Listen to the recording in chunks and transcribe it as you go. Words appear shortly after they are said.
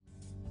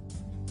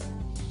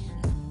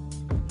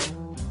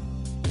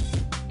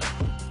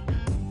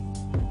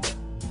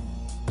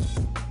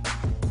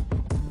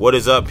What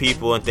is up,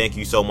 people, and thank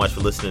you so much for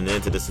listening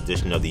in to this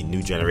edition of the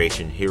New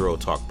Generation Hero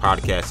Talk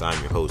podcast.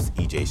 I'm your host,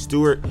 EJ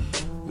Stewart.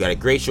 We got a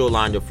great show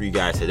lined up for you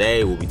guys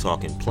today. We'll be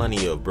talking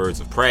plenty of Birds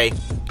of Prey.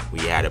 We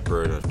had a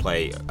Birds of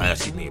Prey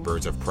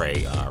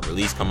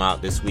release come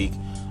out this week.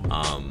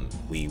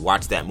 We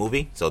watched that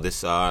movie, so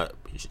this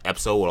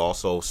episode will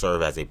also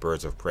serve as a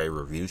Birds of Prey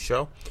review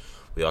show.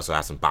 We also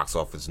have some box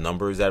office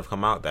numbers that have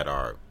come out that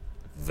are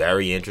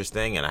very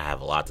interesting, and I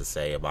have a lot to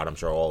say about. I'm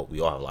sure we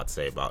all have a lot to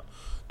say about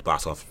the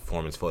box office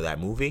performance for that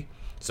movie.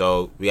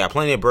 So we got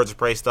plenty of Birds of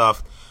Prey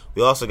stuff.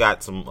 We also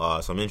got some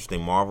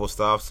interesting Marvel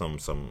stuff, some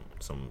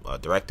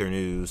director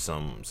news,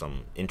 some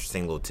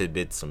interesting little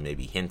tidbits, some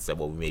maybe hints at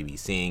what we may be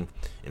seeing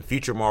in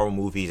future Marvel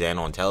movies and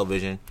on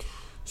television.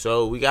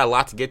 So we got a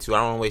lot to get to. I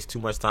don't want to waste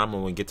too much time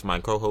when we get to my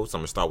co-host.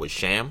 I'm gonna start with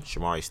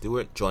Shamari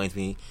Stewart joins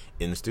me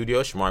in the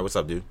studio. Shamari, what's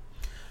up, dude?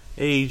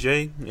 Hey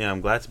EJ, yeah, I'm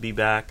glad to be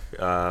back.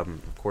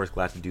 Of course,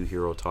 glad to do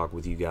Hero Talk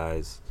with you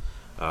guys.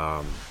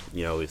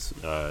 It's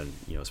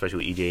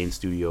especially with EJ in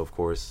studio, of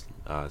course.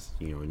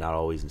 Not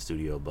always in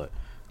studio, but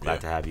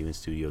glad to have you in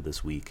studio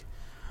this week.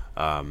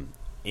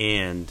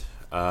 And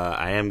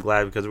I am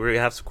glad because we're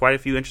gonna have quite a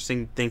few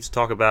interesting things to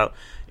talk about.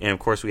 And of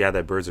course, we have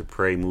that Birds of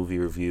Prey movie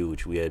review,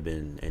 which we had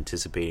been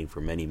anticipating for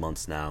many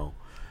months now.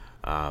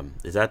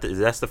 That's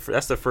the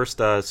first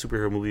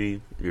superhero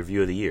movie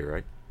review of the year,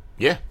 right?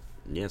 Yeah.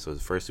 Yeah, so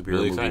it's the first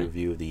superhero movie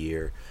review of the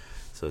year.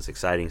 So it's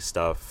exciting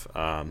stuff.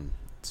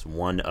 It's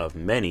one of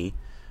many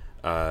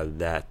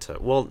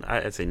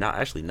I'd say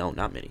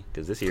not many,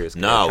 because this year is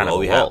kind of all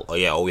we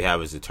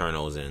have is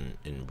Eternals and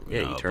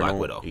Black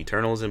Widow.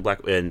 Eternals and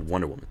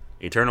Wonder Woman.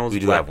 Eternals, we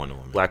do have Wonder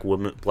Woman. Black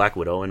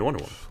Widow, and Wonder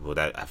Woman. Well,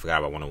 I forgot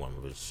about Wonder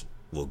Woman, which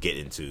we'll get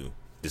into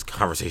this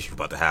conversation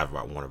we're about to have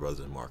about Warner Bros.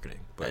 And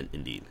marketing. But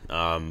indeed.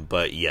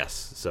 But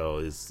yes,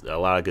 so there's a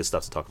lot of good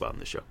stuff to talk about in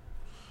this show.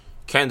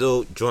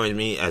 Kendall joined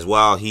me as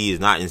well. He is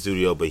not in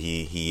studio, but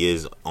he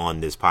is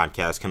on this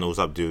podcast. Kendall, what's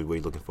up, dude? What are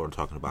you looking forward to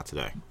talking about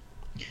today?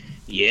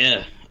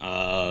 Yeah,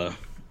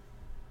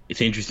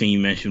 it's interesting you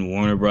mentioned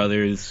Warner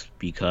Brothers,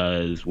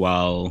 because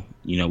while,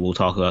 we'll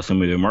talk about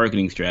some of their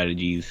marketing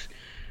strategies,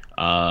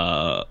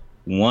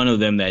 one of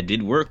them that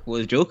did work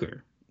was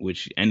Joker,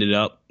 which ended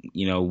up,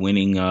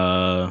 winning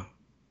an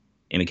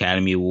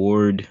Academy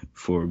Award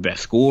for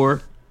Best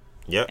Score.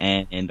 Yep.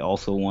 And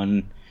also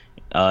won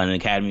an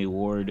Academy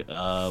Award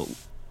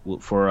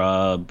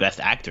for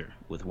Best Actor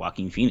with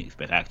Joaquin Phoenix,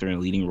 Best Actor in a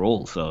Leading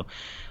Role. So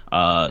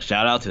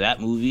shout out to that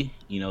movie.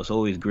 It's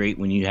always great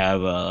when you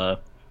have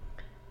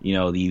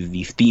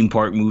these theme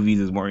park movies,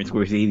 as Martin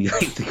Scorsese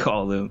likes to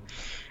call them.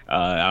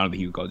 I don't think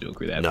he would call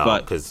Joker that. No,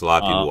 because a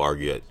lot of people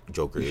argue that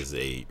Joker is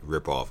a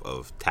ripoff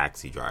of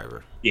Taxi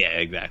Driver. Yeah,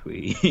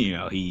 exactly.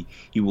 He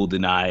will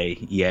deny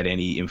he had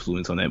any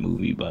influence on that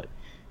movie, but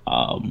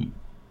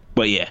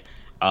yeah.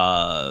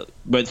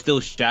 But still,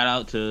 shout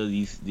out to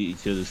the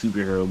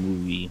superhero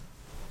movie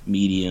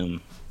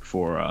medium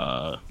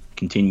for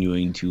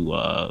continuing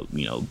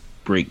to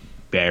break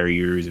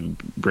barriers and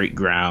break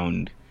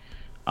ground.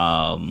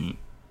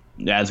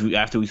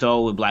 After we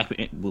saw what Black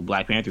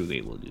Panther was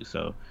able to do.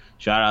 So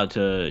shout out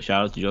to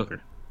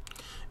Joker.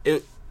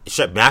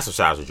 Massive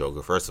shout out to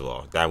Joker. First of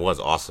all, that was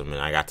awesome,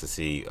 and I got to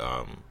see.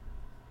 I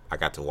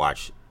got to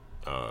watch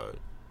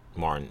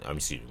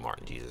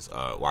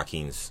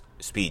Joaquin's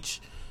speech,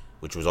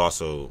 which was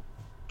also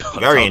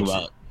very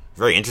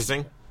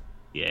interesting.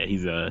 Yeah,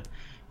 he's a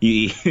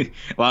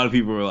lot of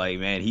people were like,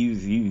 man,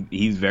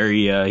 he's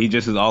very he's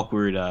just as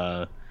awkward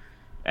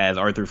as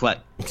Arthur Fleck.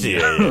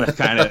 Yeah.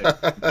 kind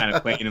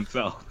of playing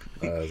himself.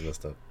 That's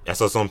messed up. I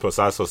saw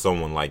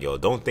someone like,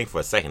 don't think for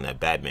a second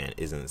that Batman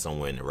isn't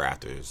somewhere in the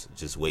rafters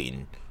just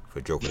waiting for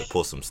Joker to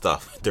pull some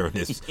stuff during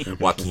this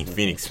Joaquin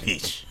Phoenix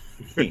speech.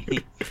 But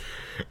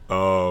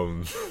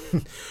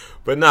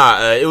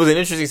it was an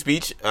interesting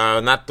speech.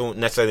 Not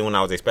necessarily one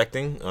I was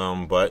expecting.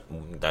 But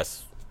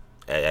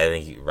I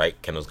think right.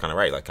 Kendall's kind of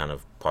right. Like, kind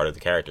of part of the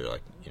character.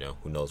 Like,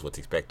 who knows what to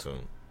expect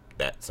from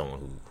that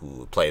someone who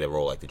would play the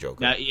role like the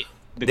Joker. Now,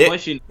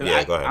 question.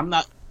 Yeah, go ahead.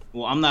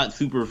 I'm not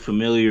super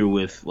familiar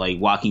with like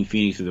Joaquin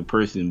Phoenix as a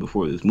person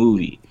before this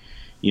movie.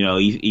 He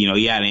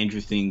had an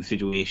interesting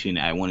situation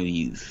at one of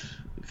these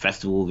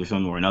festivals or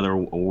something, or another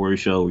award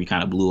show where he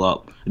kind of blew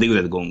up. I think it was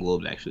at the Golden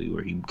Globes, actually,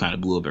 where he kind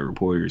of blew up at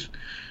reporters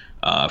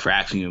for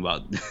asking him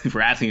about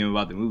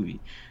the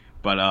movie.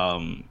 But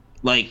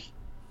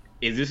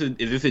is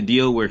this a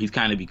deal where he's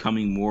kind of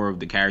becoming more of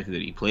the character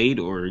that he played,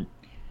 or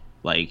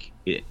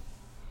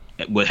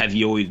has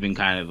he always been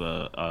kind of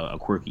a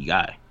quirky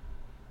guy?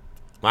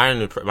 My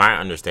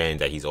understanding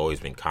that he's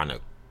always been kind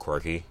of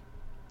quirky,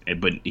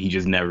 but he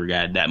just never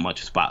got that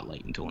much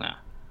spotlight until now.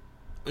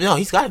 No,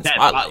 he's got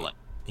spotlight.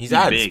 He's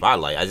had a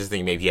spotlight. I just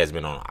think maybe he hasn't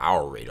been on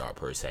our radar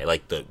per se,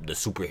 like the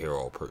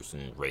superhero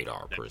person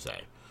radar per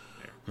se.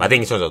 I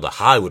think in terms of the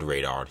Hollywood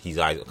radar, he's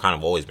kind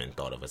of always been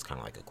thought of as kind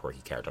of like a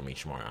quirky character. I mean,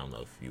 Shamar, I don't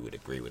know if you would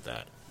agree with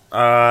that.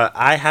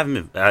 I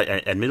haven't been.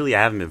 Admittedly,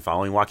 I haven't been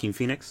following Joaquin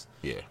Phoenix.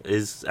 Yeah,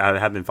 I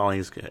have been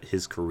following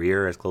his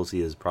career as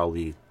closely as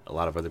probably a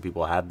lot of other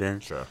people have been.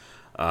 Sure.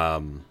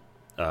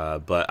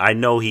 but I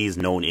know he's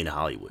known in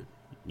Hollywood.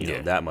 You know,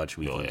 Yeah. that much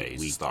He's a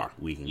star.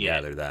 we can Yeah.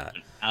 gather that.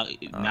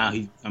 Now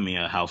he's, I mean,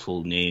 a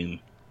household name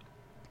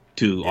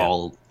to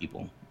all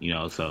people. You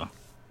know, so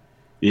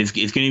it's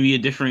going to be a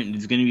different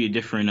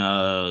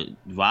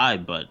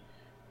vibe. But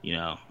you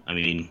know, I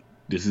mean,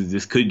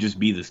 this could just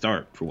be the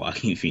start for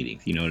Joaquin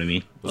Phoenix. You know what I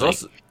mean?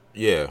 What's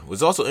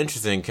also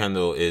interesting,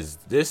 Kendall, is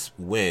this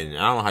win.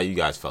 I don't know how you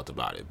guys felt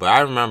about it, but I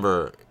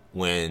remember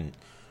when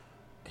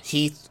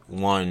Heath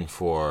won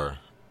for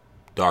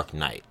Dark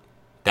Knight.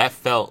 That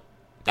felt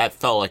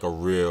like a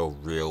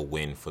real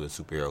win for the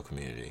superhero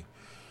community.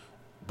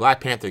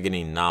 Black Panther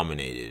getting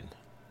nominated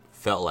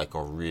felt like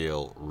a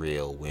real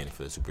win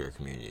for the superhero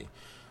community.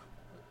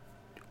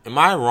 Am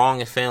I wrong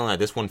in feeling that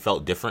this one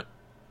felt different?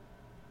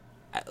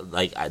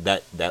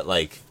 That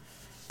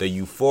the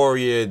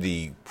euphoria,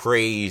 the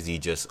praise, the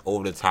just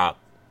over the top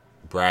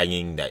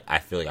bragging that I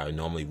feel like I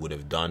normally would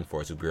have done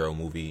for a superhero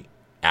movie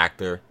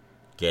actor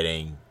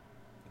getting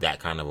that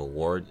kind of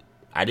award.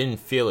 I didn't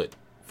feel it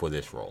for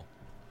this role.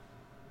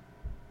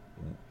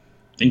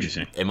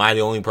 Interesting. Am I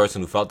the only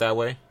person who felt that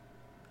way?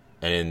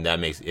 And then that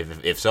makes,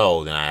 if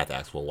so, then I have to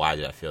ask, well, why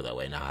did I feel that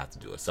way? Now I have to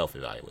do a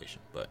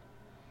self-evaluation. But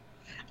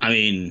I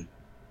mean,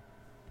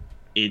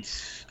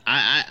 it's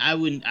I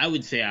wouldn't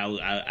say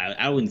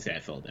I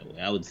felt that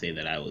way. I would say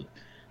that I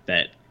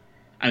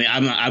mean,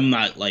 I'm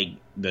not like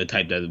the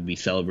type that would be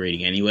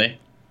celebrating anyway,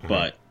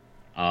 but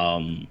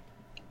I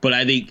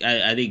think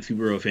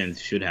superhero fans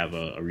should have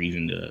a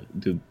reason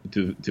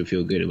to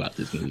feel good about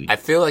this movie.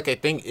 If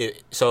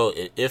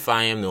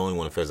I am the only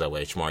one who feels that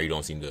way, Shamar, you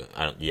don't seem to.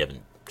 You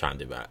haven't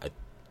chimed in about it.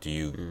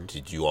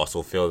 Did you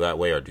also feel that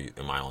way, or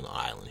am I on the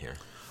island here?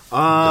 If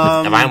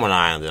I'm on the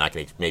island, then I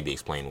can maybe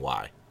explain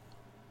why.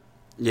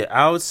 Yeah,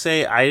 I would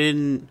say I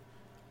didn't,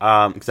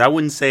 because I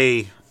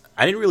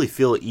didn't really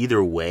feel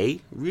either way,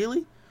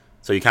 really.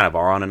 So you kind of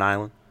are on an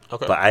island.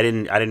 Okay. But I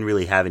didn't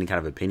really have any kind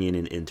of opinion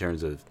in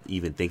terms of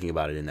even thinking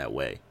about it in that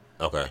way.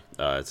 Okay.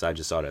 So I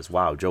just saw it as,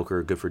 wow,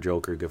 Joker, good for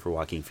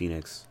Joaquin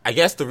Phoenix. I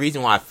guess the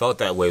reason why I felt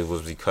that way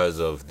was because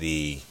of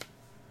this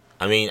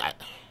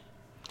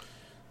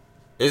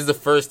is the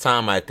first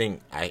time I think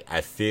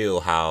I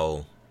feel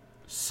how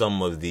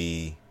some of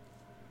the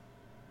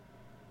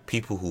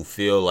people who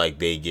feel like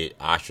they get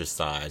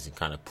ostracized and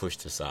kind of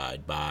pushed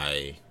aside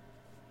by,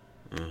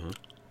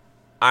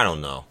 I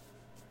don't know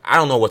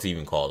what to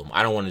even call them.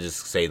 I don't want to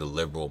just say the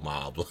liberal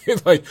mob,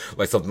 like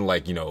something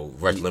like,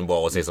 Rush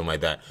Limbaugh would say something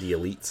like that. The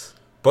elites.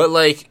 But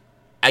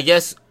I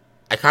guess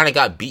I kind of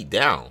got beat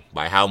down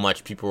by how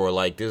much people were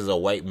like, this is a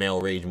white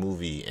male rage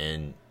movie,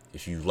 and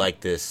if you like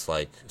this,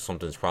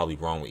 something's probably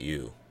wrong with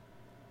you.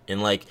 And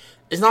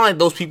it's not like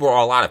those people are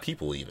a lot of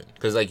people even,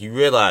 because you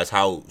realize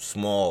how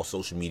small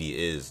social media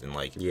is, and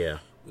yeah,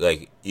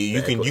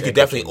 you could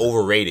definitely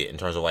overrate it in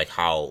terms of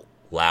how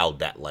loud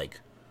that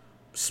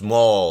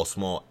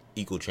small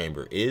echo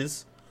chamber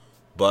is.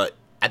 But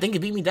I think it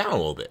beat me down a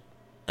little bit,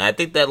 and I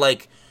think that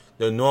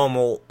the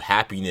normal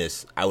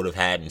happiness I would have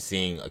had in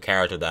seeing a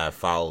character that I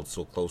followed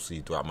so closely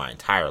throughout my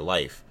entire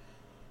life,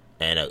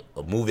 and a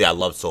movie I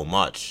loved so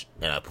much,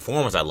 and a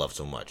performance I loved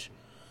so much.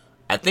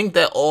 I think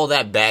that all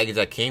that baggage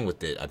that came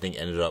with it, I think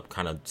ended up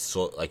kind of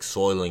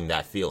soiling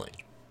that feeling.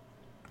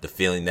 The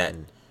feeling that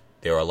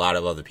there are a lot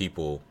of other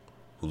people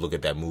who look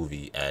at that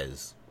movie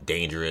as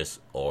dangerous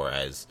or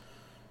as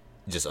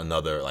just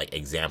another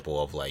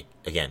example of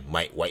again,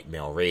 white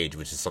male rage,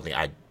 which is something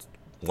I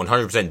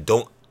 100%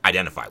 don't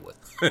identify with.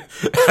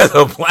 As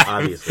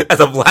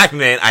a black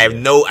man, I have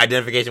no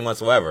identification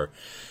whatsoever.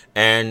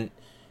 And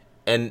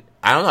I don't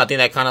know, I think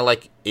that kind of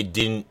it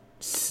didn't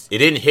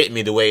hit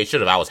me the way it should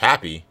have. I was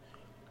happy.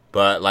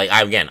 But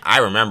I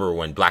remember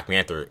when Black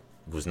Panther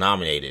was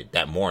nominated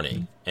that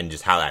morning and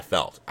just how that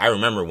felt. I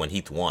remember when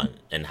Heath won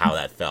and how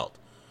that felt.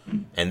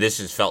 And this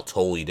just felt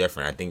totally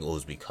different. I think it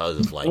was because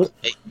of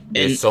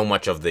there's so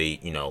much of the,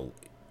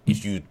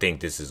 if you think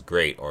this is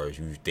great or if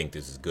you think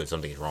this is good,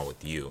 something's wrong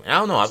with you. And I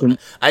don't know.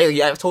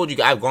 I've told you,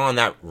 I've gone on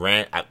that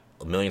rant a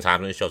million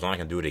times on this show, so I'm not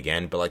going to do it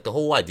again. But the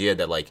whole idea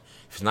that if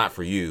it's not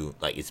for you,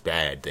 it's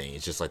bad thing.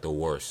 It's just the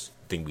worst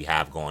thing we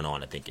have going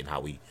on, I think, in how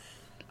we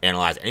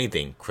analyze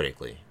anything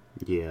critically.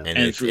 Yeah, and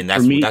that's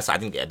I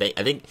think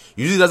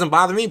usually doesn't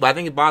bother me, but I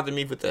think it bothered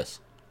me with this.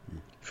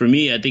 For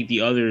me, I think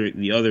the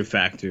other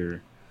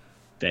factor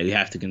that you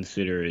have to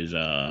consider is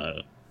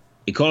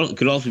it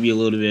could also be a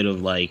little bit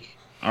of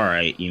all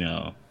right,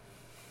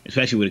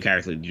 especially with a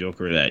character like the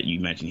Joker that you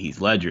mentioned, Heath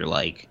Ledger,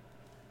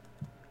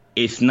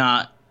 it's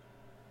not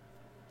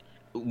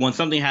when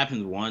something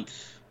happens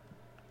once,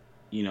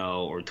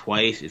 or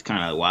twice, it's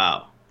kind of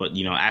wow. But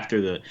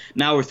after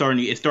now it's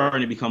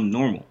starting to become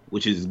normal,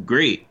 which is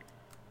great.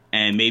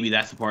 And maybe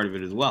that's a part of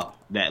it as well.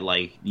 That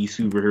these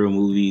superhero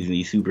movies and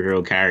these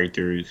superhero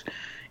characters,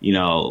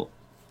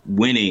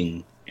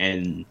 winning,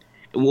 and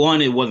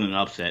one, it wasn't an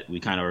upset. We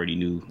kind of already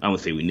knew. I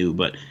wouldn't say we knew,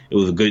 but there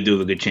was a good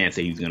chance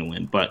that he was going to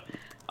win. But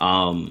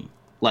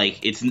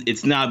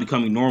it's now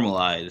becoming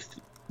normalized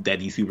that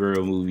these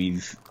superhero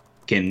movies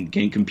can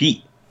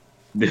compete.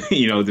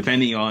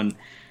 Depending on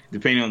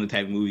depending on the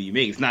type of movie you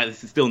make.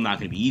 It's still not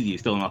going to be easy.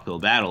 It's still an uphill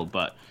battle,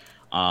 but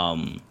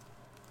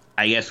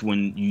I guess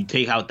when you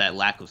take out that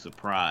lack of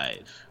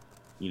surprise,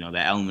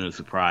 that element of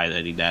surprise,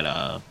 I think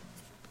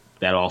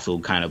that also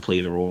kind of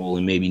plays a role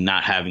in maybe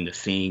not having the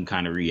same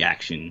kind of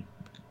reaction,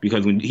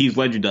 because when Heath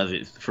Ledger does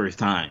it, it's the first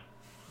time,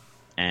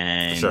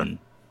 and sure.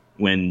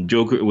 when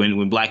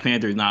Black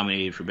Panther is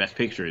nominated for Best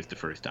Picture, it's the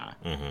first time.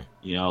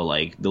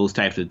 Like those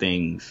types of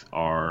things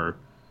are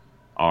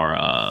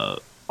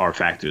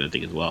factors, I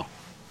think, as well.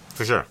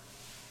 For sure.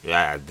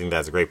 Yeah, I think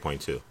that's a great point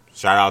too.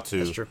 Shout out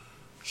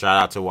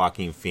to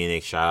Joaquin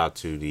Phoenix. Shout out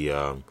to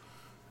the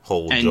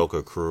whole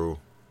Joker crew.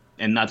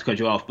 And not to cut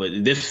you off,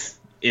 but this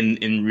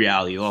in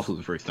reality is also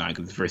the first time,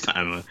 because it's the first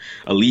time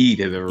a lead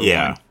has ever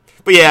won.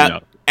 But yeah,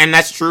 and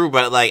that's true.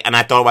 But and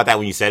I thought about that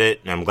when you said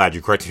it, and I'm glad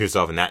you corrected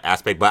yourself in that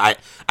aspect. But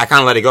I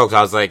kind of let it go because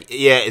I was like,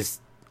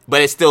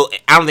 but it's still,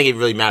 I don't think it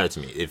really mattered to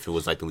me if it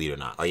was like the lead or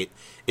not. Like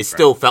it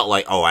still felt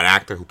like, an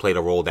actor who played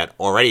a role that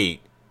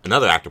already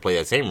another actor played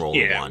that same role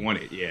and won.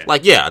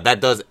 That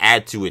does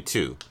add to it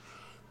too.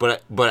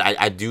 But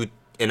I do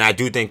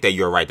think that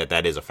you're right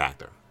that is a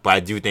factor. But I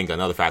do think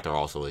another factor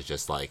also is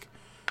just like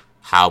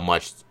how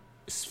much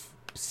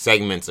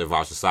segments of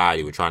our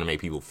society were trying to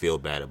make people feel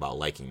bad about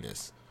liking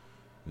this.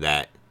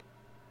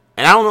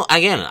 And I don't know.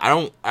 Again,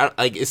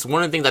 like it's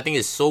one of the things I think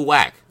is so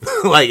whack.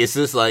 Like it's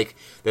just like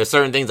there's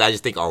certain things I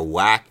just think are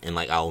whack, and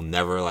like I'll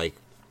never like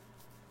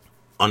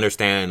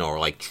understand or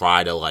like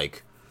try to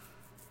like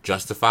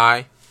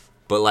justify.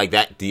 But like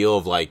that deal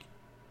of like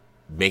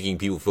making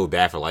people feel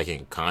bad for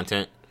liking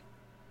content,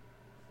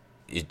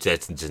 it's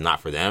just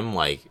not for them.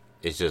 Like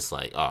it's just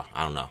like, I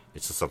don't know.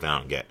 It's just something I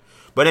don't get.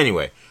 But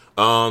anyway,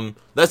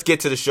 let's get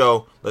to the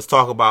show. Let's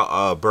talk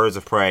about Birds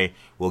of Prey.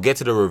 We'll get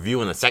to the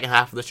review in the second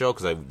half of the show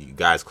because you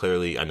guys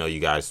clearly, I know you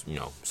guys,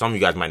 some of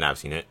you guys might not have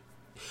seen it.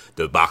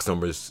 The box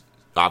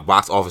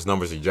office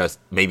numbers suggest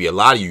maybe a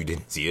lot of you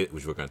didn't see it,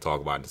 which we're going to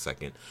talk about in a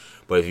second.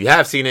 But if you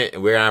have seen it,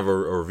 we're going to have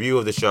a review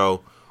of the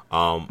show,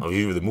 a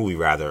review of the movie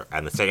rather,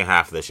 and the second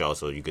half of the show,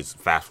 so you could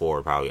fast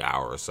forward probably an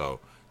hour or so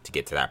to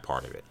get to that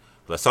part of it.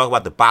 Let's talk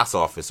about the box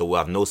office, so we'll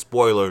have no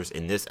spoilers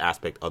in this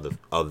aspect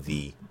of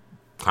the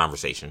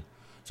conversation.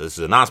 So this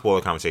is a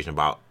non-spoiler conversation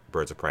about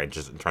Birds of Prey,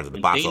 just in terms of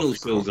the box office.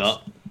 Thanos fills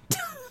up.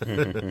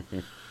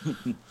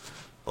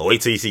 Well,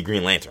 wait till you see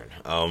Green Lantern.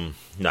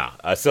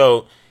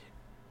 So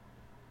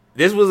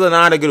this was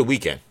not a good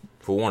weekend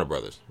for Warner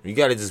Brothers. You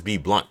got to just be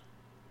blunt.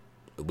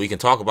 We can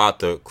talk about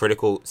the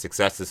critical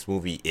success this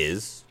movie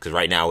is, because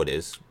right now it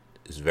is.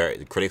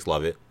 The critics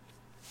love it.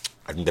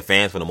 I think the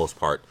fans, for the most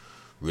part,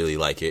 really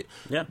like it.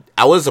 Yeah.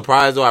 I was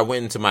surprised though. I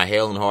went into my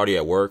Hale and Hardy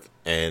at work,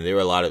 and there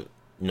were a lot of,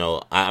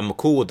 I'm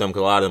cool with them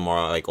because a lot of them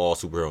are like all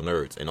superhero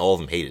nerds, and all of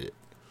them hated it.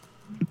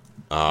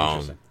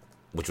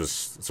 Which was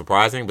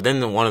surprising. But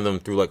then one of them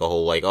threw like a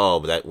whole like,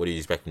 but what do you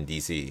expect from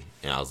DC?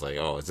 And I was like,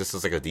 is this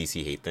just like a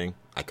DC hate thing?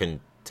 I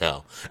couldn't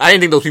tell. I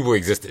didn't think those people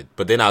existed.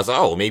 But then I was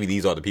like, maybe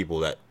these are the people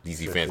that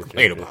DC fans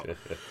complain about.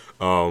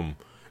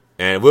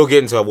 And we'll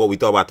get into what we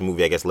thought about the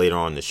movie, I guess, later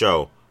on in the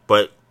show.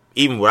 But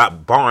even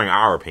without barring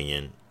our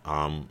opinion,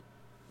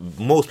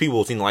 most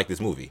people seem to like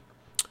this movie.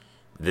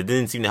 That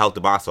didn't seem to help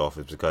the box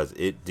office because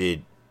it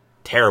did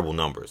terrible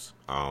numbers.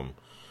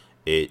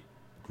 It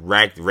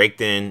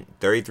raked in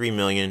 $33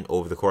 million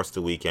over the course of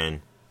the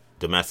weekend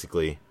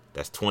domestically.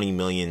 That's $20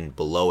 million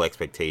below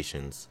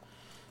expectations.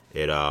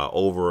 It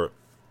over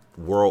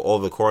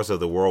the course of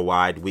the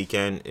worldwide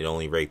weekend, it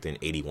only raked in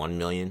 $81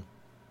 million.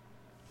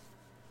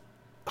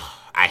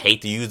 I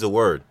hate to use the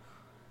word.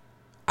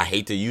 I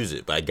hate to use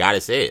it, but I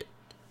gotta say it.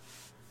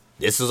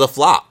 This is a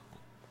flop.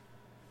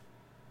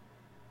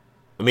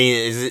 I mean,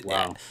 is it?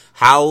 Wow.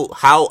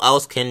 How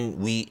else can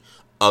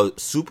a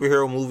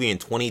superhero movie in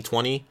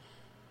 2020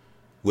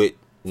 with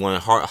one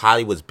of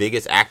Hollywood's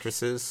biggest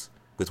actresses,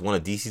 with one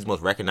of DC's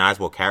most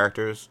recognizable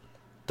characters,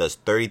 does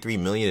 $33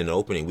 million in the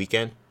opening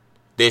weekend?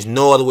 There's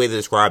no other way to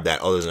describe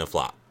that other than a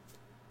flop.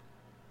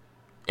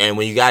 And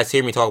when you guys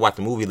hear me talk about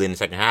the movie in the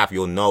second half,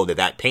 you'll know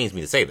that pains me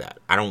to say that.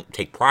 I don't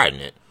take pride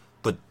in it,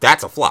 but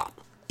that's a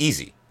flop.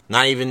 Easy.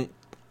 Not even.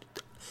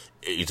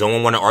 Does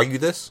someone want to argue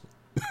this?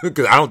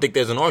 Because I don't think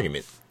there's an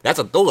argument.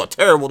 Those are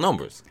terrible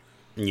numbers.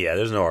 Yeah,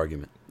 there's no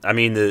argument. I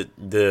mean,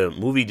 the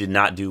movie did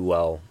not do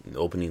well in the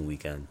opening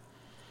weekend.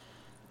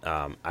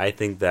 I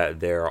think that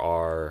there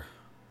are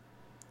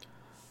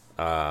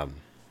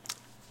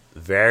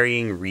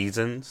varying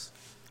reasons.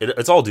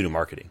 It's all due to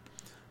marketing.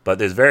 But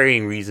there's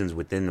varying reasons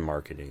within the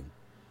marketing.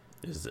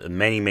 There's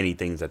many, many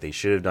things that they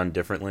should have done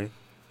differently.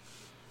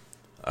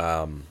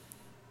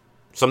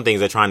 Some things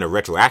they're trying to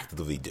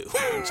retroactively do.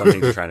 Some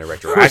things they're trying to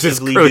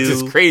retroactively do. Which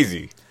is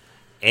crazy.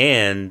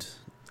 And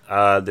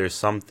there's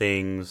some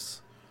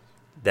things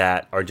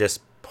that are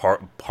just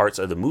parts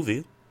of the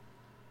movie,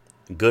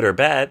 good or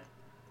bad,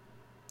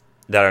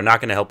 that are not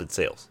going to help its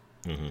sales.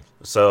 Mm-hmm.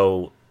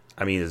 So,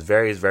 I mean, there's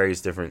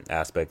various different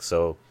aspects.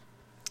 So,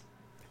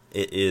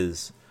 it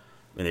is,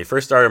 when they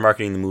first started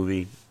marketing the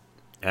movie,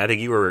 and I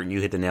think you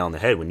hit the nail on the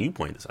head when you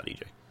pointed this out,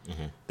 EJ.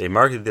 Mm-hmm. They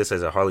marketed this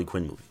as a Harley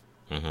Quinn movie.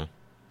 Mm-hmm.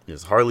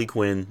 It's Harley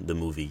Quinn, the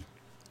movie,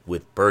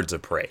 with Birds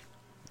of Prey.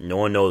 No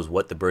one knows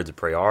what the Birds of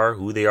Prey are,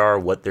 who they are,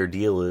 what their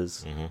deal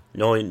is.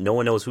 No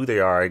one knows who they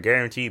are. I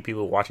guarantee you,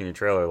 people watching the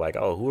trailer are like,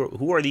 oh,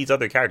 who are these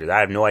other characters? I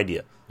have no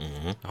idea.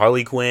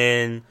 Harley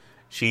Quinn,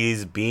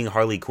 she's being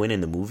Harley Quinn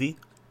in the movie,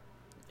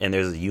 and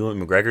there's Ewan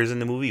McGregor's in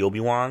the movie,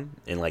 Obi-Wan,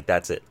 and like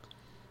that's it.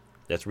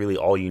 That's really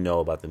all you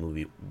know about the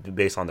movie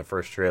based on the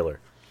first trailer.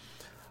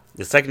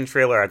 The second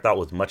trailer I thought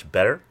was much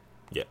better.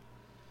 Yeah.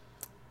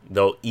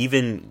 Though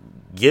even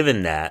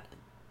given that,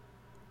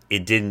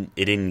 it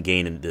didn't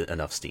gain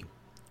enough steam.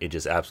 It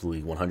just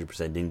absolutely 100%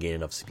 didn't gain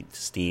enough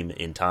steam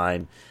in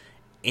time,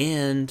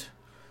 and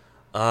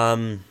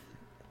I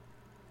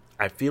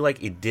feel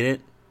like it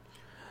didn't.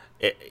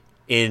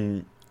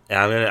 And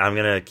I'm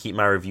gonna keep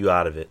my review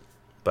out of it,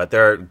 but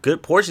there are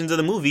good portions of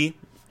the movie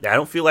that I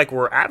don't feel like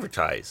were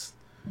advertised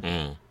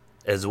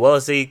as well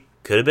as they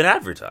could have been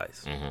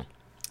advertised.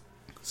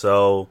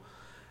 So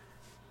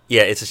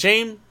yeah, it's a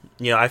shame.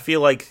 I feel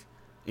like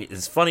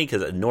it's funny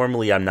because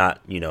normally I'm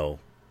not,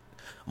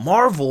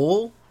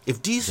 Marvel.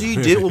 If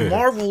DC did what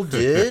Marvel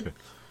did,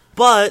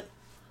 but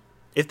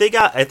if they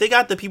got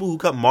the people who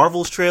cut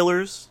Marvel's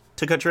trailers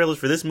to cut trailers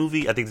for this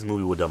movie, I think this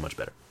movie would have done much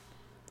better.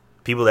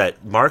 People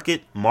that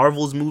market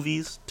Marvel's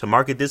movies to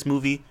market this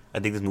movie, I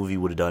think this movie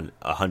would have done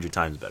 100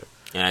 times better.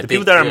 And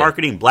people that are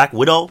marketing Black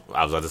Widow,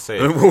 I was about to say,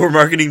 who were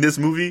marketing this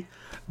movie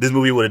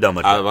would have done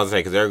much better. I was about to say,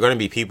 because there are going to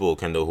be people,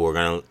 Kendall, who are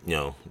going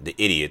to, the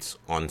idiots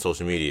on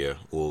social media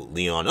will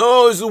lean on,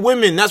 oh, it's the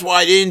women, that's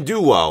why it didn't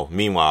do well.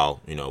 Meanwhile,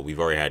 we've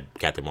already had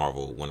Captain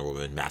Marvel, Wonder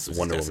Woman, massive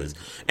successes.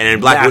 And then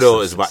Black Widow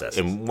is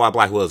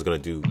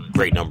going to do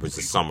great numbers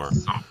this summer.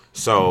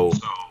 So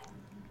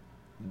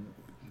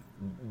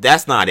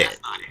that's not it.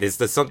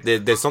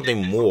 There's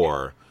something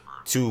more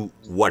to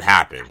what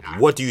happened.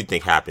 What do you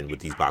think happened with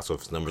these box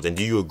office numbers? And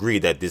do you agree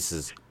that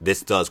this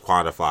does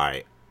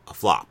quantify a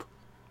flop?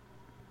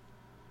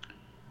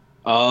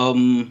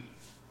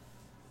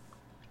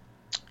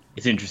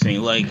 It's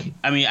interesting. I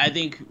don't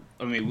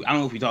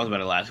know if we talked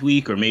about it last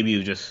week or maybe it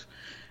was just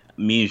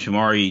me and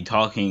Shamari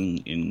talking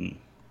in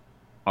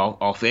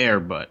off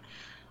air, but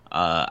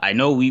I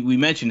know we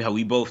mentioned how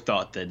we both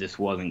thought that this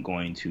wasn't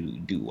going to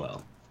do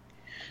well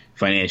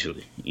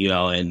financially,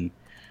 and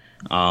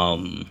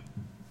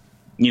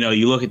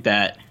you look at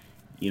that,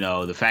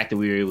 the fact that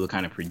we were able to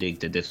kind of predict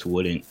that this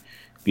wouldn't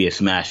be a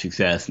smash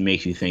success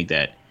makes you think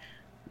that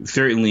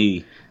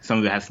certainly some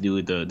of it has to do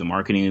with the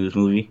marketing of this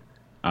movie.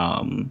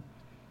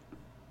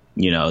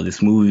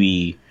 This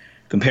movie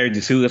compared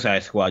to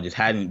Suicide Squad just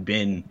hadn't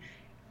been,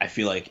 I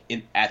feel like,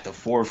 at the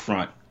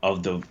forefront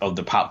of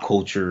the pop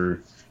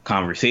culture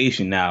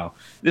conversation. Now,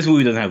 this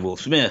movie doesn't have Will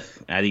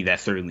Smith, and I think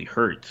that certainly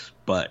hurts,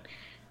 but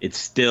there's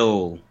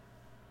still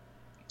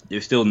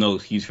no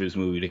excuse for this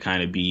movie to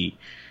kind of be,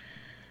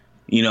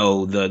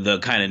 the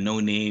kind of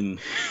no-name,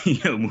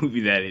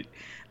 movie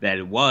that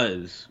it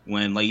was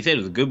when, like you said, it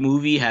was a good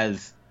movie, it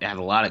has a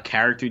lot of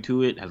character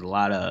to it, has a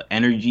lot of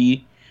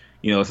energy.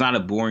 It's not a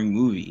boring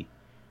movie.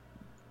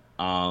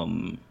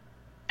 It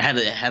had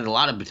a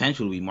lot of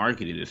potential to be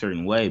marketed a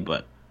certain way,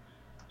 but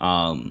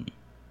I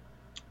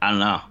don't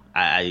know.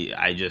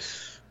 I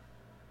just,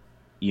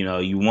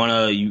 you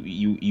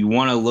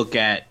wanna look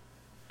at,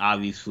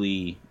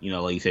 obviously,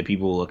 like you said,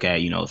 people look at,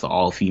 it's an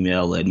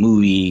all-female led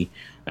movie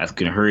that's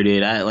gonna hurt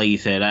it. Like you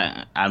said,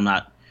 I'm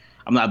not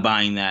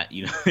buying that.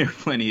 There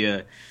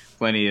are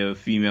plenty of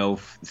female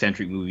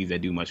centric movies that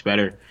do much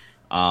better.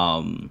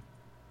 I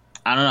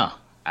don't know.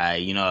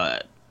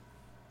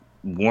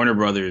 Warner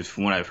Brothers,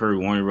 from what I've heard,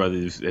 Warner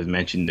Brothers has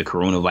mentioned the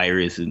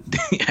coronavirus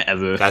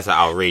that's an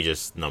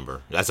outrageous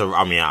number. That's an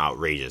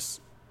outrageous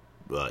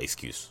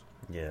excuse.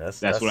 Yeah,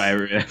 that's what I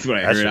heard. That's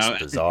just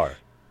bizarre.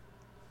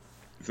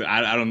 So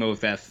I don't know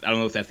if that's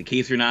the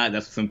case or not.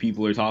 That's what some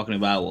people are talking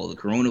about. Well, the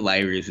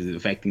coronavirus is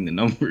affecting the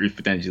numbers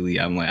potentially.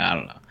 I'm like, I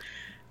don't know.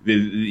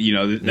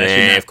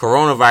 If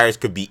coronavirus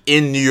could be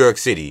in New York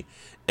City,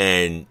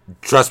 and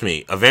trust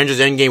me, Avengers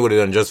Endgame would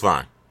have done just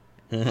fine.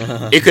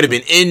 It could have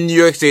been in New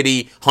York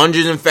City,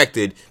 hundreds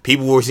infected,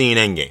 people were seeing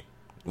Endgame.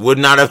 Would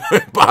not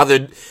have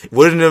bothered,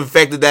 wouldn't have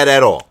affected that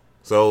at all.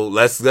 So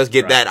let's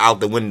get that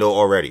out the window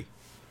already.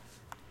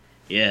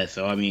 Yeah,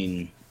 so I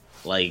mean,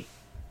 I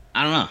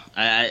don't know.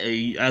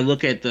 I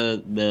look at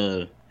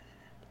the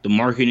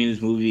marketing of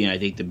this movie, and I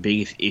think the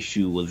biggest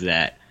issue was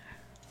that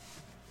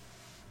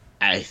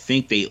I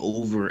think they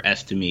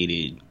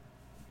overestimated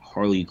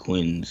Harley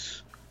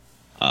Quinn's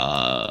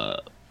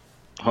pull,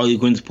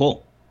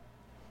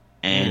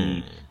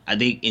 and I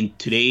think in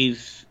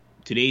today's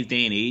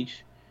day and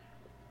age,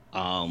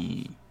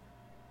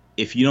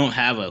 if you don't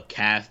have a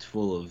cast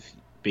full of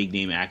big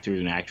name actors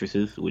and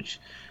actresses, which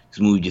this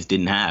movie just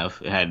didn't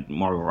have. It had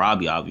Margot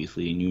Robbie,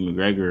 obviously, and Ewan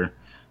McGregor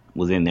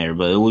was in there,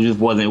 but it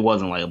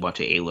wasn't like a bunch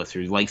of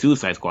A-listers like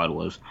Suicide Squad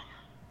was.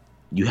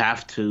 You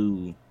have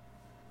to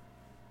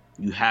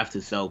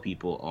sell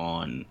people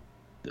on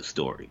the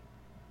story,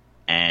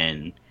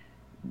 and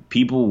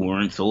people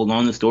weren't sold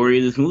on the story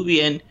of this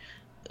movie, and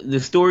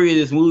the story of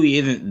this movie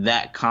isn't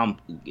that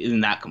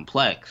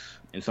complex,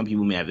 and some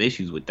people may have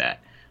issues with that,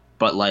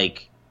 but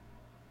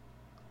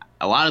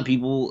a lot of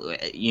people,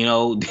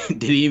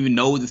 didn't even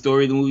know what the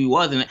story of the movie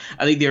was, and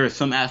I think there are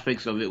some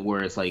aspects of it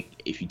where it's like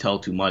if you tell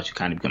too much, it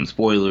kind of becomes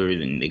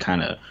spoilers, and they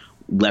kind of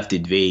left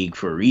it vague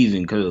for a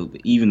reason. Because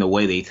even the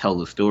way they tell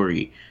the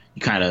story,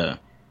 it's kind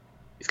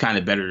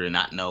of better to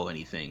not know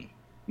anything,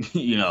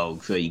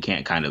 so you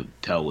can't kind of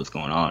tell what's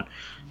going on.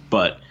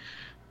 But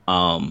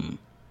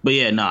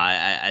yeah, no,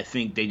 I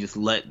think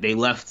they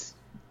left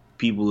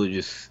people to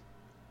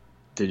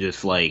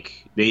just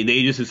like they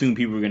just assumed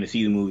people were going to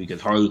see the movie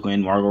because Harley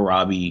Quinn, Margot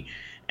Robbie,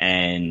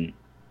 and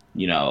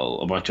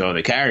a bunch of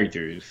other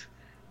characters,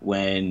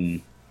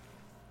 when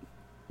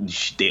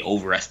they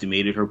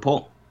overestimated her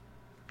pull.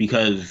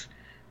 Because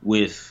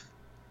with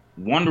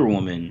Wonder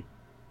Woman,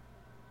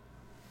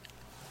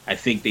 I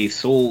think they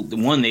sold the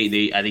one I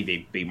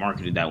think they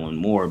marketed that one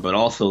more, but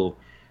also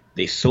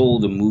they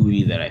sold a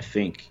movie that I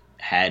think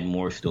had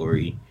more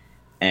story,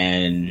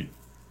 and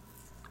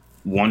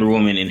Wonder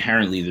Woman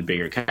inherently is a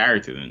bigger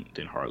character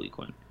than Harley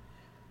Quinn.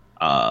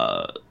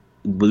 But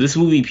this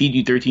movie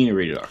PG-13 or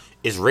rated R?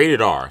 It's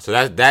rated R, so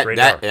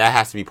that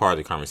has to be part of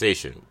the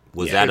conversation.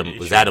 Was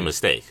that a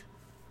mistake?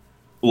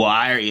 Well,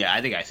 I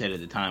think I said at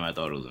the time I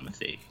thought it was a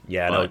mistake.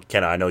 Yeah, I know,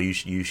 Ken. I know you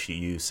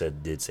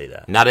did say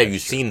that. Now that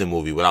you've seen the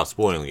movie without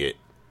spoiling it,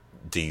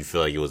 do you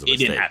feel like it was a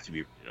mistake? It didn't have to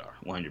be rated R,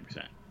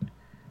 100%.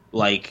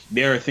 Like,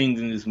 there are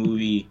things in this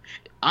movie.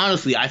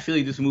 Honestly, I feel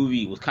like this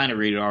movie was kind of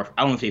rated R.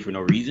 I don't want to say for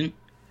no reason,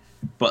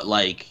 but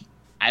like,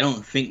 I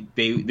don't think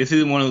this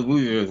isn't one of those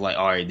movies where it's like,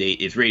 all right,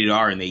 it's rated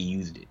R and they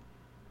used it.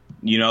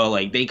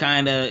 Like they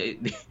kind of,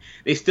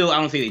 they still, I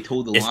don't say they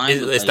told the line.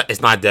 It's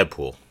not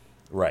Deadpool,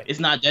 right? It's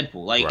not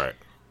Deadpool.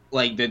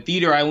 Like the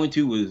theater I went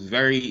to was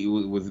very,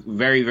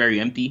 very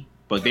empty,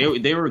 but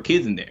there were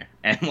kids in there,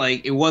 and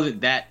like it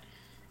wasn't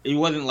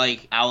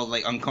like I was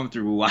like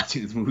uncomfortable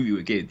watching this movie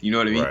with kids. You know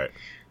what I mean? Right.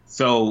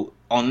 So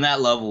on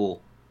that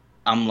level,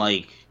 I'm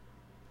like,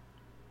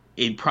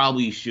 it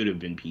probably should have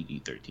been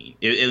PG-13.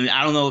 And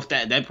I don't know if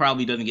that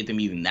probably doesn't get them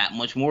even that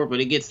much more,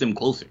 but it gets them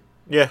closer.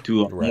 Yeah.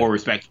 To a more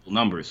respectable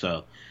number.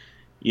 So,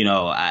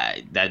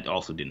 that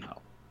also didn't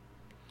help.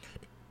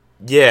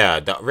 Yeah,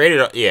 the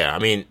rated R. Yeah, I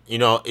mean,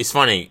 it's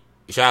funny.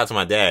 Shout out to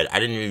my dad. I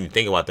didn't even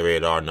think about the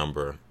rated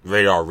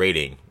R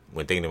rating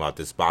when thinking about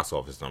this box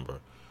office number.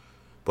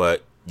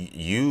 But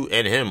you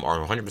and him are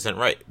 100%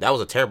 right. That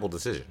was a terrible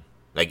decision.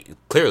 Like,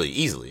 clearly,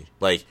 easily.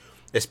 Like,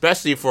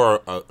 especially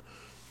for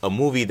a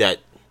movie that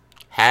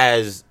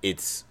has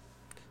its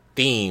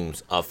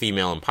themes of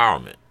female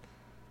empowerment.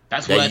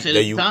 That's what I said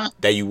at the time.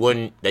 That you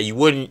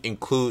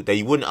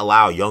wouldn't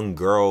allow young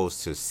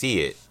girls to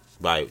see it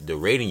by the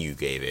rating you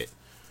gave it.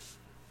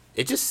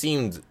 It just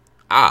seemed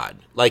odd.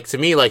 Like, to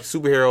me, like,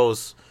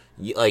 superheroes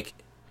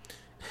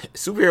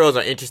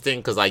are interesting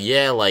because, like,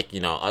 yeah, like,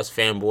 us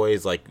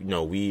fanboys, like,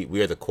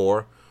 we are the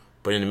core.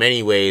 But in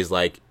many ways,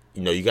 like,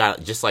 you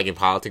got, just like in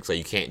politics, like,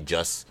 you can't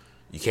just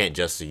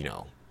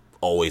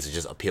always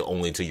just appeal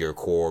only to your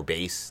core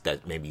base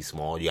that may be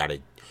small. You got to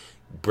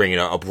bring in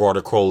a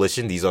broader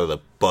coalition. These are the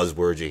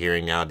buzzwords you're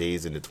hearing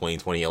nowadays in the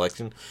 2020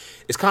 election.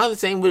 It's kind of the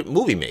same with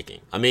movie making.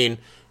 I mean,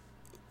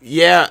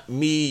 yeah,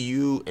 me,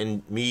 you,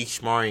 and me,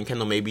 Shmari, and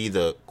Kendall may be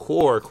the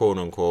core, quote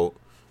unquote,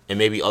 and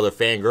maybe other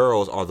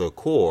fangirls are the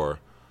core,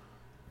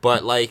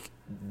 but like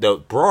the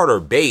broader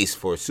base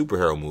for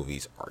superhero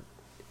movies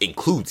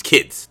includes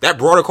kids. That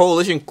broader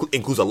coalition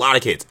includes a lot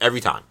of kids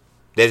every time.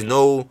 That's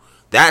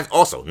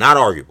also not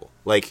arguable.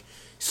 Like,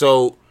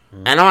 so,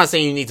 and I'm not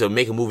saying you need to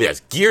make a movie that's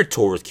geared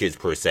towards kids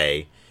per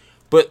se,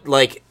 but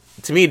like,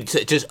 to me,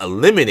 to just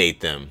eliminate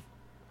them,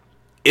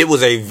 it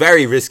was a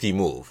very risky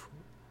move.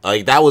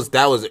 Like, that was,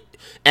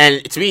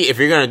 and to me, if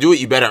you're gonna do it,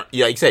 you better,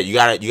 like you said, you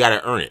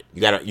gotta earn it.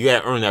 You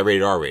gotta earn that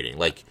rated R rating.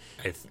 Like,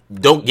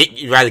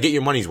 you rather get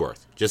your money's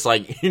worth. Just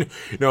like, if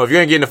you're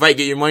gonna get in a fight,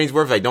 get your money's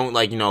worth. Like, don't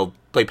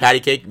play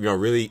patty cake.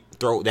 Really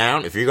throw it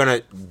down. If you're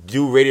gonna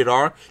do rated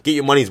R, get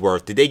your money's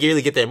worth. Did they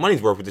really get their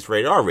money's worth with this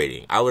rated R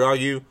rating? I would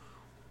argue,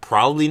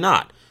 probably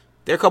not.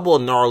 There are a couple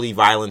of gnarly,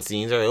 violent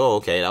scenes. Like, oh,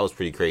 okay, that was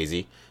pretty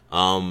crazy. There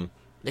are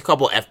a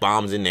couple of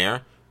F-bombs in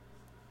there.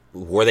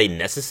 Were they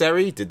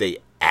necessary? Did they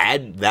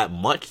add that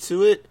much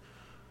to it?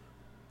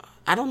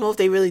 I don't know if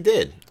they really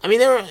did. I mean,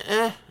 they were,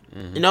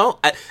 and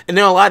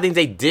there are a lot of things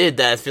they did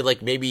that I feel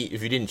like maybe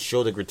if you didn't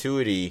show the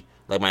gratuity,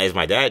 like as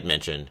my dad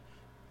mentioned,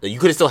 you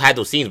could have still had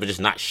those scenes, but just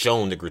not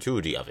shown the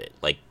gratuity of it.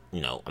 Like, I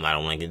don't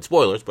want to get into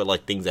spoilers, but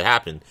like things that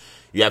happened,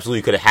 you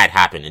absolutely could have had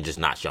happen and just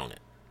not shown it.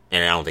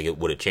 And I don't think it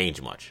would have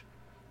changed much.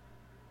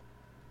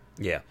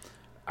 Yeah.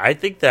 I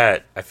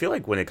feel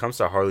like when it comes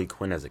to Harley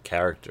Quinn as a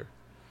character,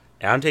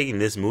 and I'm taking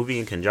this movie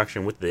in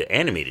conjunction with the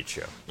animated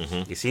show.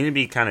 Mm-hmm. You seem to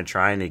be kind of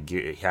trying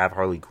to have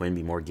Harley Quinn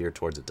be more geared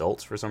towards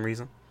adults for some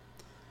reason.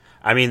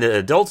 I mean, the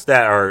adults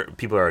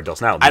people are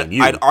adults now.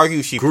 I'd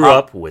argue she grew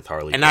up with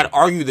Harley Quinn. And I'd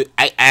argue that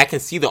I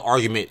can see the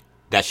argument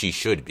that she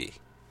should be.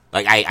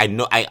 Like,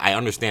 I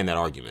understand that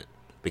argument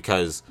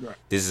because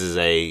this is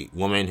a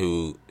woman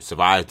who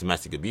survives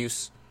domestic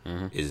abuse,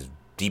 is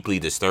deeply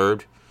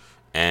disturbed,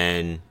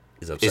 and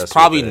is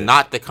probably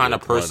not the kind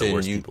of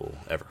person people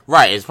ever.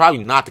 Right, it's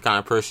probably not the kind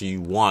of person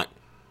you want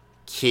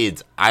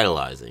kids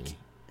idolizing.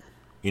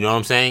 You know what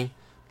I'm saying?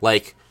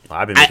 Like,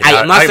 I'm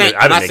not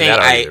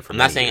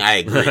saying I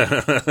agree.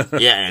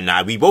 Yeah,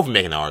 and we both are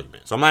making an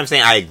argument. So I'm not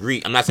saying I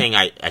agree. I'm not saying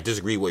I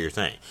disagree with what you're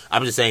saying.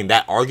 I'm just saying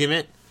that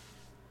argument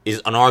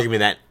is an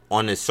argument that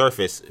on the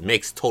surface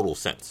makes total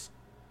sense.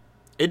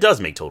 It does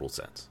make total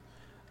sense.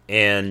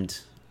 And,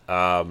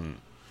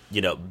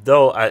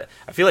 though I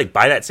feel like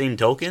by that same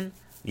token,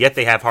 yet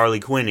they have Harley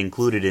Quinn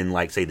included in,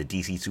 like, say, the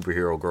DC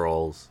superhero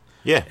girls.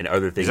 Yeah. And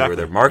other things exactly. where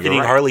they're marketing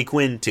Harley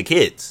Quinn to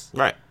kids.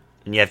 Right.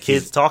 And you have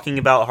kids talking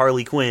about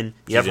Harley Quinn.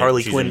 You have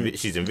Harley Quinn.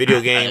 She's in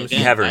video games. You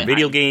have her in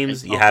video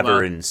games. You have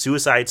her in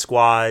Suicide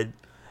Squad.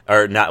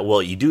 Or not,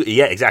 well, you do.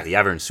 Yeah, exactly. You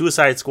have her in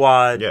Suicide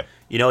Squad. Yeah.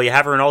 You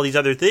have her in all these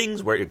other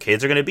things where your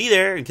kids are going to be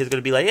there and kids are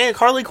going to be like, hey,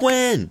 Harley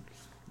Quinn.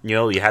 You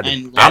had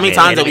how many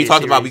times have we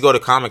talked about we go to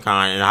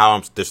Comic-Con and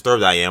how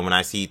disturbed I am when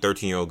I see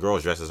 13-year-old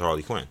girls dressed as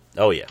Harley Quinn?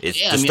 Oh, yeah. It's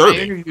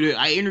disturbing.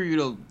 I interviewed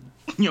a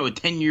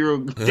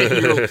 10-year-old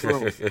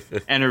girl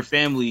and her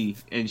family,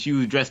 and she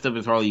was dressed up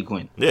as Harley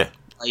Quinn. Yeah.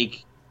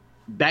 Like,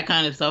 that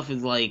kind of stuff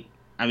is like,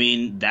 I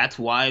mean, that's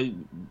why.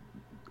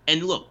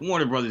 And look,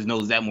 Warner Brothers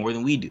knows that more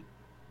than we do.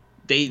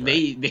 They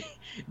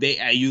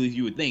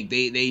you would think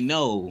they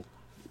know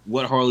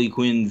what Harley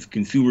Quinn's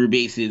consumer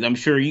base is. I'm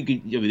sure you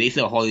could. They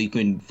sell Harley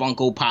Quinn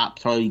Funko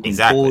Pops, Harley Quinn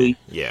toys.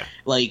 Yeah.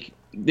 Like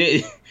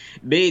they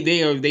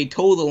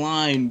toe the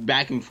line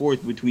back and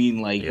forth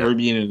between her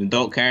being an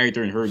adult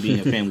character and her being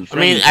a family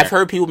friendly. I mean, I've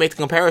heard people make the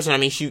comparison. I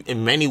mean, she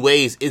in many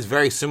ways is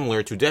very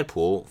similar to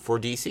Deadpool for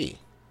DC.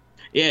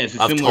 Yeah, it's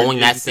towing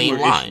that same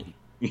line.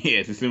 Yeah,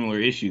 it's a similar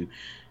issue.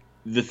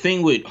 The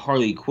thing with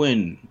Harley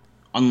Quinn,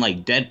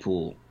 unlike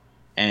Deadpool,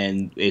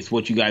 and it's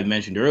what you guys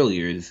mentioned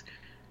earlier, is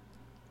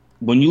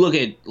when you look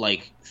at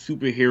like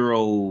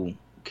superhero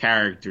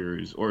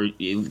characters or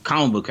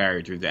comic book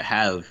characters that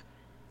have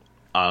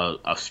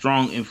a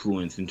strong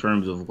influence in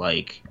terms of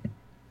like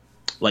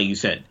you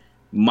said,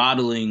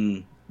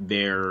 modeling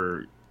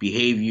their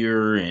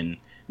behavior, and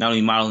not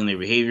only modeling their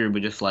behavior,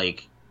 but just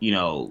like,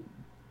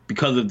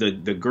 because of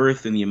the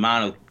girth and the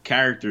amount of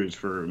characters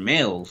for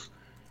males,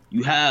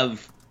 you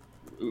have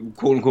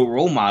quote unquote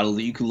role models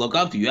that you can look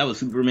up to. You have a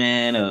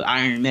Superman, a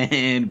Iron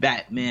Man,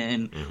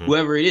 Batman,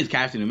 whoever it is,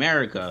 Captain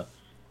America.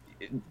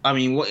 I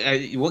mean,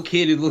 what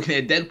kid is looking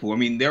at Deadpool? I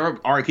mean, there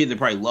are kids that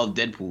probably love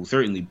Deadpool,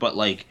 certainly, but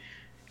like,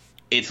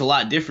 it's a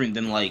lot different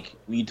than like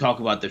when you talk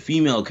about the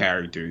female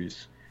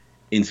characters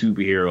in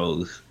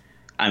superheroes.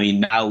 I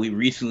mean, now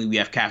we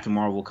have Captain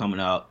Marvel coming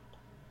up,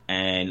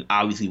 and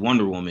obviously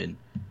Wonder Woman.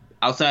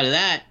 Outside of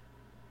that,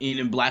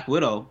 in Black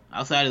Widow,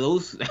 outside of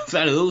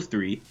those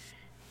three,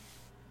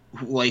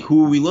 like,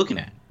 who are we looking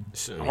at?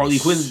 Harley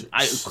Quinn's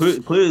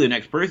clearly the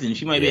next person.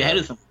 She might be ahead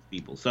of some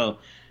people. So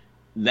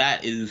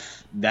that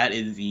is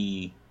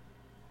the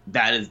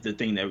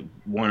thing that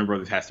Warner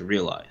Brothers has to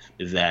realize,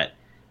 is that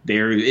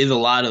there is a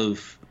lot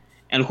of,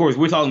 and of course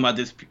we're talking about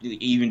this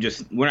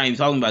we're not even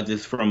talking about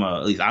this from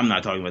at least I'm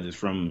not talking about this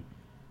from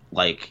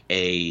like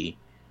a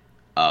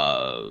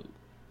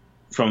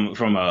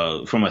from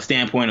a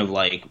standpoint of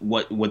like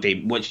what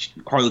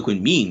Harley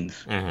Quinn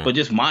means, but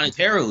just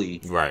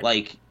monetarily, right?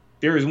 Like,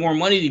 there is more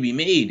money to be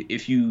made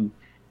if you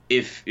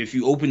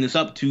open this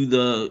up to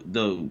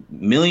the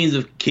millions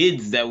of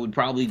kids that would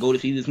probably go to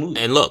see this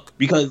movie. And look,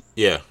 because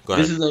go ahead.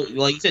 This is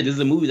like you said, this is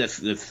a movie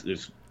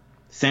that's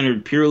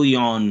centered purely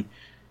on,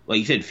 like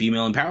you said,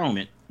 female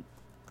empowerment.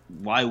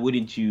 Why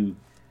wouldn't you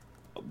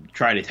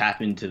try to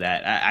tap into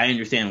that? I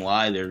understand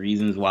why, there are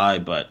reasons why,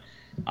 but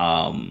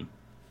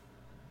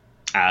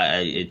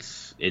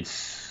it's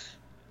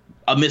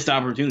a missed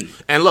opportunity.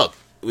 And look,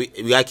 we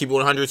gotta keep it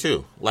 100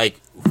 too. Like,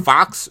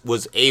 Fox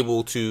was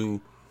able to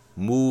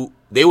move;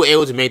 they were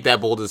able to make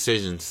that bold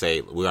decision to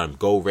say, we're gonna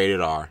go rated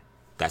R.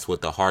 That's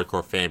what the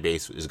hardcore fan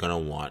base is gonna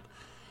want,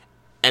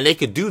 and they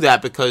could do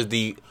that because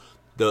the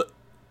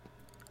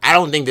I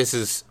don't think this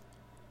is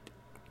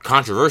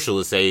controversial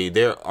to say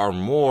there are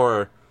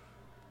more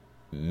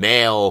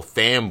male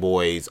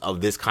fanboys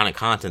of this kind of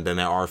content than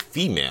there are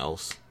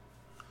females.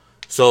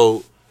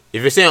 So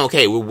if you're saying,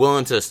 okay, we're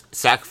willing to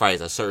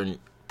sacrifice a certain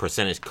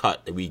percentage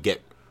cut that we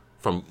get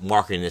from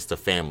marketing this to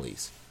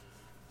families,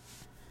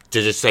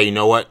 to just say, you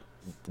know what,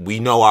 we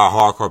know our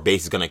hardcore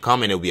base is going to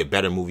come and it'll be a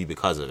better movie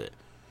because of it.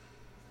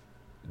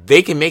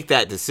 They can make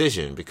that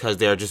decision because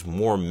there are just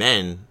more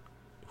men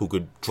who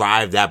could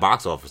drive that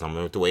box office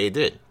the way it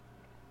did.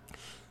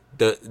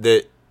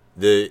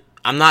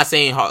 I'm not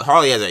saying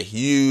Harley has a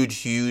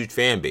huge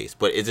fan base,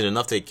 but is it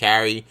enough to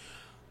carry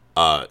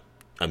a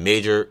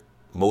major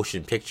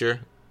motion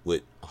picture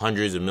with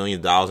hundreds of millions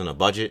of dollars in a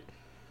budget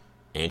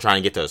and trying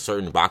to get to a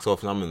certain box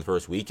office number in the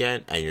first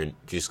weekend, and you're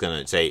just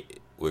going to say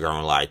we're going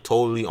to rely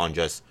totally on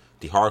just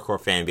the hardcore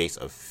fan base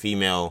of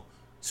female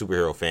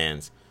superhero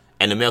fans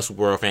and the male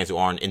superhero fans who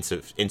aren't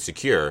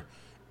insecure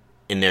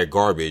in their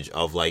garbage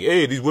of like,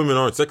 hey, these women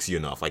aren't sexy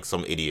enough, like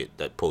some idiot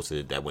that posted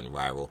it that went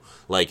viral.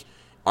 Like,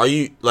 are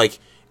you, like,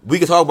 we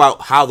could talk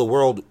about how the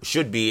world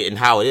should be and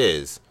how it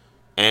is,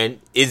 and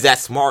is that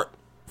smart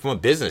from a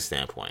business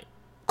standpoint?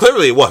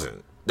 Clearly it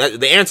wasn't.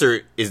 The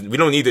answer is, we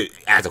don't need to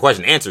ask a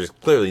question. The answer is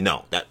clearly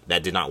no.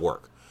 That did not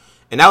work,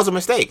 and that was a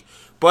mistake.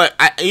 But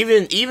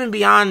even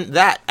beyond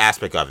that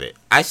aspect of it,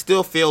 I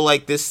still feel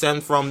like this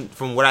stemmed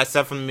from what I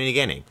said from the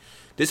beginning.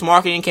 This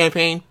marketing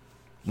campaign,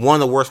 one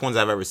of the worst ones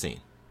I've ever seen.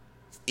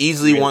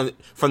 Easily one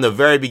from the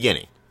very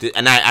beginning,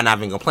 and I've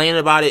been complaining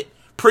about it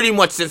pretty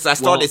much since I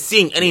started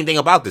seeing anything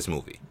about this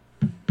movie.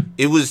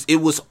 It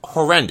was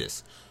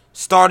horrendous.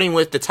 Starting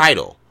with the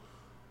title.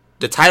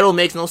 The title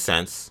makes no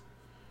sense.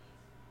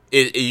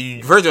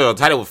 First of all, the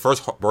title was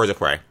first Birds of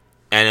Prey,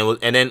 and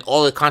then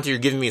all the content you're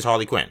giving me is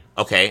Harley Quinn.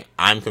 Okay,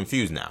 I'm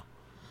confused now.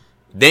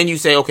 Then you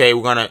say, okay,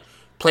 we're gonna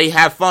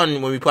have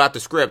fun when we put out the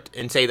script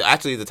and say that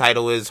actually the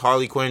title is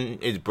Harley Quinn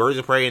is Birds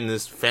of Prey and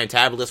this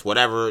fantabulous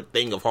whatever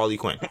thing of Harley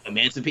Quinn.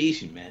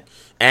 Emancipation, man.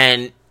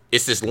 And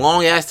it's this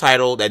long ass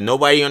title that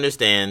nobody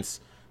understands,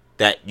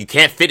 that you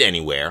can't fit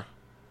anywhere.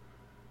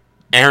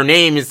 And her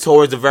name is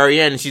towards the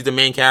very end, and she's the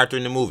main character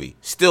in the movie.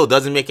 Still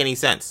doesn't make any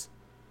sense.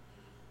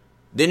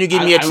 Then you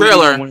give me a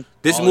trailer.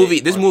 This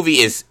movie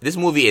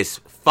is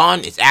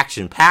fun. It's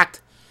action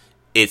packed.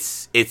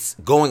 It's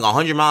going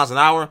 100 miles an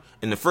hour.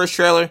 In the first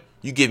trailer,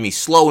 you give me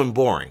slow and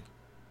boring.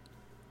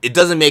 It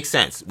doesn't make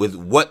sense with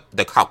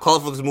how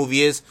colorful this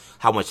movie is,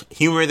 how much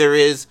humor there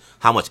is,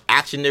 how much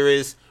action there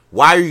is.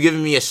 Why are you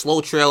giving me a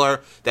slow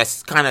trailer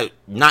that's kind of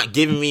not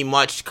giving me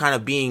much, kind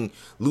of being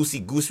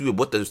loosey-goosey with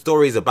what the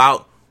story is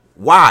about?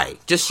 Why?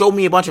 Just show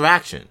me a bunch of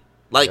action.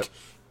 Like,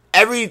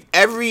 every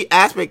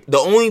aspect, the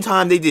only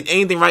time they did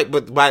anything right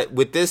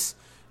with this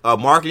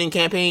marketing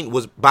campaign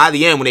was by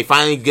the end when they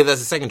finally gave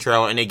us a second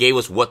trailer and they gave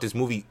us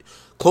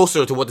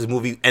closer to what this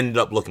movie ended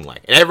up looking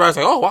like. And everybody's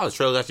like, oh, wow, this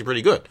trailer is actually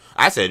pretty good.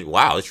 I said,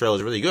 wow, this trailer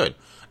is really good.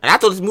 And I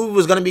thought this movie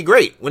was going to be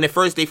great when they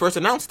first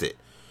announced it.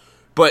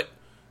 But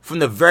from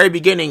the very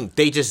beginning,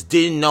 they just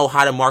didn't know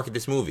how to market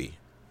this movie.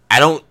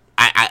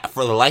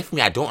 For the life of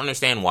me, I don't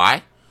understand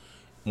why.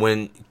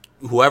 When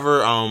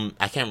whoever,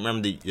 I can't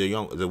remember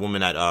the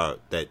woman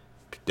that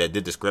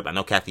did the script. I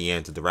know Kathy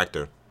Ann's the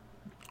director.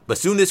 But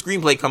soon this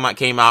screenplay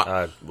came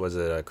out. Was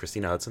it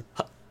Christina Hudson?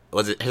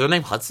 Was it her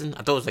name Hudson?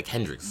 I thought it was like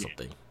Hendricks or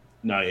something.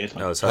 No, it's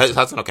Hudson.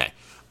 Hudson. Okay.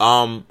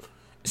 As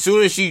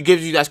soon as she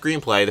gives you that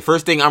screenplay, the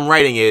first thing I'm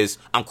writing is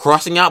I'm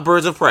crossing out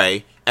Birds of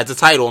Prey as the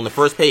title on the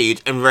first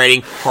page and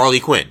writing Harley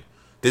Quinn.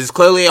 This is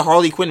clearly a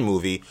Harley Quinn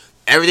movie.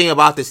 Everything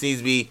about this needs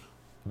to be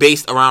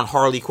based around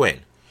Harley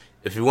Quinn.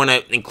 If you want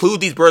to include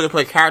these Birds of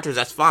Prey characters,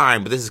 that's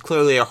fine, but this is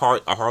clearly a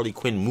Harley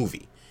Quinn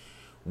movie.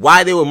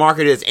 Why they were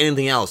marketed as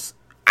anything else,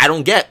 I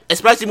don't get.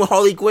 Especially when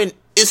Harley Quinn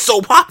is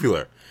so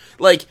popular.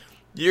 Like,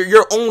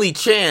 your only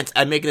chance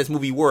at making this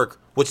movie work,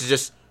 which is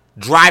just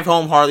drive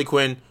home Harley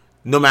Quinn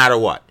no matter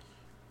what.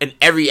 In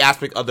every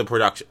aspect of the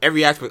production,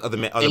 every aspect of the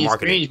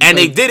marketing. And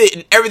they did it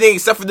in everything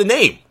except for the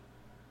name.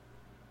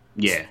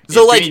 Yeah.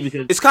 So, like,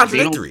 it's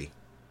contradictory.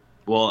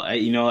 Well,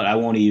 you know what? I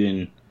won't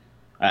even...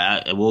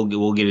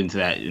 we'll get into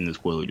that in the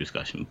spoiler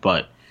discussion.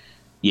 But,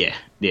 yeah,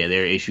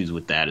 there are issues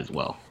with that as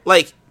well.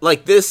 Nothing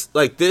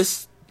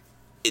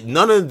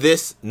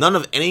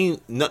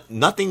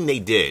they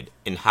did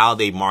in how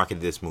they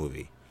marketed this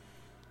movie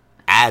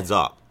adds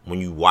up when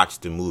you watch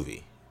the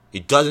movie.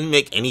 It doesn't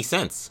make any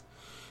sense.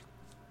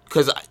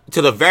 Because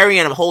to the very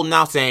end, I'm holding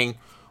out saying,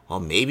 well,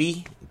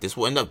 maybe this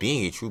will end up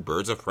being a true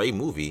Birds of Prey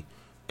movie.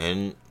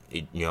 And,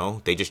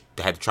 they just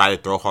had to try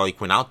to throw Harley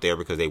Quinn out there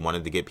because they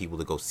wanted to get people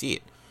to go see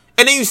it.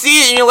 And then you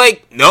see it and you're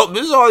like, nope,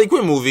 this is a Harley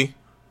Quinn movie.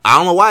 I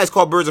don't know why it's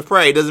called Birds of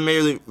Prey. It doesn't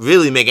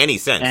really make any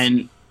sense.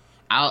 And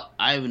I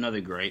have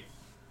another gripe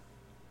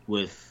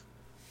with...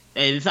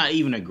 And it's not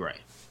even a gripe,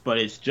 but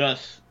it's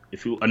just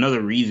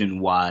another reason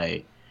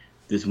why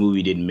this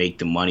movie didn't make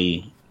the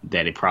money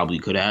that it probably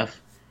could have.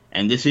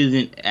 And this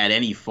isn't at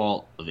any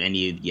fault of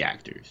any of the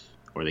actors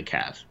or the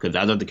cast, because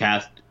I thought the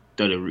cast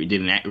did a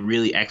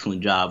really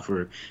excellent job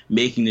for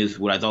making this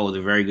what I thought was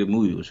a very good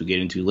movie, which we'll get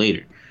into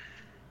later.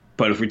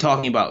 But if we're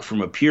talking about from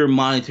a pure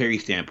monetary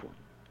standpoint,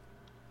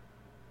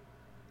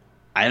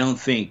 I don't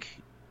think,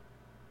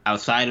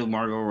 outside of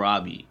Margot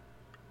Robbie,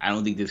 I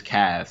don't think this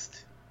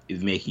cast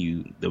is making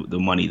you the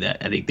money that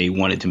I think they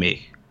wanted to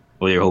make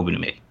or they're hoping to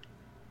make.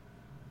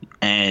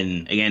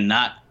 And again,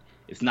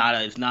 it's not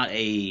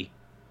a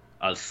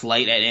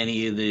slight at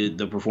any of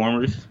the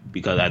performers,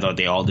 because I thought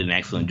they all did an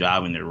excellent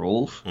job in their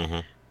roles. Mm-hmm.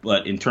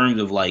 But in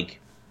terms of like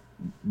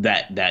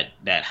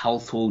that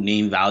household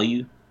name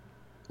value,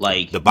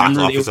 like the box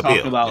office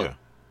appeal, about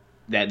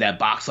that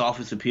box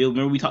office appeal.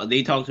 Remember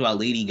they talked about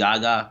Lady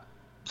Gaga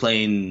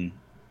playing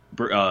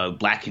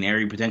Black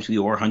Canary potentially,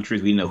 or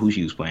Huntress. We didn't know who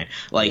she was playing.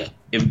 Like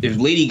if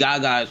Lady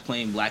Gaga is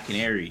playing Black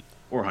Canary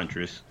or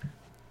Huntress,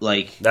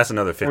 like that's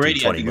another 15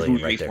 to 20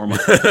 million right there.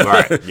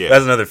 Right, yeah.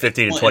 That's another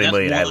 15 to 20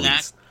 million at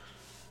least.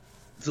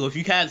 So if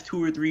you cast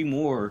 2 or 3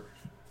 more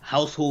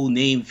household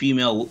name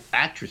female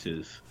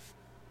actresses,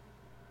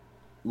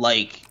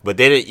 like... But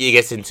then it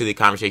gets into the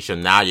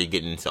conversation, now you're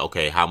getting into,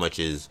 okay, how much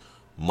is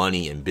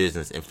money and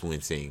business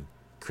influencing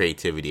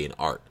creativity and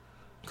art?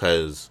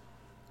 Because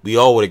we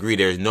all would agree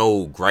there's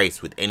no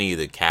gripes with any of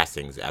the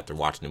castings after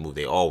watching the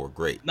movie. They all were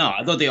great. No,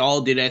 I thought they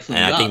all did excellent.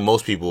 And job. I think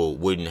most people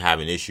wouldn't have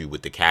an issue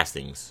with the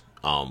castings,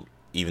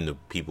 even the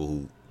people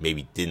who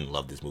maybe didn't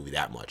love this movie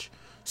that much.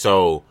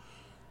 So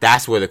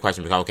that's where the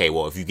question becomes: okay,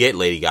 well, if you get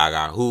Lady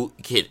Gaga, who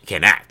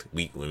can act? I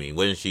mean,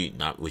 wasn't she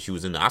not? Well, she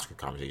was in the Oscar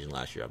conversation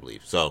last year, I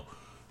believe. So,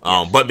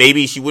 yes. But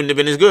maybe she wouldn't have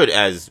been as good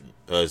as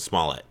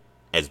Smollett,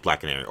 as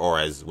Black Canary, or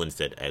as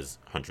Winstead, as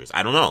Huntress.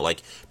 I don't know.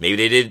 Like, maybe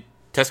they did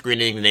test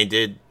screening and they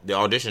did the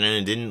audition and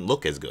it didn't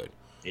look as good.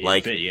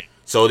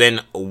 So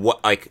then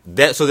what? Like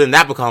that. So then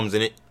that becomes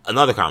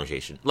another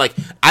conversation. Like,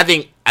 I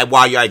think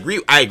while I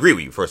agree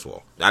with you. First of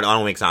all, I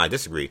don't make it sound I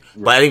disagree,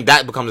 right. But I think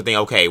that becomes the thing.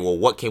 Okay, well,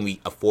 what can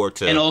we afford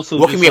to? And also,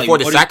 what can we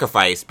afford to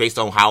sacrifice based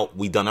on how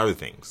we've done other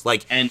things?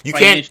 Like, you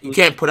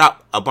can't put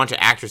up a bunch of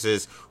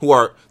actresses who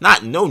are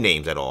not no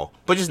names at all,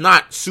 but just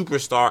not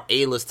superstar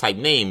A-list type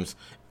names,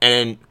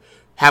 and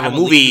have a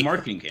movie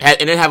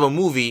and then have a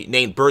movie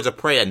named Birds of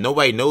Prey that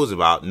nobody knows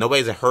about.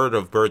 Nobody's heard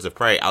of Birds of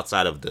Prey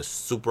outside of the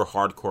super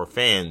hardcore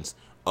fans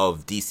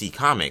of DC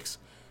Comics,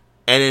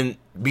 and then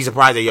be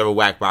surprised that you have a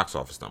whack box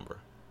office number.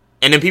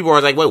 And then people are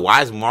like, wait,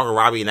 why is Margot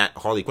Robbie in that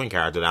Harley Quinn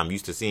character that I'm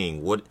used to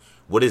seeing?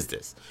 What is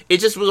this? It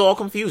just was all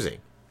confusing.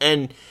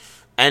 And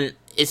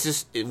it's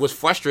just, what's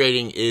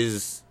frustrating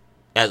is,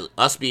 as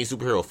us being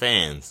superhero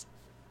fans,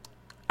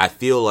 I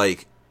feel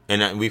like,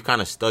 and we've kind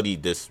of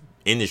studied this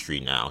industry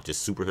now,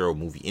 just superhero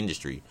movie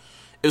industry.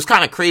 It was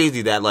kind of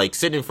crazy that, like,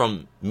 sitting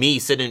from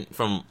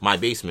my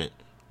basement,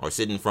 or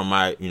sitting from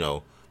my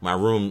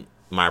room,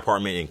 my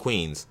apartment in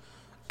Queens,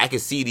 I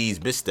could see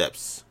these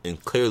missteps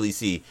and clearly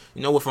see,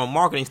 from a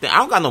marketing standpoint,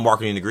 I don't got no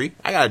marketing degree.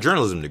 I got a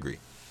journalism degree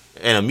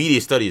and a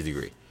media studies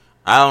degree.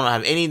 I don't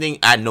have anything.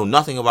 I know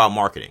nothing about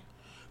marketing,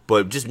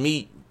 but just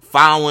me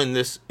following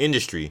this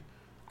industry,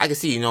 I can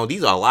see,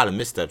 these are a lot of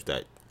missteps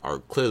that are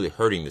clearly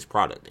hurting this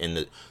product.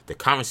 And the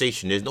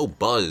conversation, there's no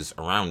buzz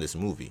around this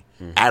movie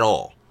at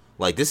all.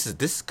 Like,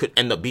 this could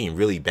end up being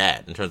really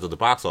bad in terms of the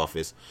box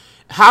office.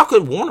 How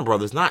could Warner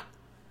Brothers not?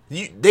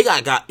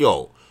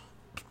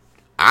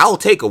 I'll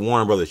take a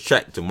Warner Brothers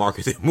check to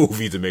market their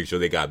movie to make sure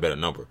they got a better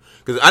number.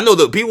 Because I know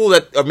the people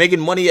that are making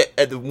money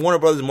at the Warner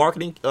Brothers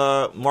marketing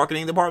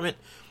department,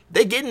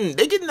 they getting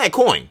that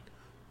coin.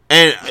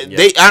 And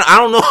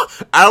I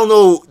don't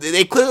know.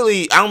 They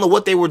clearly, I don't know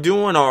what they were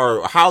doing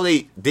or how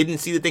they didn't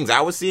see the things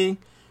I was seeing,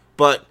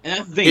 but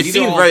it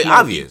seemed very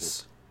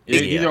obvious.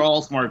 These are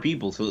all smart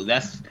people, so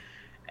that's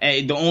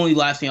the only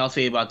last thing I'll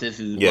say about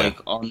this is like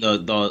on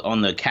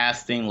the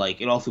cast thing.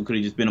 Like, it also could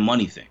have just been a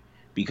money thing,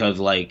 because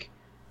like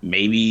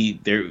maybe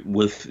they're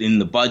within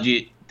the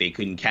budget, they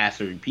couldn't cast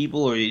certain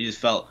people, or they just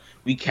felt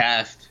we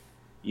cast,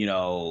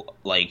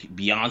 like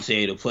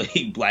Beyonce to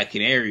play Black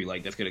Canary,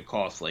 like that's gonna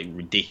cost like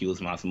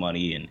ridiculous amounts of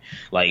money, and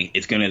like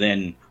it's gonna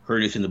then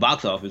hurt us in the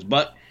box office.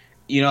 But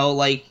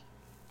like,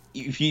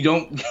 if you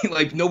don't,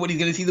 like, nobody's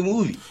gonna see the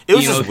movie. It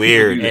was just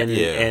weird.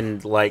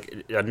 And like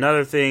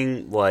another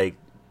thing, like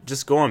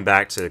just going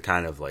back to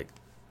kind of like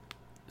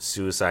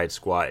Suicide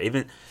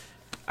Squad,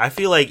 I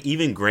feel like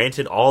even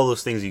granted all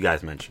those things you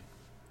guys mentioned,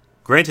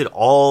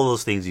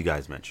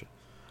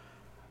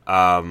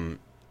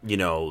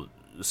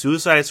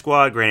 Suicide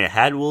Squad, granted,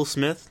 had Will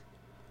Smith,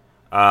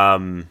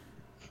 had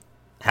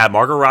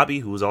Margot Robbie,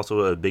 who was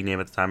also a big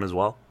name at the time as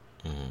well.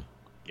 Mm-hmm.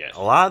 Yes.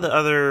 A lot of the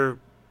other,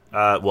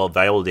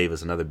 Viola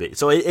Davis, another big.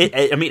 So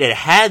it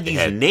had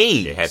these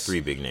names. It had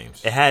 3 big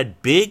names. It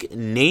had big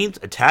names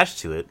attached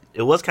to it.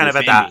 It was kind of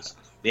at that.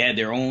 They had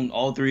their own.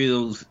 All 3 of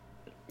those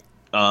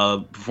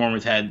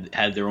performers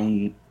had their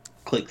own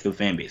cliques of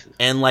fan bases.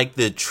 And like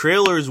the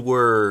trailers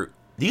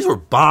these were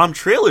bomb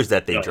trailers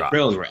that they dropped. The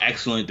trailers were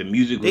excellent. The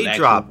music was excellent.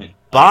 They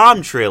dropped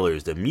bomb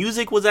trailers. The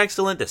music was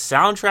excellent. The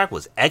soundtrack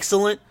was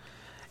excellent.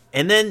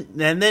 And then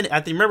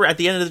remember at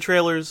the end of the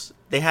trailers,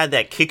 they had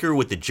that kicker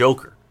with the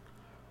Joker,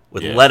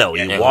 with Leto.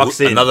 He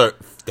walks in.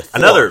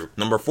 Another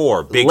number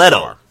 4, big Leto,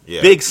 star.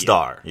 Yeah. Big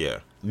star. Yeah.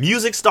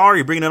 Music star.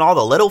 You're bringing in all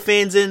the Leto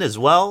fans in as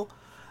well.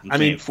 I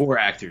mean, 4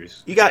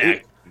 actors.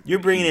 You're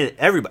bringing in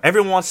everybody.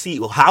 Everyone wants to see,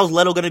 well, how's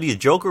Leto going to be a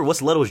Joker?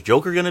 What's Leto's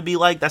Joker going to be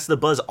like? That's the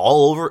buzz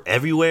all over,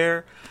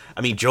 everywhere.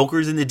 I mean,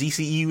 Joker's in the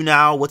DCEU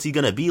now. What's he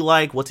going to be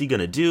like? What's he going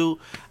to do?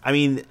 I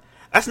mean,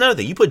 that's another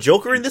thing. You put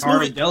Joker in this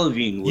movie.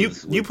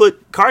 You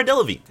put Cara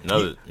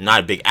Delevingne. Not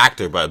a big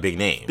actor, but a big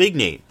name. Big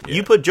name. Yeah.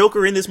 You put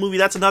Joker in this movie,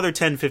 that's another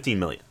 10, 15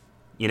 million.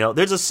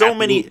 There's so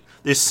many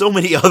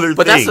other things.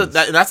 But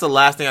that's the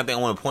last thing I think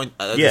I want to point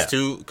this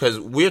to, because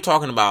we're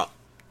talking about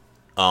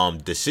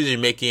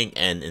decision making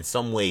and in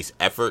some ways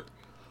effort,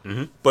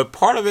 but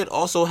part of it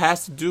also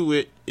has to do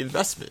with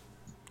investment,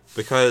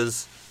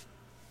 because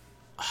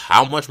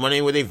how much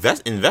money were they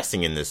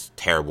investing in this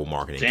terrible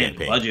marketing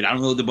campaign? Budget. I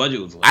don't know what the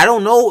budget was like. I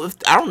don't know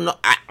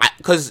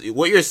because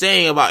what you're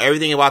saying about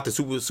everything about the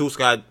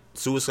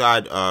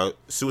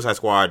Suicide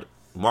Squad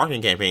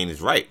marketing campaign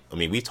is right. I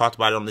mean, we talked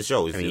about it on the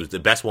show. It was the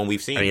best one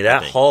we've seen. I mean,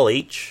 that Hall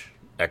H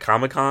at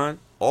Comic-Con,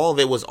 all of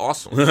it was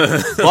awesome.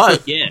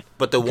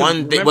 But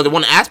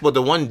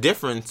the one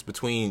difference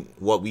between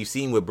what we've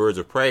seen with Birds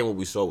of Prey and what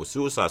we saw with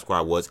Suicide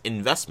Squad was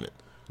investment.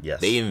 Yes.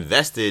 They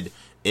invested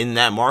in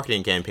that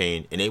marketing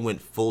campaign, and they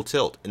went full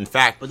tilt. In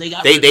fact, But they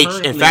got they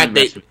return in on fact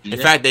their they investment, in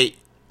fact they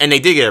and they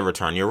did get a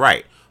return. You're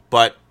right,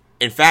 but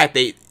in fact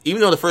they,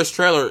 even though the first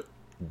trailer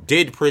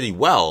did pretty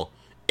well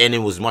and it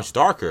was much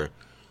darker,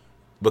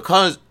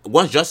 because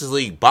once Justice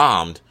League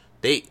bombed,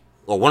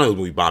 one of the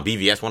movies bombed,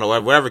 BVS,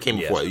 whatever came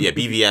before,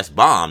 BVS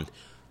bombed.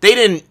 They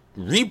didn't.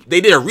 They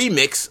did a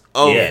remix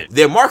of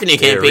their marketing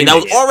campaign that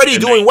was already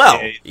doing well.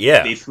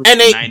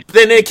 And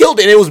they killed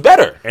it, and it was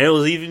better. And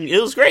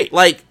it was great.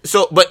 Like,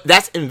 so, but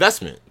that's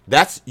investment.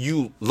 That's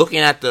you looking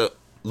at the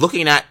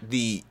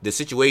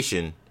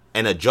situation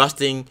and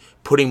adjusting,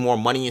 putting more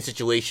money in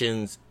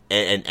situations,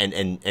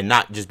 and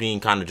not just being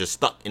kind of just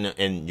stuck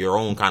in your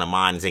own kind of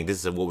mind and saying,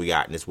 this is what we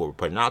got and this is what we're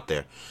putting out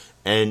there.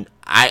 And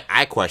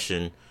I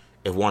question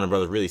if Warner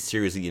Brothers really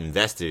seriously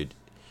invested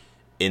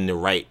in the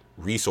right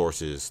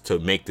resources to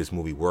make this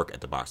movie work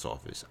at the box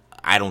office.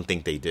 I don't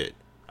think they did.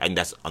 I think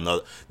that's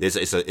another.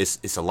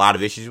 It's a lot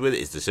of issues with it.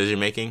 It's decision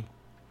making,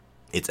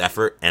 it's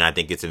effort, and I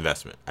think it's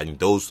investment. I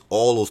think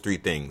all those three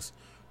things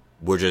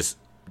were just.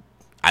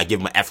 I give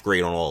them an F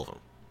grade on all of them,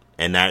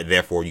 and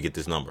therefore you get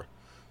this number.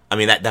 I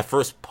mean that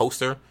first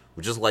poster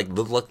was just like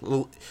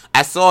look.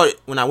 I saw it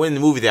when I went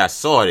in the movie there. I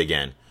saw it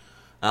again,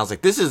 and I was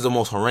like, this is the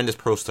most horrendous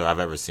poster I've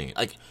ever seen.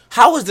 Like,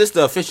 how is this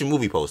the official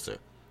movie poster?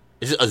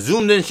 It's just a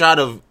zoomed in shot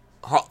of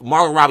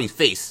Margot Robbie's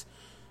face,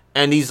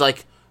 and these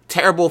like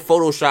terrible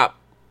Photoshop,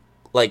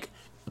 like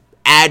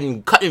add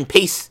and cut and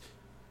paste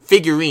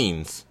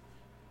figurines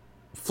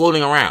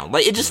floating around.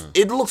 Like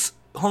it looks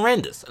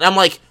horrendous, and I'm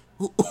like,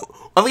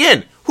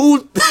 again, who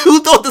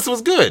thought this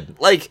was good?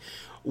 Like,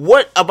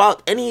 what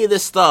about any of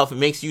this stuff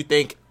makes you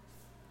think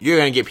you're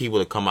gonna get people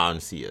to come out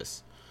and see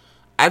us?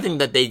 I think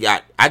that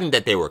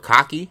they were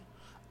cocky.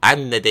 I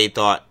think that they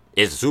thought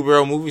it's a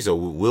superhero movie, so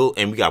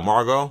we got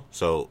Margot,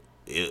 so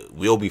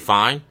we'll be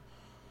fine.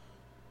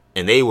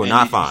 And they were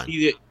not fine.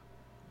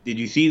 Did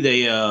you see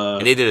the?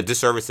 And they did a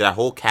disservice to that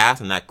whole cast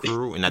and that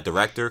crew and that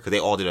director, because they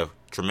all did a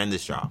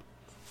tremendous job.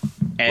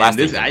 And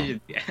I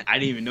didn't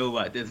even know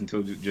about this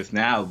until just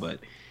now, but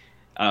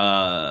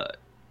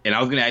and I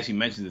was gonna actually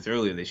mention this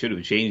earlier. They should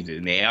have changed it,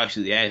 and they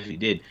actually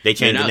did. They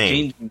changed the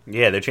name.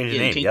 They're changing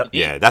the name. Yep.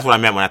 Yeah, that's what I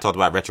meant when I talked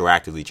about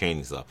retroactively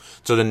changing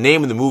stuff. So the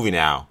name of the movie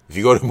now, if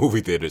you go to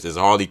movie theaters, is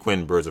Harley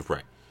Quinn: Birds of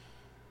Prey.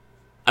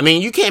 I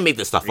mean, you can't make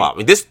this stuff up. I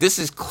mean, this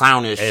is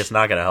clownish. And it's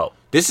not going to help.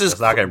 It's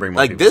not going to bring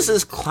more people. This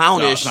is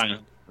clownish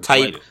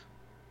type.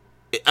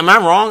 Am I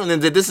wrong? And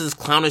then this is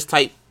clownish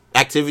type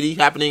activity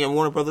happening at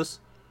Warner Brothers.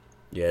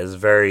 Yeah, it's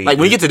very like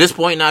when you get to this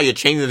point now, you're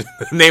changing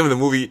the name of the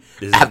movie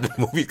after the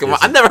movie come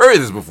out. I've never heard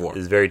of this before.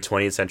 It's very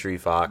 20th Century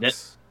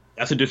Fox.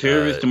 That's a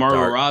disservice to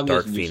Margot Robbie.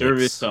 It's a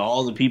disservice to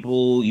all the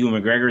people,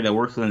 Ewan McGregor, that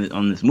works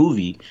on this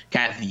movie,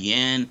 Kathy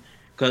Yan,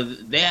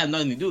 because they have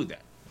nothing to do with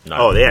that.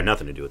 No, they had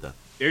nothing to do with that.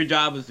 Their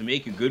job is to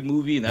make a good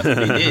movie, and that's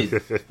what they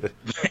did.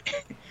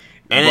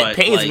 And it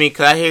pains me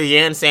because I hear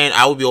Yan saying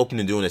I would be open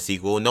to doing a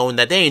sequel, knowing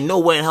that there ain't no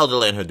way in hell they're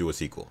letting her do a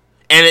sequel.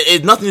 And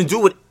it's nothing to do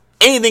with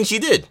anything she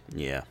did.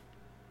 Yeah.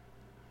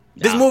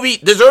 This movie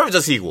deserves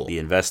a sequel. The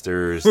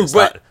investors,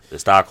 the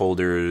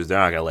stockholders, they're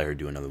not going to let her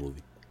do another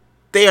movie.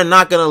 They are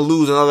not going to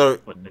lose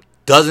another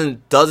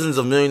dozens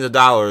of millions of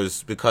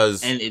dollars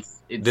because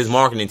this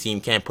marketing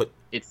team can't put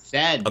a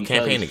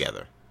campaign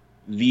together.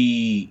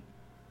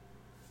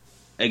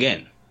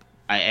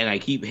 I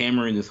keep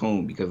hammering this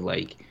home because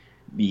like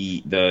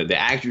the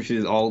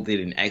actresses all did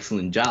an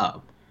excellent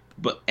job,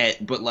 but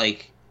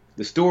like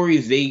the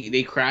stories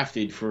they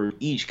crafted for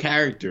each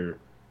character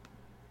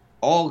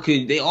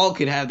they all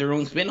could have their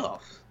own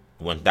spin-offs.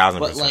 1,000%.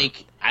 But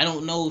like I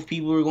don't know if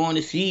people are going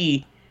to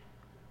see,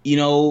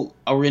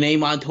 a Renee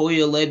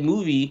Montoya led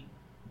movie,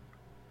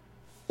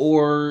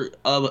 or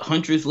a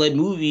Huntress led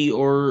movie,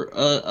 or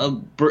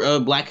a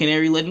Black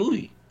Canary led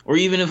movie, or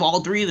even if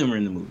all three of them are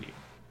in the movie.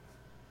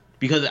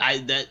 Because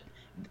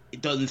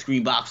it doesn't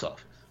scream box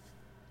office,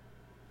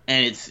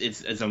 and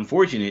it's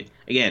unfortunate.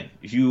 Again,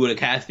 if you would have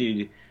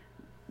casted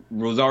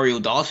Rosario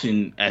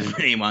Dawson as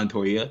Renee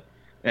Montoya,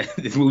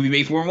 this movie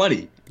makes more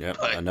money. Yeah,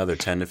 another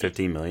 $10 to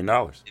 $15 million.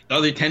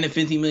 Another $10 to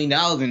 $15 million,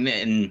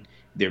 and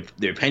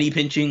they're penny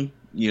pinching.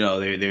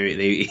 They're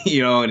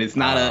and it's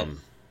not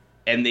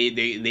and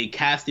they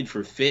casted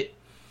for fit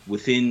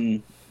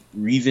within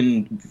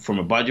reason from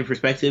a budget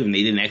perspective, and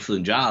they did an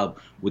excellent job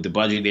with the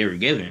budget they were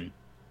given.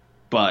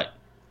 But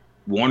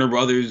Warner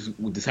Brothers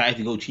decided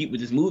to go cheap with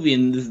this movie,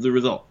 and this is the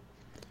result.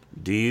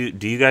 Do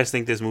you guys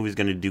think this movie is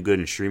going to do good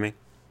in streaming?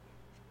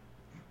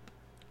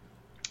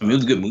 I mean, it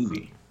was a good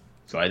movie,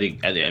 so I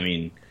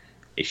mean,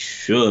 it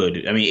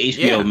should. I mean,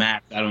 HBO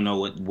Max. I don't know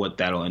what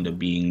that'll end up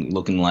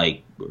looking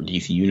like, or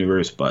DC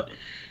Universe, but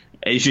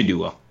it should do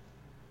well.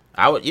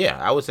 I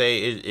would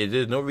say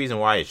there's no reason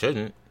why it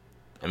shouldn't.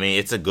 I mean,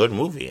 it's a good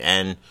movie,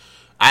 and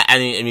I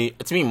mean,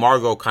 to me,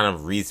 Margot kind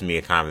of reads to me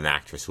a kind of an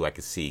actress who I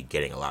could see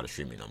getting a lot of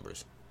streaming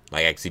numbers.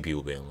 Like, I could see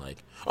people being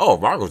like, "Oh,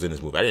 Margot's in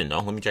this movie. I didn't know.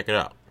 Let me check it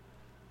out."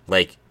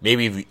 Like,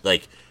 maybe,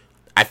 like,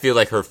 I feel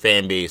like her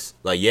fan base,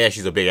 like, yeah,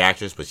 she's a big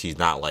actress, but she's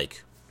not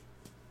like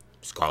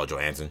Scarlett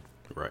Johansson.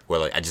 Right. Where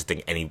like I just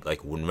think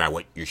no matter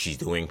what she's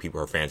doing,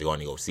 her fans are going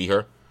to go see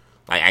her.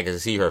 Like I can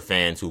see her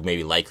fans who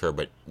maybe like her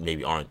but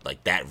maybe aren't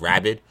like that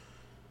rabid.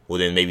 Will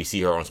then maybe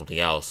see her on something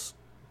else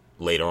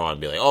later on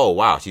and be like, oh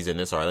wow, she's in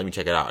this. All right, let me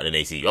check it out. And then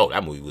they see, oh,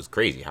 that movie was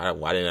crazy.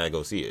 Why didn't I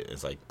go see it?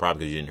 It's like probably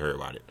because you didn't hear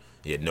about it.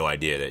 You had no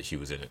idea that she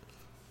was in it.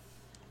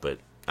 But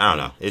I don't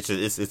know. It's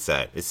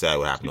sad. It's sad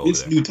what happened over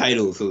there. This new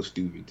title is so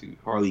stupid too.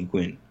 Harley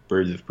Quinn,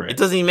 Birds of Prey. It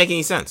doesn't even make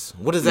any sense.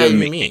 What does that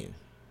even mean?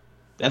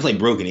 That's like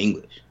broken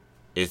English.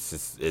 It's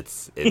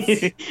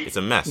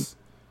a mess.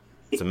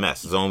 It's a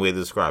mess. It's the only way to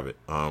describe it.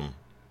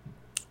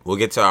 We'll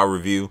get to our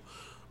review.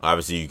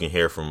 Obviously, you can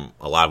hear from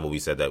a lot of what we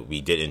said that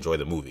we did enjoy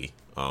the movie,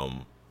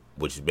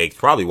 which makes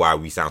probably why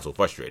we sound so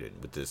frustrated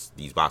with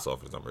these box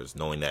office numbers,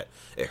 knowing that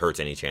it hurts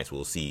any chance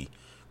we'll see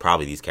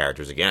probably these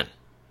characters again.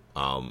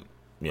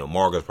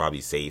 Margot's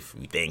probably safe,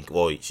 we think.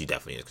 Well, she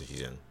definitely is because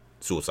she's in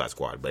Suicide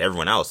Squad. But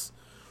everyone else,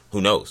 who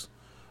knows?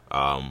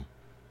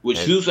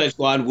 Suicide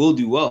Squad will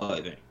do well,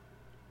 I think.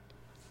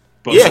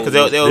 But yeah,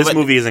 because this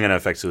movie isn't going to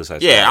affect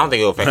Suicide Squad. Yeah, I don't think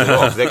it'll affect it at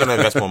all because they're going to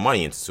invest more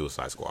money into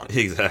Suicide Squad.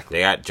 Exactly.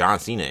 They got John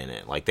Cena in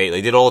it. Like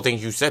they did all the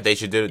things you said they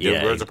should do.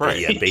 Birds of Prey.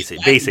 Yeah,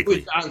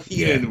 basically.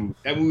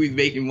 That movie's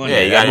making money.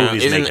 Yeah, that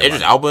movie's isn't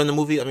Idris Elba in the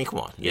movie? I mean, come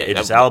on. Yeah,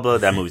 Idris Elba.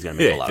 That movie's going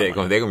to make a lot of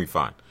money. They're going to be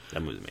fine.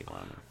 That movie's making a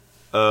lot of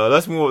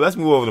money. Let's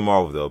move over to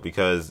Marvel though,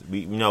 because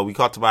we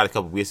talked about it a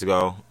couple of weeks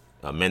ago.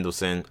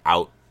 Mendelsohn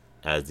out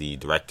as the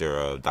director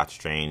of Doctor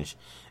Strange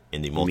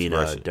in the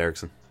multiverse.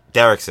 Derrickson.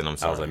 Derrickson, I'm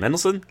sorry. I was like,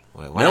 Mendelsohn?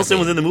 Mendelsohn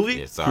was in the movie?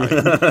 Yeah, sorry.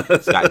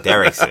 Scott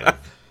Derrickson.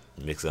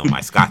 Mixing up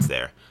my Scots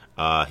there.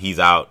 He's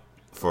out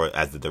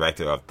as the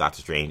director of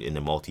Doctor Strange in the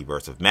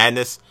Multiverse of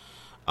Madness.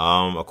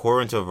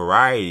 According to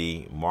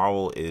Variety,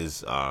 Marvel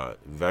is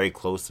very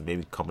close to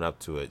maybe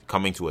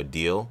coming to a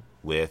deal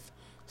with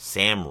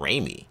Sam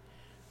Raimi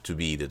to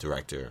be the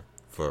director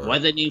for... Why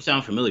does that name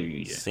sound familiar to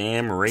you?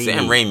 Sam Raimi.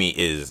 Sam Raimi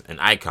is an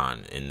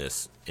icon in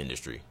this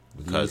industry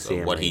because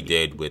of what he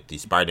did with the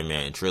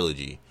Spider-Man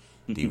trilogy.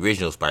 The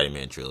original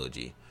Spider-Man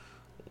trilogy.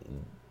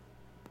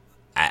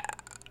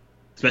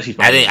 Especially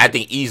Spider-Man. I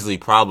think easily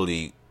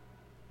probably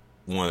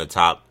one of the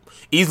top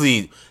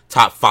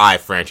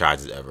 5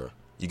 franchises ever.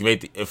 You can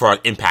make for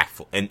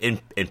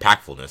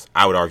impactfulness.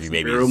 I would argue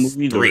maybe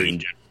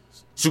 3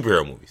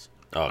 superhero movies.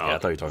 Oh, okay. I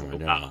thought you were talking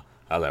about now.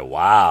 I was like,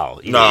 wow.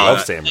 No, I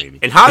love Sam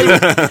Raimi. In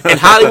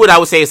Hollywood, I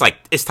would say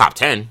it's top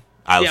 10.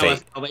 I would say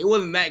it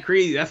wasn't that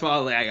crazy. That's why I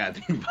was like, I gotta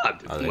think about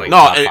this.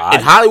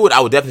 In Hollywood, I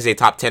would definitely say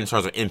top 10 in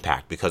terms of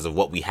impact because of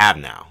what we have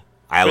now.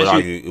 I would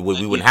argue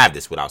we wouldn't have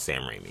this without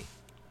Sam Raimi.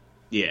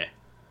 Yeah.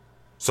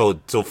 So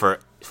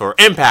for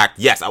impact,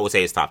 yes, I would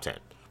say it's top 10.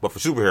 But for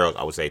superheroes,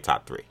 I would say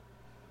top 3.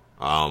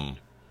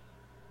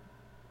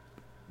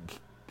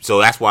 So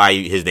that's why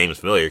his name is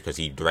familiar, because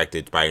he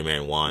directed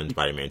Spider-Man 1,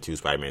 Spider-Man 2,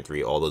 Spider-Man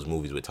 3, all those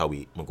movies with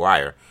Tobey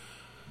Maguire.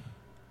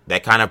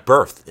 That kind of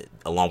birthed,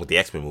 along with the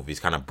X-Men movies,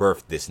 kind of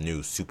birthed this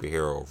new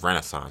superhero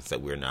renaissance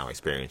that we're now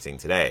experiencing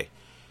today.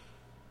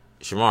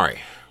 Shamari,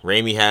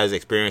 Raimi has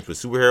experience with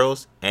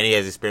superheroes, and he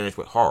has experience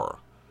with horror.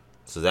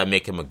 So does that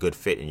make him a good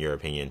fit, in your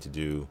opinion, to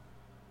do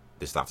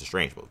this Doctor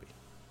Strange movie?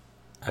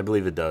 I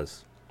believe it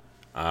does.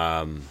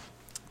 I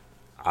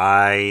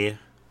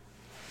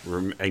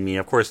mean,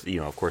 of course,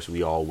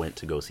 we all went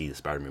to go see the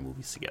Spider-Man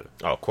movies together.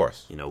 Oh, of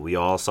course. We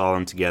all saw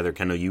them together.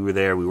 Kendall, you were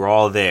there. We were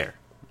all there.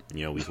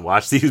 We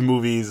watched these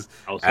movies.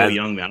 I was so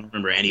young, man. I don't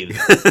remember any of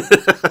this.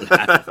 What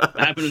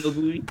happened in the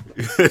movie?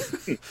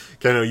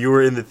 Kendall, you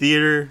were in the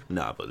theater.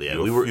 No, but yeah,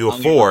 you were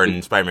 4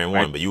 in Spider-Man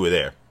 1, but you were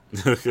there.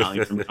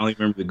 I only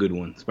remember the good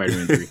one,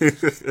 Spider-Man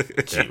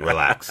 3. Gee,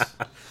 relax.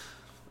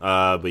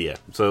 But yeah,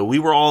 so we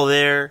were all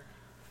there.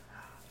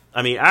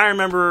 I mean, I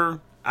remember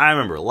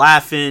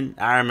laughing.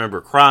 I remember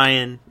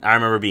crying. I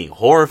remember being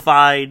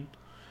horrified.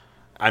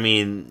 I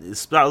mean,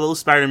 those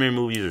Spider-Man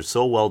movies are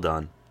so well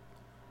done.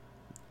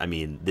 I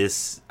am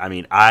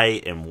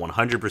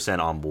 100%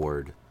 on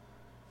board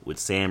with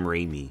Sam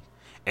Raimi.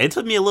 And it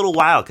took me a little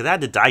while because I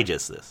had to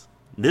digest this.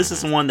 This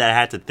is one that I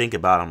had to think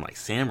about. I'm like,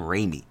 Sam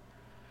Raimi,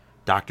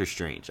 Doctor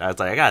Strange. I was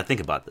like, I got to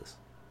think about this.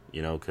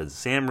 Because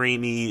Sam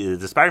Raimi,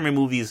 the Spider-Man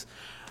movies,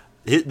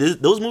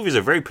 those movies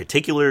are very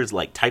particular,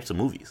 like, types of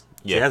movies.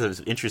 Yeah. He has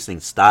an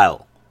interesting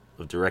style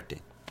of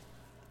directing.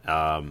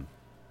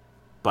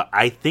 But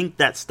I think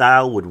that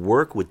style would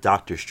work with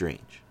Doctor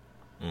Strange.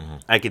 Mm-hmm.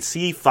 I could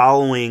see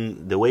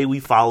following the way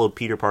we followed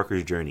Peter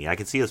Parker's journey. I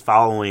could see us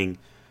following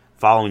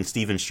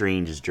Stephen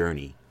Strange's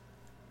journey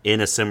in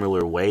a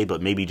similar way,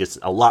 but maybe just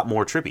a lot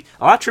more trippy.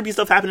 A lot of trippy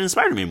stuff happened in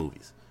Spider-Man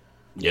movies.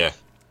 Yeah.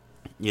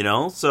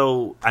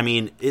 So, I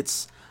mean,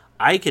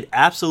 I could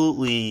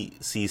absolutely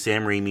see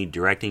Sam Raimi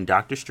directing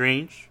Doctor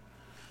Strange.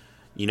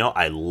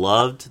 I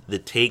loved the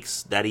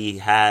takes that he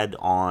had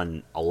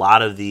on a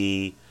lot of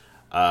the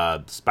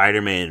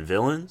Spider-Man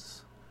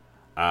villains.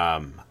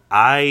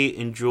 I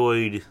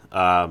enjoyed,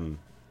 a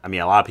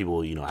lot of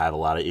people, have a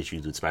lot of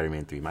issues with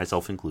Spider-Man 3,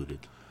 myself included.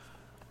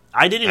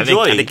 I did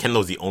enjoy... I think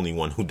Kendall's the only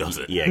one who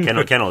doesn't. Yeah,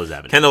 Kendall is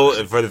having Kendall,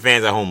 for the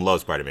fans at home,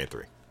 loves Spider-Man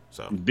 3.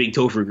 So big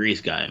Topher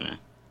Grace guy, man.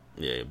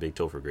 Yeah, big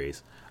toe for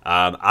Grace.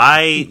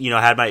 I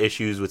had my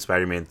issues with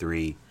Spider-Man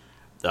 3.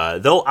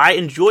 Though I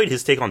enjoyed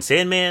his take on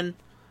Sandman.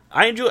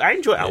 I enjoyed I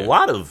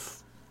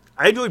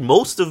enjoyed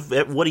most of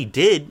what he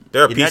did.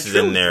 There are pieces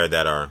in there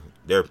that are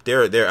there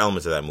are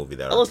elements of that movie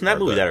that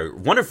are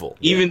wonderful.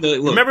 Even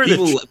the remember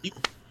people,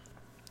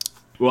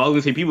 well, I was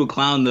gonna say people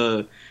clown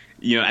the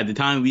at the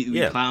time we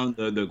clowned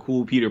the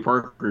cool Peter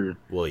Parker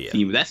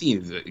scene. That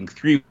scene is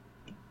extreme.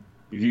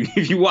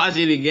 If you watch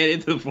it and get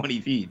into the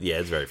funny scene,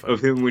 it's very funny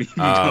of him when he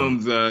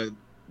becomes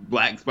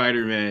Black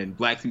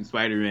Suit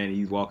Spider-Man.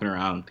 He's walking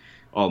around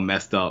all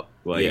messed up,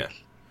 and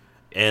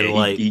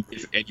he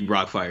gets Eddie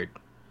Brock fired.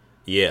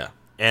 Yeah,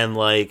 and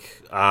I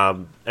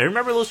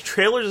remember those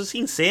trailers of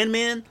seeing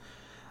Sandman.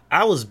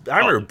 I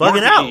remember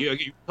bugging out.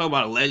 You talk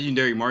about a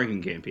legendary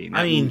marketing campaign.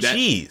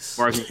 Jeez.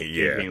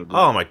 Campaign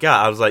oh my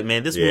god! I was like,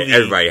 man, this movie.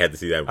 Everybody had to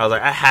see that movie. I was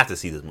like, I have to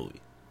see this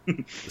movie.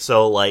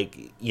 So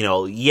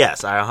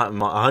yes, I'm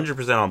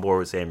 100% on board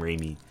with Sam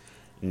Raimi.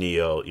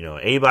 Neo,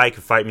 anybody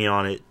can fight me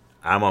on it.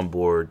 I'm on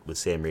board with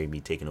Sam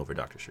Raimi taking over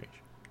Doctor Strange.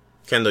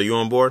 Kendall, you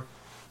on board?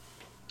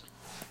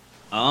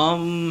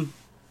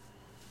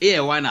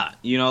 Yeah, why not?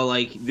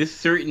 This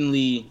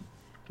certainly.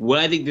 What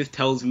I think this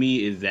tells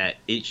me is that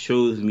it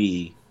shows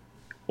me,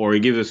 or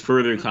it gives us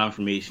further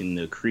confirmation,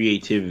 the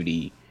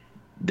creativity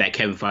that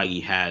Kevin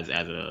Feige has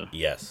as a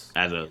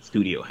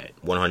studio head.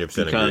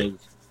 100% agree. Because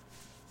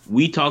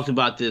we talked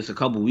about this a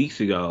couple weeks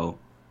ago,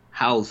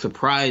 how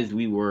surprised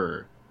we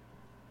were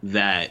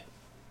that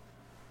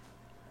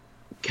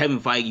Kevin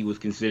Feige was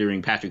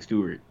considering Patrick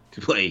Stewart to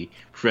play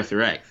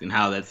Professor X, and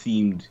how that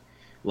seemed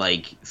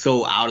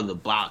so out of the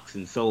box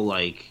and so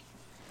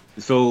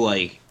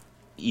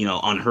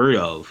unheard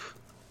of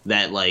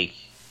that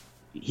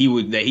he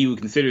would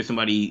consider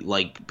somebody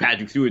like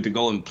Patrick Stewart to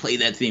go and play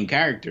that same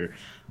character.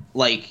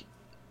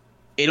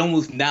 It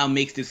almost now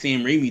makes the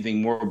Sam Raimi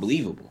thing more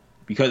believable,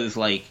 because it's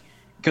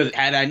because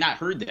had I not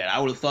heard that, I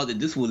would have thought that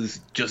this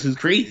was just as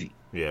crazy.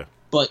 Yeah.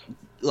 But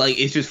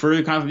it's just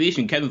further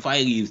confirmation. Kevin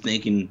Feige is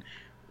thinking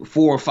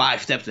 4 or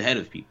 5 steps ahead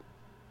of people.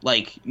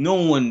 No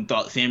one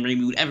thought Sam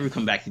Raimi would ever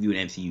come back to do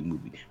an MCU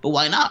movie, but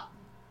why not?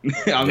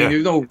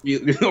 There's no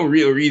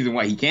real reason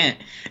why he can't.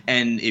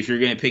 And if you're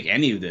gonna pick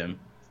any of them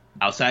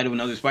outside of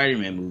another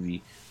Spider-Man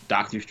movie,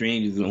 Doctor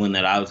Strange is the one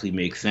that obviously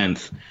makes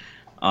sense.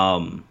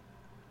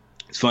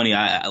 It's funny.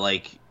 I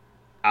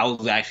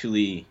was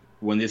actually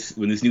when this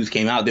news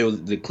came out, there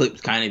was the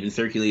clips kind of been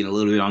circulating a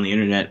little bit on the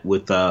internet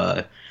with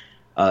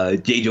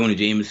J. Jonah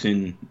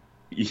Jameson.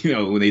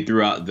 When they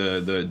threw out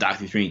the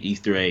Doctor Strange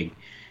Easter egg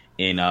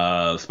in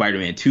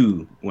Spider-Man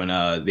 2, when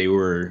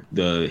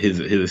his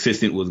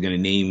assistant was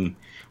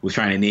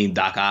trying to name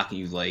Doc Ock, and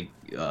he was like,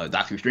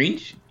 Doctor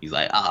Strange? He's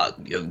like,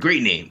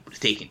 great name, but it's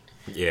taken.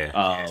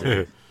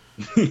 Yeah.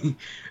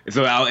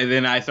 So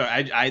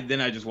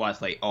I just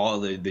watched all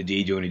the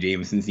J. Jonah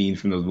Jameson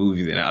scenes from those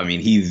movies, and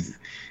he's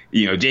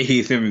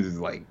J.K. Simmons is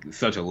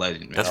such a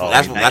legend. Man.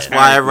 That's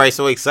why everybody's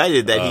so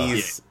excited that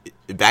he's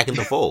back in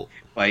the fold.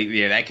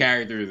 That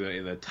character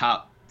is a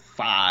top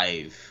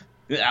 5.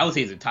 I would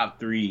say it's a top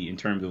 3 in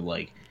terms of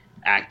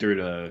actor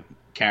to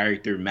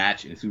character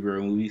match in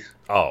superhero movies.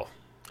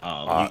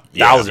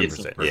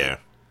 1,000%.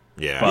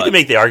 Yeah. But you can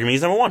make the argument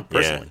he's number 1,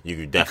 personally. Yeah, you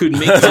could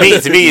definitely.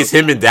 To me, it's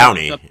him and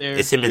Downey.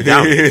 It's him and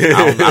Downey.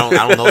 I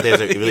don't know if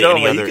there's really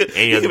any other.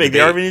 You can make the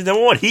argument he's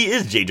number 1. He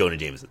is J. Jonah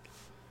Jameson.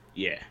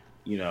 Yeah,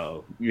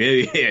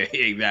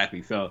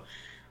 exactly. So,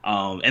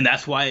 and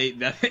that's why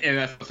that's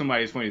what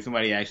somebody's funny.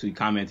 Somebody actually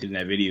commented in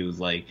that video, was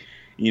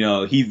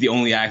he's the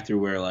only actor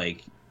where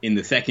in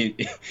the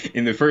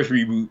first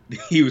reboot,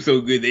 he was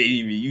so good they didn't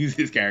even use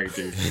his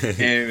character,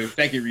 and in the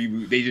second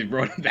reboot, they just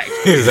brought him back.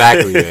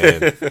 Exactly,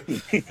 man.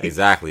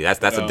 Exactly.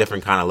 That's a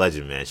different kind of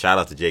legend, man. Shout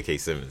out to J.K.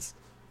 Simmons.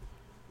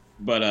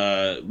 But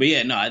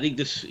yeah, no, I think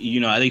this.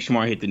 I think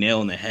Shamar hit the nail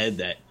on the head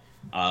that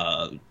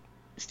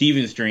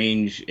Stephen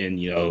Strange and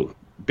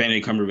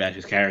Benedict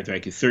Cumberbatch's character. I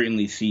could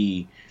certainly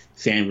see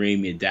Sam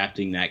Raimi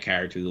adapting that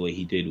character the way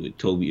he did with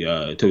Tobey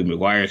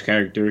Maguire's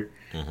character.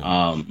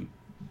 Mm-hmm.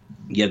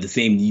 You have the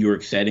same New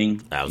York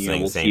setting. I was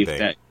saying the same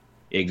thing.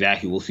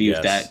 Exactly. We'll see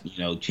if that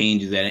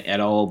changes at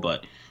all.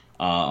 But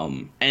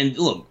and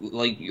look,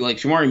 like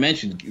Shamari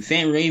mentioned,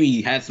 Sam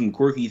Raimi had some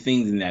quirky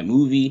things in that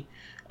movie.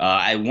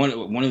 One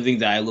of the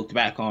things that I looked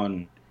back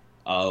on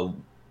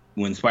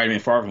when Spider-Man: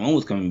 Far From Home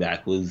was coming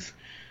back was,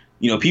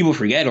 people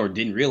forget or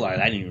didn't realize.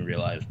 I didn't even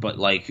realize, but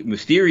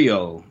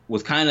Mysterio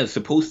was kind of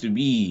supposed to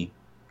be,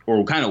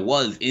 or kind of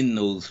was in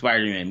those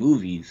Spider-Man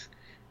movies,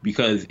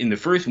 because in the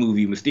first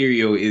movie,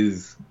 Mysterio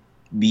is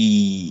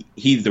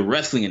he's the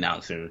wrestling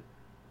announcer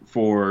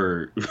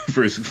for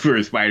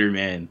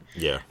Spider-Man.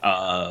 Yeah.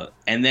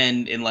 And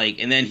then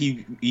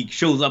he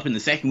shows up in the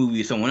second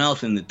movie as someone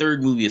else, and the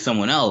third movie as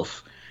someone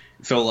else.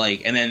 So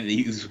and then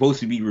he was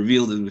supposed to be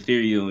revealed as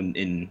Mysterio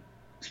in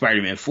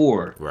Spider-Man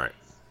 4. Right.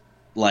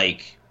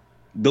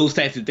 Those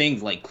types of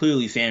things.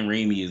 Clearly Sam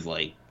Raimi is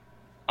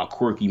a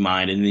quirky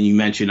mind, and then you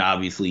mentioned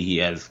obviously he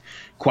has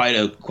quite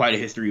a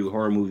history with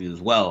horror movies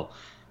as well.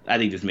 I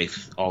think this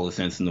makes all the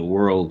sense in the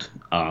world.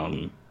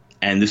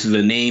 and this is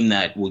a name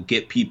that will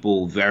get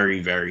people very,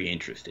 very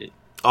interested.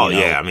 Oh,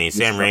 yeah. I mean,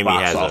 Sam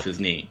Raimi has office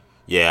name.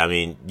 Yeah, I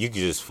mean, you can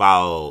just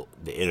follow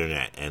the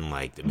internet and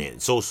like in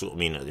social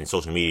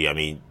media. I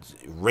mean,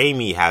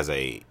 Raimi has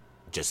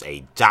just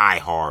a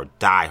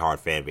diehard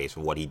fan base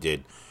for what he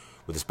did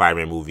with the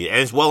Spider-Man movie, and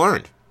it's well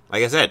earned.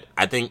 Like I said,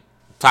 I think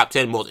top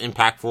 10 most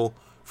impactful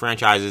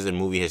franchises in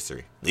movie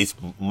history, at least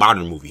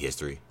modern movie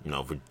history.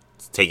 For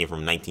taking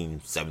from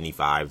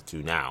 1975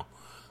 to now,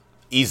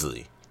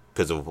 easily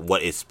because of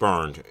what it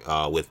spurned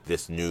with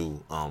this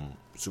new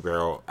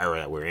superhero era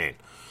that we're in.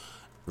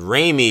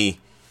 Raimi.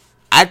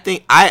 I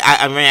think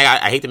I mean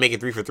I hate to make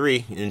it 3 for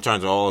 3 in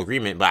terms of all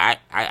agreement, but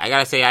I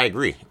gotta say I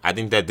agree. I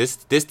think that this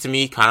to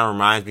me kind of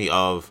reminds me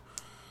of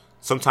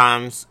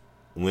sometimes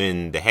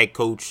when the head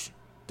coach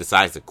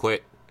decides to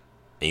quit,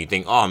 and you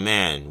think, oh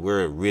man,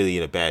 we're really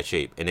in a bad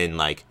shape, and then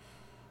like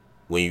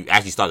when you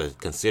actually start to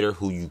consider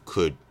who you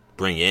could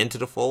bring into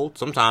the fold,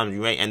 sometimes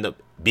you may end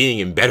up being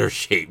in better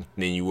shape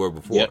than you were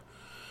before. Yep.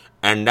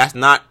 And that's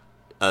not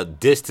a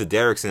diss to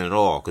Derrickson at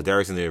all, because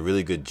Derrickson did a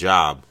really good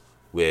job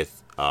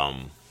with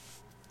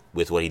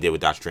what he did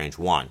with Doctor Strange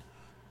 1.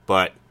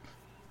 But,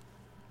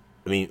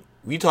 I mean,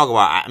 we talk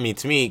about, I mean,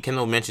 to me,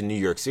 Kendall mentioned New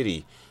York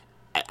City.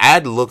 I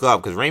had to look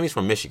up, because Raimi's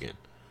from Michigan.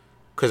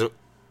 Because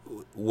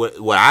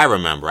what I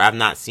remember, I've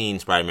not seen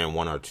Spider-Man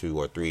 1 or 2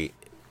 or 3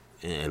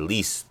 in at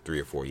least 3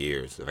 or 4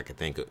 years, if I could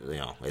think,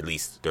 at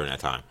least during that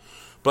time.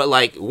 But,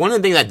 like, one of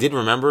the things I did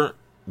remember,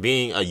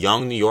 being a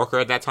young New Yorker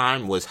at that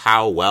time, was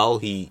how well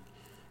he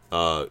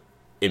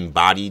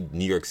embodied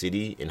New York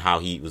City and how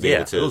he was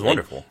able to it was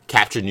wonderful.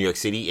 Capture New York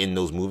City in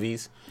those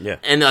movies. Yeah.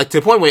 And to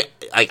the point where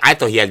I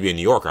thought he had to be a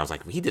New Yorker. I was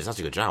like, he did such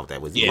a good job with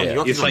that. Was he New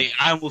York? It's like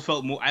I almost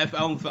felt more. I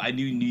almost felt I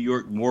knew New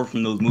York more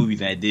from those movies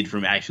than I did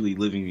from actually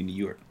living in New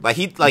York.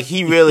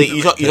 He really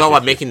you talk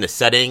about making the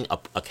setting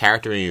a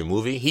character in your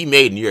movie. He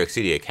made New York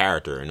City a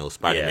character in those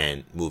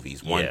Spider-Man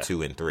movies 1,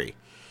 2, and 3.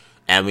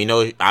 And we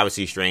know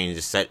obviously Strange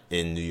is set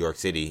in New York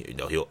City.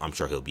 I'm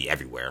sure he'll be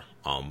everywhere.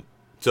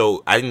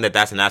 So I think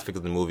that's an aspect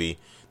of the movie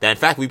that, in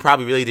fact, we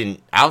probably really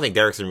didn't. I don't think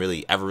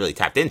Derrickson ever really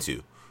tapped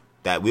into.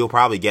 That we'll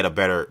probably get a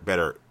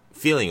better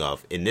feeling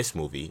of in this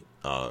movie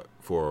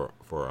for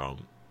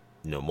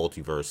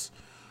multiverse,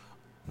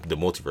 the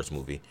multiverse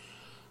movie.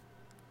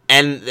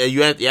 And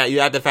you had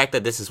the fact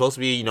that this is supposed to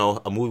be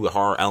a movie with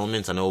horror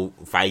elements. I know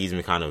Feige's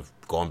been kind of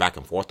going back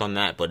and forth on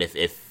that, but if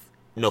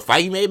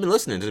Feige may have been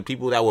listening to the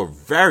people that were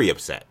very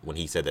upset when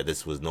he said that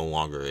this was no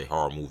longer a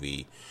horror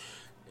movie,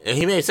 and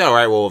he may have said, all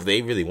right, well, if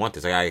they really want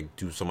this, I gotta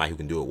do somebody who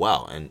can do it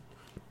well. And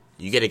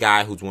you get a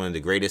guy who's one of the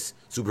greatest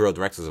superhero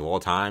directors of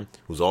all time,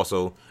 who's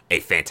also a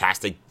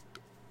fantastic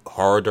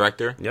horror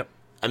director. Yep.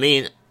 I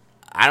mean,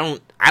 I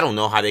don't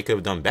know how they could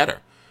have done better,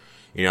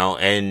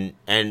 And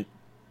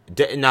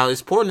now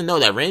it's important to know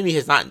that Raimi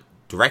has not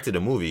directed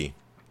a movie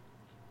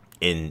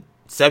in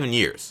 7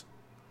 years.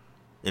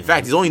 In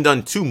fact, he's only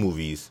done 2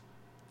 movies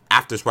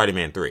after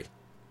Spider-Man 3.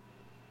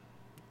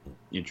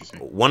 Interesting.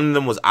 One of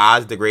them was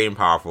Oz the Great and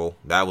Powerful.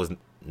 That was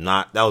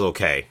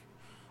okay.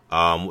 The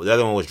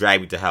other one was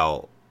Drag Me to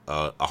Hell.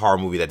 A horror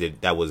movie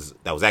that was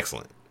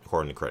excellent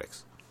according to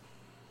critics.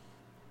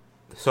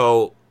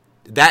 So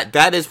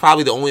that is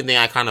probably the only thing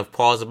I kind of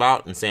pause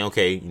about and saying,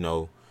 okay,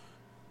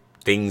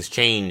 things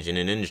change in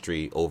an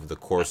industry over the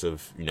course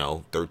of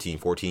 13,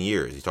 14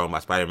 years. You're talking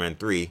about Spider-Man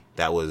 3,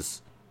 that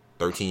was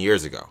 13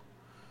 years ago.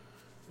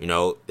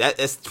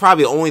 That's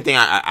probably the only thing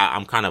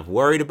I'm kind of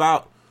worried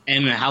about.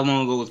 And how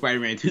long ago was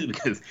Spider-Man 2?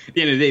 Because at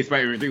the end of the day,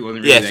 Spider-Man 3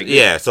 wasn't really that good.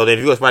 Yeah, so then if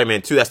you go to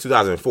Spider-Man 2, that's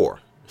 2004.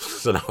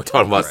 So now we're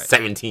talking about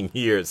 17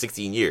 years,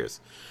 16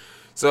 years.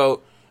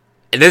 So,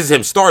 and this is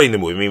him starting the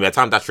movie. I mean, by the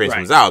time Doctor Strange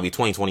comes out, it'll be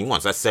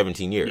 2021. So that's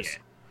 17 years.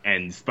 Yeah.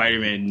 And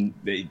Spider-Man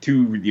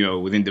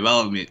 2, was in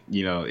development.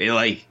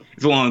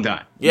 It's a long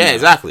time. Yeah,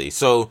 exactly.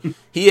 So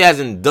he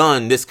hasn't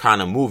done this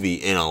kind of movie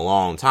in a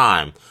long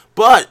time.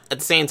 But at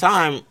the same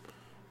time,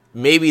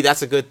 maybe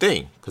that's a good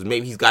thing, because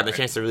maybe he's gotten a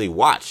chance to really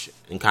watch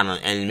and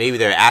maybe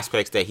there are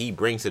aspects that he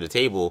brings to the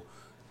table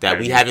that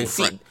we haven't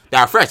seen,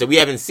 that are fresh, that we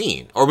haven't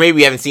seen, or maybe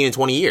we haven't seen in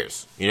 20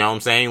 years. You know what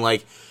I'm saying?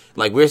 Like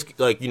we're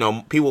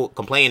people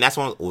complain. That's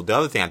the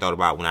other thing I thought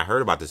about when I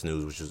heard about this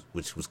news,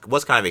 which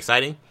was kind of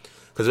exciting,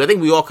 because I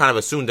think we all kind of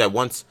assumed that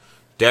once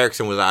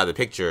Derrickson was out of the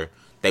picture,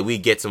 that we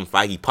get some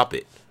Feige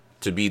puppet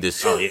to be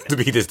this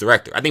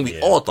director. I think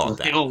we all thought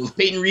that. Oh, was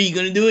Peyton Reed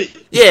gonna do it?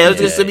 Yeah, it was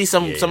just to be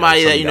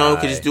somebody that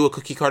could just do a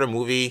cookie cutter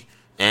movie.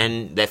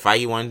 And that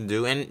Feige wanted to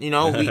do, and we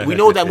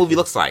know what that movie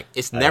looks like.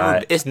 It's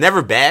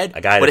never bad.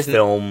 A guy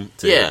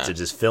to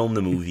just film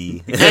the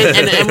movie,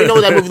 and we know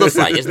what that movie looks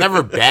like. It's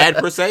never bad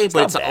per se,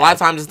 but a lot of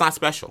times it's not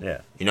special.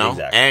 Yeah,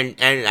 exactly.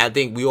 And I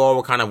think we all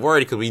were kind of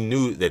worried because we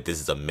knew that this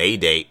is a May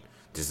date.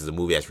 This is a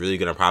movie that's really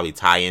going to probably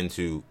tie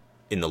into,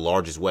 in the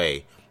largest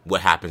way,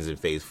 what happens in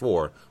Phase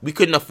 4. We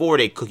couldn't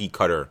afford a cookie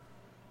cutter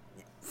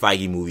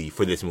Feige movie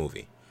for this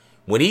movie.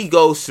 When he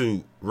goes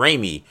to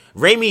Raimi,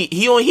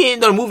 he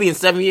ain't done a movie in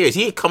 7 years.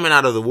 He ain't coming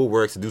out of the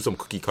woodworks to do some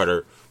cookie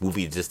cutter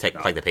movie to just take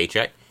the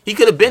paycheck. He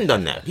could have been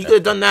done that. He could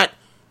have done that.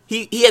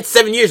 He had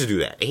 7 years to do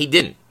that, and he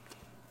didn't.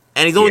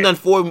 And he's only done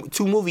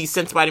 2 movies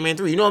since Spider-Man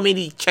 3. You know how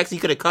many checks he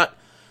could have cut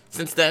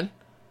since then?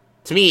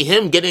 To me,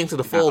 him getting into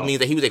the fold means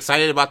that he was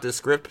excited about the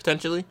script,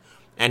 potentially.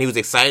 And he was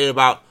excited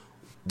about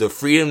the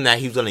freedom that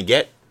he was going to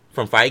get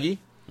from Feige.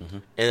 Mm-hmm.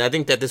 And I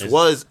think that it's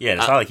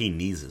not like he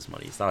needs this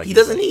money. It's not like he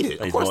doesn't need it.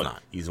 Of course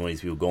not. He's one of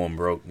these people going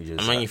broke.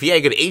 If he had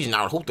a good agent,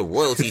 I would hope the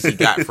royalties he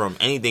got from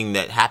anything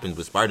that happened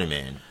with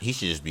Spider-Man, he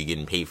should just be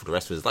getting paid for the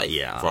rest of his life.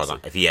 Yeah,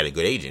 if he had a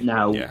good agent.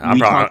 Now, I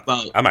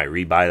might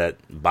rebuy that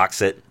box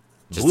set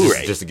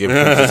Blu-ray just to give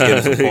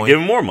him some coin. Give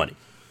him more money.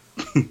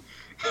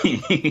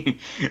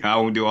 I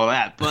won't do all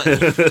that. But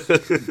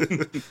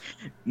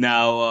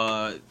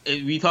now,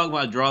 if we talk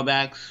about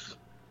drawbacks.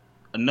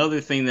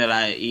 Another thing that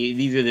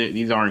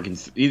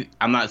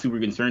I'm not super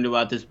concerned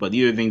about this, but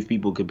these are things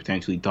people could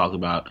potentially talk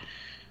about.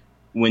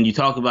 When you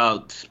talk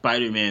about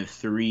Spider-Man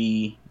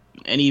 3,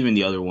 and even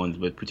the other ones,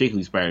 but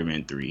particularly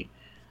Spider-Man 3,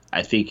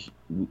 I think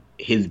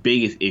his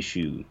biggest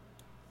issue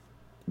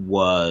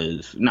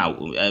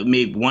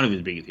maybe one of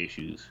his biggest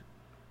issues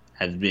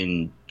has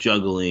been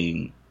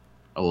juggling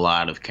a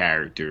lot of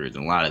characters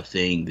and a lot of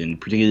things,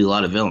 and particularly a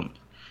lot of villains.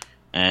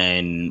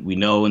 And we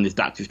know in this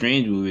Doctor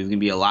Strange movie, there's going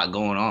to be a lot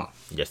going on.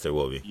 Yes, there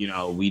will be.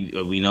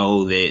 We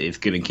know that it's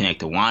going to connect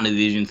to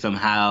WandaVision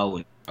somehow,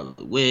 and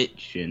the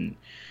Witch, and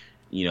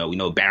we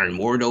know Baron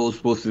Mordo is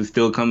supposed to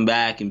still come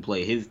back and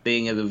play his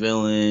thing as a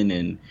villain,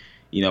 and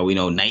we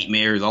know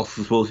Nightmare is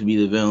also supposed to be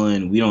the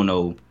villain. We don't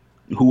know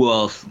who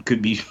else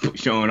could be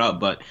showing up,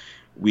 but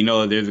we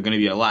know there's going to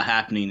be a lot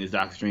happening in this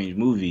Doctor Strange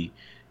movie.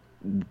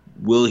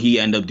 Will he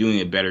end up doing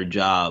a better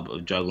job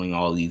of juggling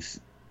all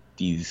these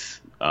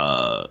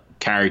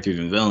characters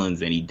and villains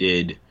than he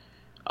did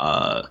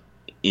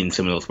in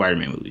some of those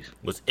Spider-Man movies?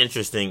 What's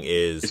interesting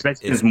is...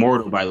 Especially since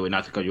Mordo, by the way,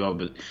 not to cut you off,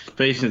 but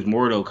especially since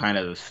Mordo kind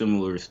of a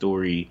similar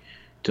story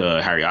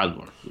to Harry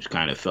Osborn, which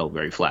kind of felt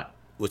very flat.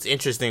 What's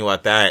interesting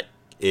about that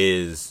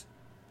is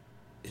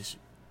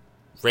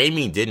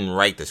Raimi didn't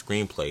write the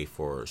screenplay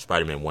for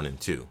Spider-Man 1 and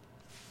 2,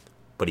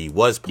 but he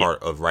was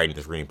part of writing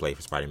the screenplay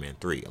for Spider-Man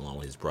 3, along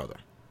with his brother.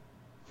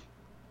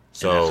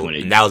 So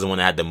and that was the one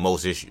that had the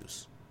most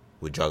issues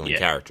with juggling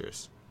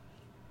characters.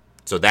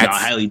 So that's... Now, I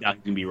highly doubt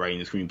he's going to be writing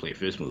the screenplay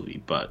for this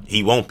movie, but...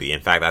 He won't be.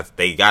 In fact,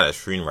 they got a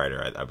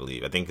screenwriter, I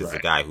believe. I think it's the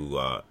guy who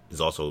is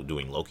also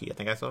doing Loki, I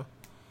think I saw.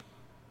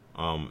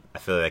 I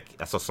feel like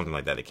I saw something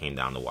like that came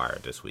down the wire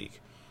this week.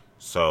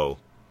 So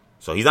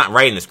he's not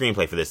writing the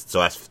screenplay for this,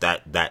 so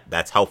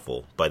that's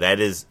helpful. But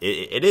it is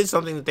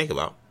something to think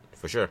about,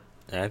 for sure.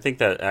 And I think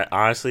that,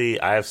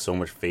 honestly, I have so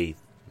much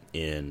faith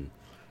in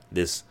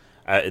this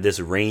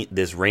Raimi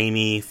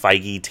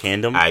Feige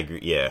tandem. I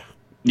agree, yeah.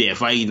 Yeah,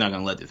 Feige's not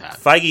going to let this happen.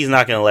 Feige's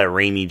not going to let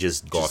Raimi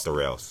just go off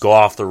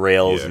the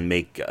rails and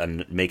make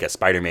a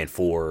Spider-Man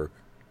 4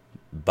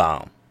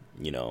 bomb.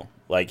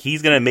 Like,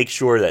 he's going to make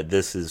sure that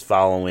this is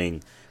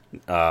following,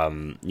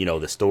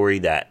 the story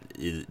that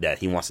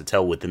he wants to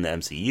tell within the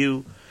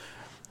MCU.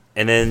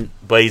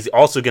 But he's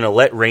also going to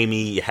let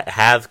Raimi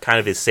have kind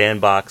of his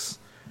sandbox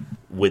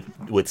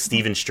with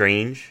Stephen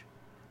Strange,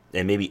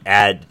 and maybe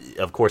add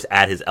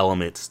his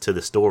elements to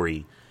the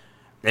story.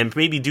 And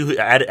maybe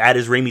add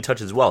his Raimi touch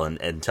as well,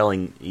 and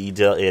telling. I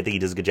think he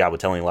does a good job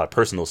with telling a lot of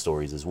personal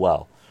stories as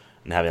well,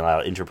 and having a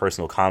lot of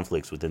interpersonal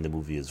conflicts within the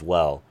movie as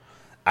well.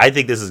 I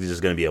think this is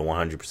just going to be a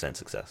 100%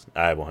 success.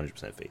 I have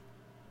 100% faith.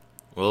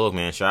 Well, look,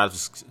 man, shout out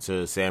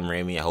to Sam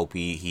Raimi. I hope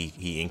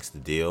he inks the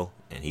deal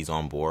and he's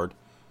on board.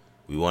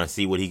 We want to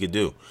see what he could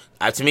do.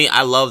 To me,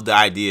 I love the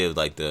idea of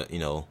like the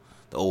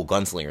old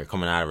gunslinger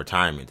coming out of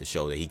retirement to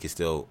show that he could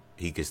still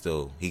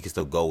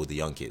go with the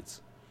young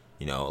kids.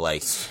 He's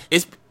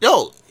been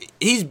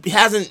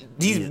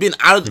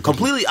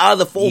completely out of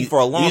the fold for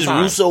a long time. These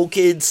Russo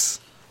kids.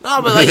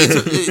 No, but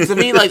to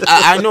me,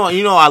 I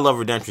know, I love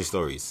redemption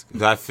stories,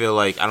 because I feel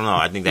like, I don't know,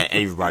 I think that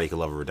everybody could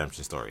love a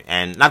redemption story,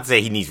 and not to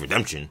say he needs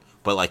redemption,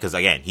 but because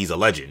again, he's a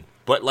legend.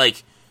 But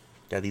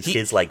these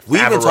kids like Favreau.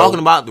 We've been talking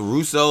about the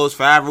Russos,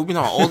 Favreau, we've been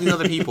talking about all these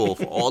other people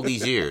for all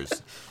these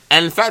years,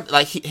 and in fact,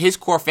 his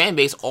core fan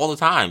base all the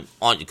time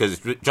because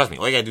trust me,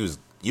 all you gotta do is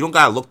you don't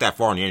gotta look that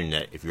far on the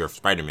internet if you're a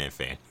Spider-Man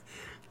fan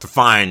to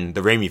find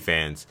the Raimi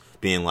fans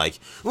being like,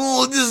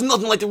 oh, this is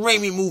nothing like the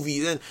Raimi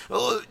movies, and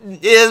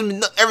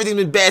everything's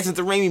been bad since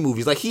the Raimi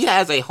movies. Like, he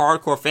has a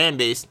hardcore fan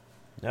base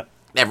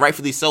that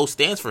rightfully so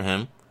stands for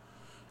him.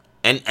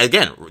 And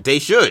again, they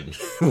should.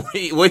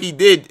 What he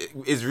did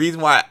is the reason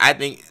why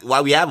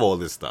we have all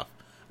this stuff,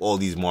 all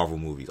these Marvel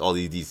movies, all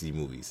these DC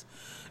movies,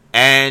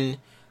 and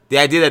the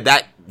idea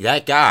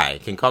that guy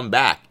can come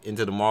back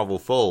into the Marvel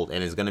fold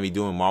and is going to be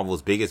doing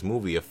Marvel's biggest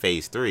movie of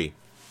Phase 4.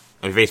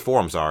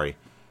 I'm sorry.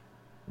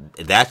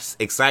 That's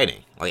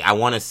exciting. I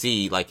want to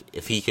see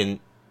if he can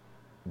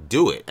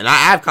do it, and I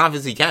have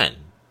confidence he can.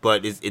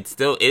 But it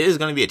is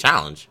going to be a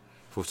challenge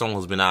for someone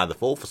who's been out of the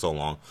fold for so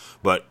long.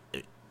 But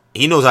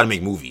he knows how to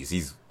make movies.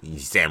 He's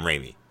Sam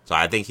Raimi, so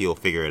I think he'll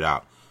figure it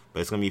out. But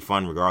it's going to be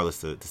fun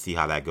regardless to see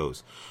how that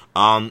goes.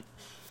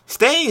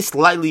 Staying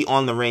slightly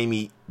on the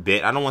Raimi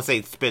bit, I don't want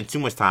to spend too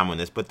much time on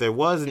this, but there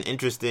was an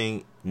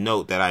interesting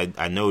note that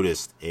I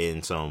noticed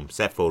in some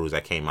set photos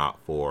that came out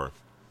for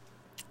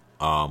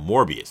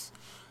Morbius.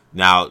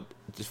 Now,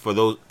 just for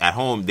those at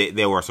home,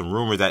 there were some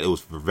rumors that it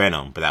was for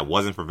Venom, but that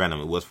wasn't for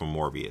Venom. It was for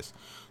Morbius.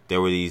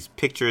 There were these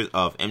pictures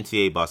of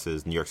MTA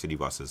buses, New York City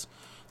buses,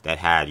 that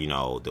had,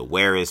 the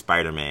Where is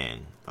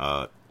Spider-Man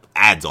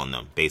ads on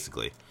them,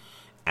 basically.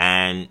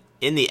 And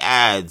in the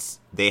ads,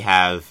 they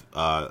have,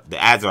 the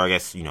ads are, I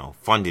guess,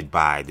 funded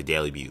by the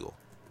Daily Bugle.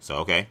 So,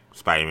 okay,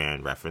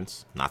 Spider-Man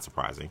reference, not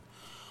surprising.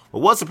 But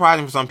what's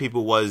surprising for some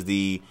people was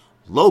the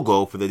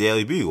logo for the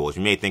Daily Bugle, which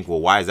you may think, well,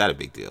 why is that a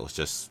big deal? It's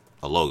just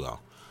a logo.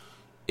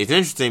 It's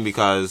interesting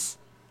because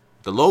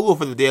the logo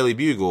for the Daily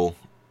Bugle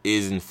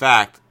is, in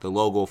fact, the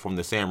logo from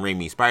the Sam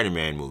Raimi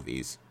Spider-Man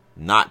movies,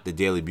 not the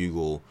Daily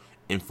Bugle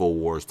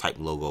InfoWars type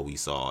logo we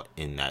saw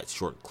in that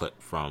short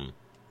clip from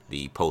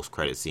the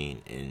post-credit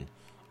scene in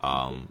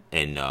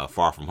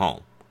Far From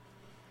Home.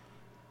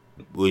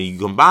 When you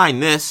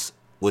combine this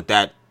with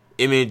that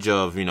image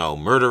of,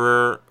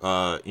 murderer,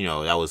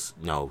 that was,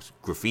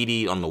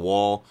 graffiti on the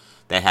wall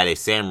that had a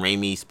Sam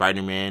Raimi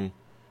Spider-Man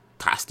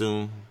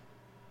costume,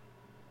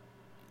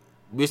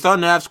 we're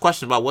starting to ask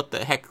questions about what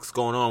the heck's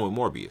going on with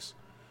Morbius.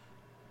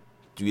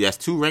 That's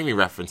two Raimi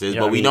references,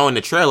 but we know in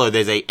the trailer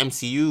there's a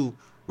MCU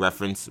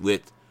reference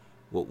with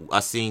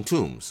us seeing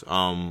Toomes.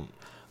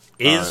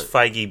 Is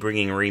Feige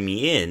bringing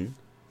Raimi in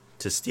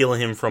to steal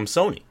him from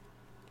Sony?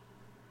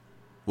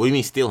 What do you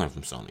mean steal him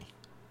from Sony?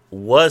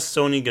 Was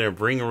Sony going to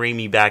bring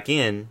Raimi back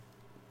in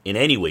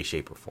any way,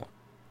 shape, or form?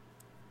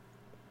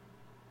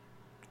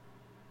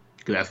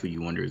 Because that's what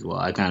you wonder as well.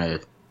 I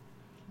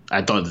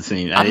thought the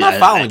same. I'm not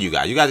following you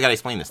guys. You guys got to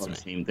explain this to me.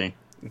 Same thing.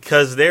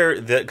 Because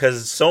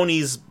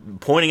Sony's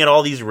pointing at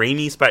all these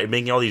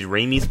making all these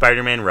Raimi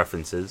Spider-Man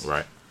references.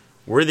 Right.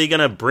 Were they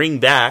gonna bring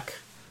back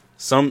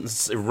some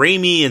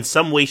Raimi in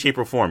some way, shape,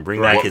 or form?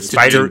 Bring back his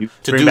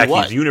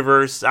his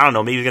universe. I don't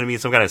know. Maybe it's gonna be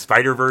some kind of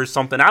Spider-Verse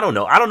something. I don't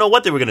know. I don't know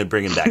what they were gonna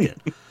bring him back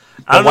in.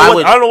 I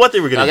don't know what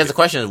they were gonna. I guess the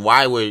question is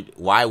why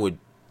would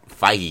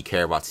Feige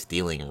care about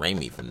stealing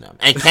Raimi from them?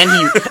 And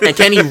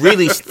can he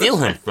really steal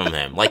him from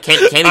them? Like,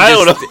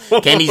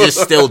 can he just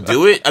still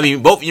do it? I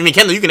mean,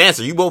 Kendall, you can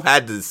answer. You both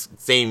had the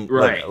same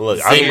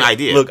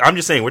idea. Look, I'm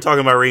just saying we're talking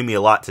about Raimi a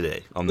lot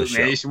today on this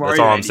show. That's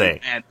all I'm saying.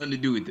 Had nothing to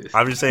do with this.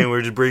 I'm just saying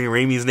we're just bringing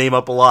Raimi's name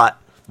up a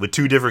lot with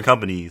two different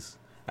companies.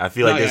 I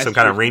feel like there's some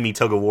kind of Raimi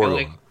tug of war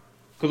going.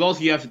 Because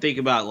also you have to think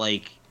about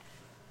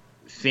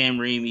Sam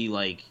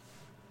Raimi.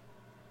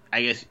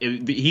 I guess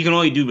he can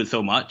only do but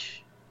so much.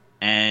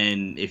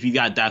 And if you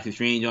got Doctor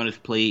Strange on his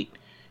plate,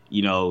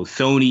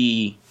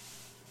 Sony,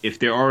 if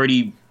they're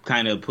already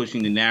kind of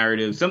pushing the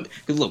narrative,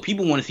 because look,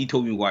 people want to see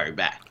Tobey Maguire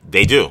back.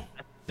 They do.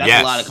 That's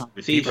a lot of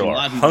conversation. People a lot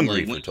are of people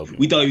hungry for Tobey.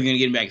 We thought we were going to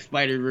get him back in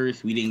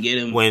Spider-Verse. We didn't get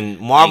him. When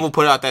Marvel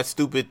put out that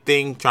stupid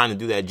thing trying to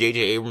do that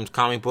J.J. Abrams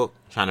comic book,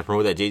 trying to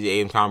promote that J.J.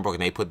 Abrams comic book,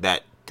 and they put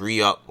that 3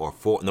 up or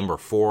number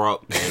 4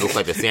 up, and it looked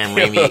like the Sam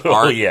Raimi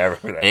art. Yeah, I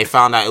remember that. And they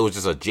found out it was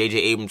just a J.J.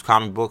 Abrams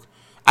comic book.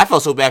 I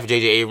felt so bad for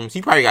J.J. Abrams.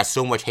 He probably got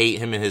so much hate,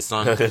 him and his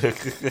son.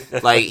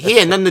 He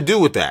had nothing to do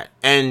with that.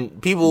 And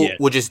people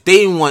they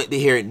didn't want to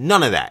hear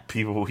none of that.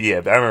 I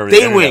remember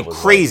they went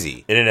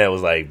crazy. Internet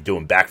was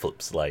doing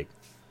backflips.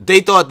 They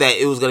thought that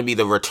it was going to be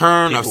the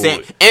return of Sam.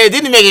 And it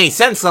didn't make any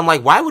sense. So I'm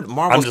like, why would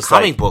Marvel's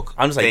comic book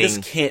I'm just like, this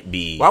can't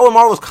be. Why would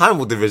Marvel's comic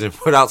book division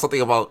put out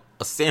something about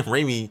a Sam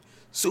Raimi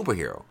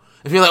superhero?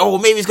 If you're like, oh,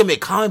 maybe it's going to be a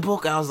comic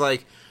book. I was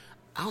like,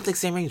 I don't think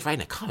Sam Raimi's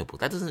writing a comic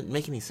book. That doesn't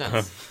make any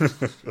sense.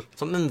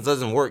 Something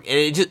doesn't work,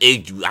 and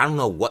I don't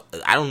know what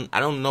I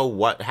don't know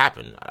what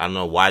happened. I don't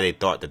know why they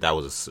thought that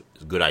was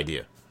a good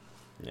idea.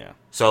 Yeah.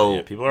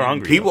 So people are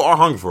hungry. People are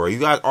hungry for it. You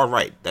guys are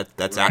right.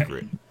 That's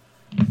accurate.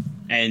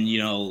 And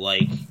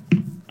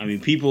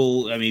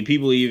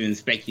people even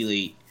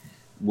speculate,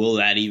 will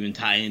that even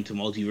tie into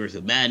Multiverse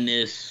of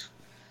Madness?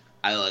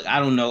 I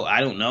don't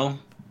know,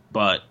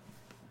 but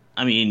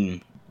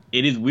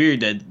it is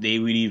weird that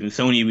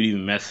Sony would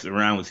even mess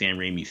around with Sam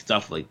Raimi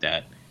stuff like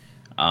that.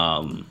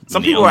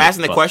 Some people are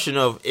asking the question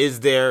of,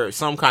 is there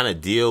some kind of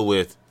deal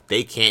with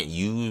they can't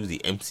use the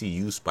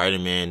MCU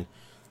Spider-Man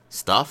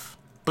stuff?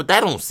 But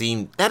that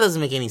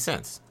doesn't make any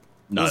sense.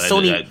 No,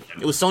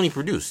 it was Sony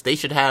produced. They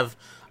should have.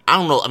 I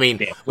don't know.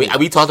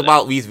 We talked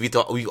about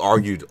we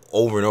argued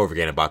over and over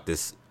again about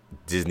this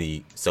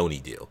Disney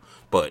Sony deal.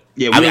 But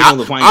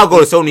I'll go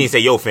to Sony and say,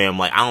 "Yo, fam,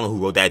 I don't know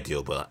who wrote that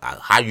deal, but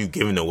how you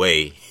giving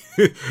away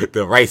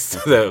the rights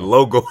to the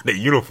logo and the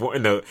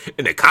uniform and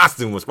the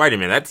costume of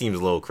Spider-Man? That seems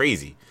a little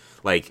crazy."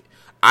 I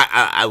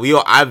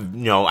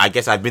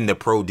guess I've been the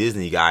pro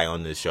Disney guy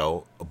on this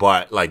show,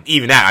 but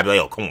even that, I'd be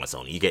like, "Oh, come on,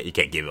 Sony, you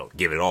can't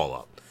give it all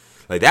up."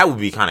 That would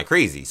be kind of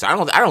crazy. So I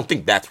don't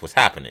think that's what's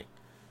happening.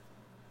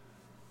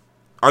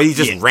 Are these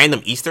just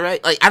random Easter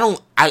eggs? And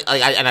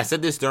I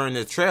said this during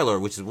the trailer,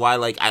 which is why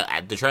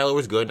the trailer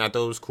was good and I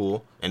thought it was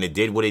cool and it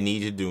did what it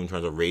needed to do in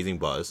terms of raising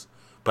buzz.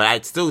 But I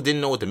still didn't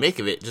know what to make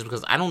of it just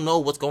because I don't know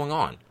what's going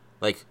on.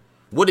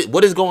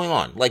 What is going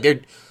on?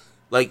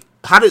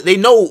 How do they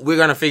know we're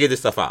gonna figure this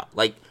stuff out?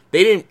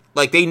 They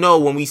know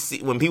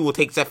when people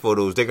take set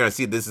photos, they're gonna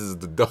see this is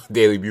the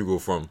Daily Bugle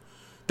from.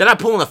 They're not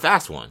pulling a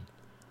fast one.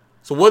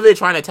 So what are they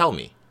trying to tell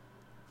me?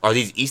 Are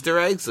these Easter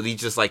eggs? Are these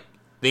just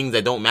things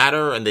that don't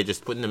matter, and they're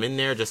just putting them in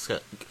there, just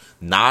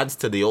nods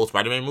to the old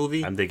Spider-Man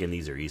movie. I'm thinking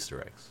these are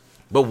Easter eggs.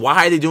 But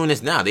why are they doing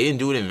this now? They didn't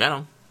do it in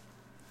Venom.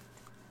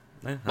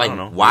 I Like, don't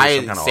know.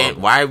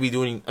 why are we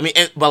doing? I mean,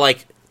 but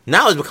like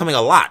now it's becoming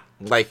a lot.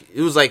 Like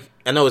it was like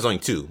I know it's only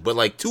 2, but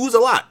like 2 is a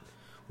lot.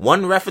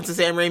 One reference to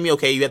Sam Raimi.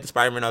 Okay, you got the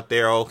Spider-Man out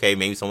there. Okay,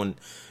 maybe someone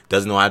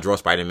doesn't know how to draw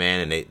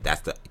Spider-Man, and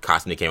that's the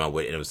costume they came up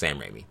with, and it was Sam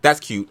Raimi. That's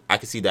cute. I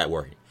can see that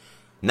working.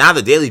 Now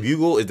the Daily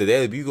Bugle is the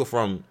Daily Bugle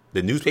from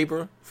the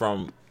newspaper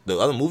from the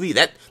other movie.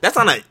 That's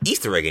not an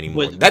Easter egg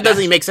anymore. But that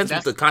doesn't even make sense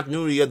with the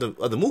continuity of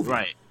the movie.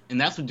 Right. And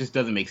that's what just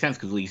doesn't make sense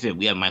because, like you said,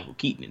 we have Michael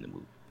Keaton in the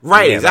movie.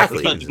 Right, Yeah,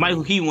 exactly. If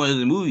Michael Keaton was in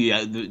the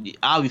movie,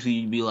 obviously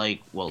you'd be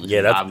like, well, this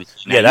is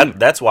obviously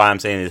that's why I'm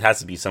saying it has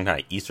to be some kind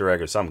of Easter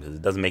egg or something, because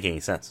it doesn't make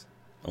any sense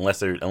unless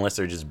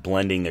they're just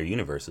blending their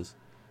universes.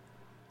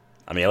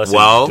 I mean, unless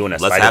they're doing a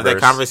let's have that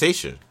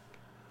conversation.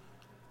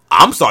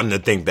 I'm starting to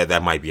think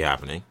that might be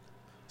happening.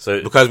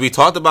 So because we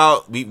talked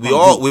about we've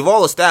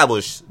all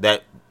established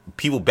that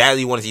people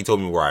badly want to see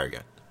Tobey Maguire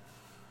again.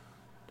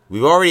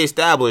 We've already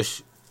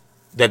established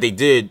that they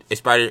did a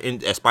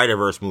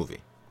Spider-Verse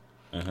movie.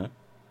 Uh-huh.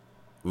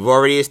 We've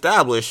already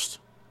established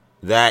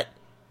that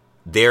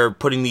they're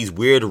putting these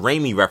weird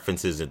Raimi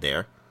references in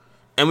there.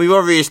 And we've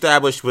already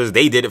established, because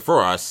they did it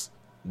for us,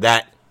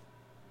 that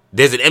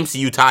there's an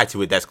MCU tie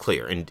to it that's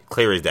clear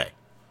as day.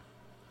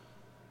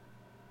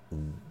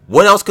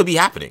 What else could be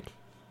happening?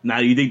 Now,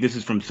 do you think this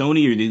is from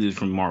Sony or do you think this is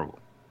from Marvel?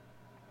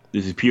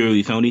 This is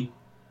purely Sony?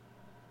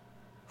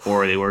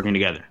 Or are they working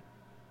together?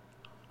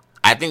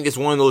 I think it's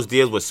one of those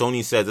deals where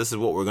Sony says, this is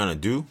what we're going to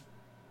do.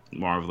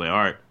 Marvel, they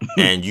are.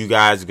 And you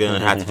guys are going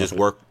to have to just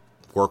work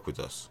with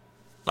us.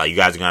 Like, you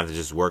guys are going to have to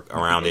just work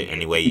around it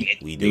any way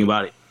we do. Think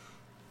about it.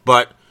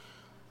 But,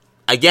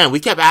 again, we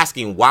kept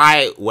asking,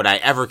 why would I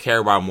ever care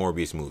about a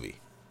Morbius movie?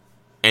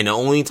 And the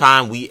only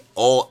time we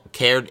all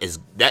cared is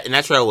that, and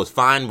that trailer was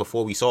fine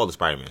before we saw the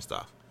Spider-Man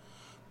stuff.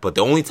 But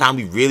the only time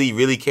we really,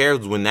 really cared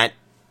was when that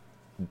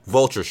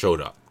Vulture showed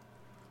up.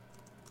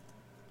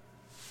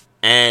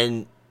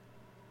 And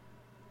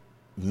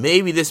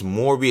maybe this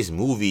Morbius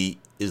movie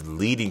is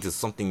leading to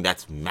something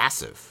that's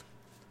massive.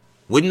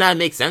 Wouldn't that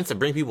make sense to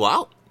bring people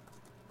out?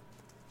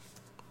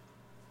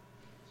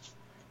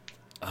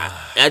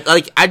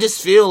 I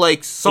just feel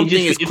like something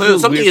is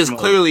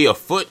clearly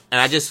afoot,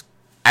 and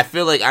I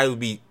feel like I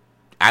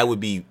would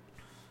be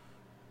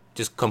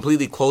just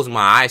completely closing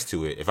my eyes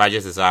to it if I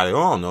just decided,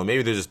 oh no,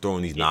 maybe they're just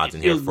throwing these nods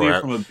in here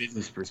for from a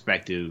business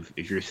perspective.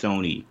 If you're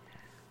Sony,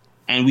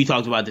 and we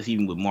talked about this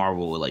even with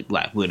Marvel, with like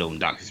Black Widow and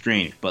Doctor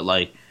Strange, but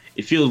like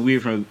it feels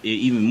weird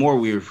even more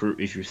weird for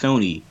if you're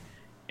Sony,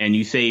 and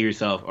you say to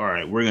yourself, all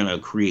right, we're gonna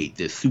create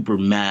this super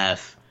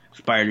mass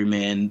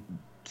Spider-Man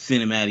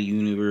cinematic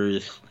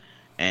universe,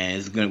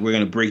 and we're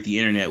gonna break the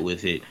internet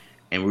with it,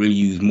 and we're gonna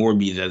use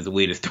Morbius as the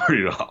way to start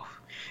it off.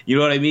 You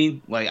know what I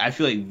mean? Like, I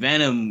feel like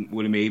Venom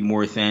would have made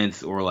more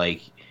sense, or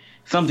like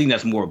something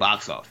that's more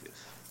box office.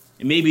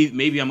 And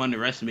maybe I'm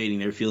underestimating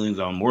their feelings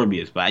on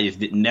Morbius, but I just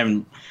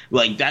never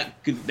like that.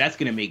 That's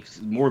gonna make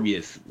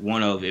Morbius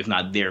one of, if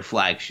not their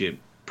flagship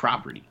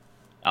property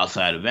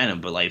outside of Venom.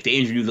 But like, if they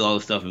introduce all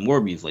the stuff in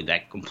Morbius, like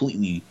that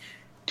completely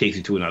takes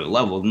it to another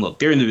level. And look,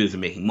 they're in the business of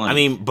making money. I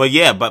mean,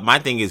 but my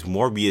thing is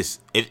Morbius.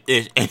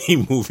 If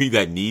any movie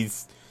that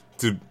needs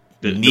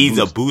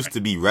a boost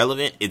to be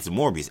relevant, it's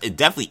Morbius. It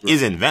definitely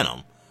isn't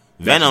Venom.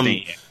 Venom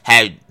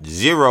had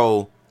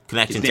zero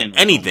connection to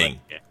anything,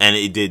 and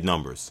it did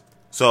numbers.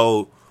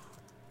 So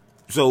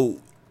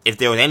if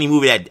there was any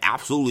movie that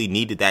absolutely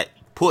needed that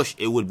push,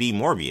 it would be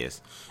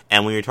Morbius.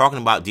 And when you're talking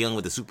about dealing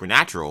with the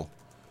supernatural,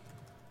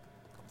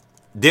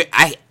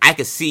 I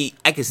could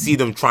see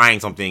them trying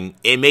something.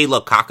 It may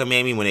look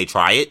cockamamie when they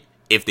try it,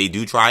 if they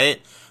do try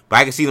it, but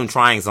I could see them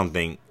trying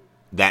something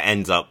that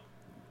ends up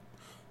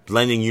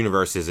blending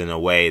universes in a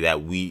way that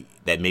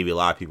maybe a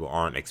lot of people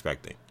aren't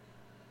expecting.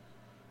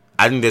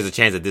 I think there's a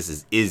chance that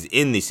this is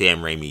in the Sam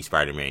Raimi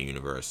Spider-Man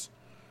universe,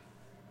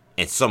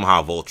 and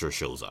somehow Vulture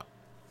shows up,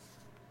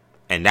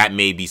 and that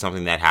may be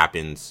something that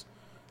happens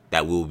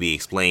that will be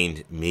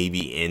explained maybe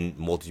in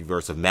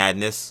Multiverse of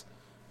Madness.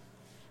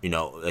 You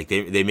know, like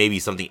there may be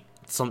something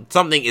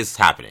is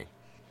happening.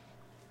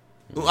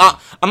 Well,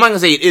 I'm not gonna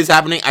say it is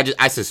happening.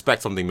 I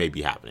suspect something may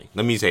be happening.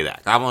 Let me say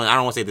that. I don't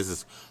want to say this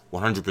is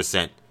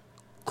 100%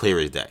 clear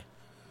as day.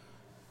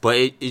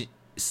 But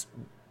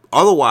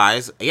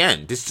otherwise,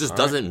 again, this just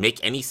doesn't make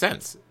any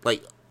sense.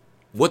 Like,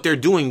 what they're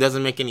doing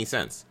doesn't make any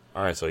sense.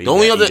 All right, so the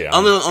only other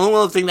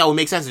thing that would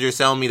make sense is you're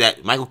telling me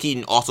that Michael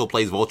Keaton also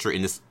plays Vulture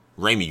in this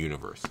Raimi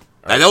universe.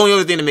 That's the only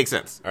other thing that makes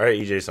sense. All right,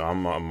 EJ, so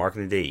I'm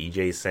marking the date.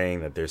 EJ is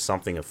saying that there's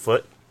something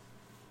afoot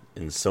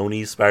in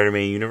Sony's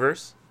Spider-Man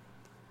universe.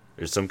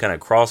 There's some kind of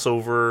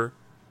crossover,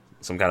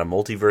 some kind of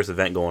multiverse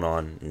event going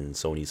on in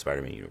Sony's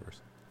Spider-Man universe.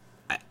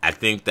 I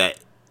think that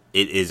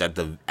it is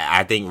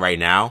I think right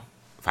now,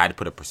 if I had to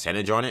put a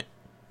percentage on it,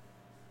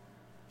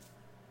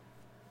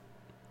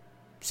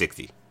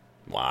 60.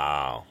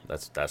 Wow,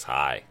 that's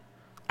high.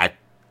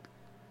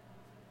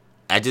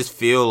 I just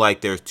feel like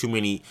there's too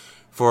many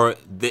for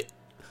the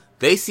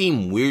they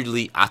seem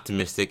weirdly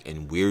optimistic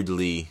and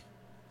weirdly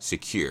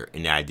secure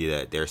in the idea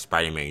that their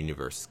Spider-Man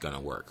universe is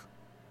gonna work,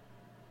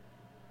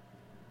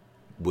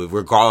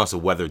 regardless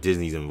of whether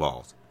Disney's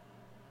involved.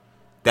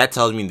 That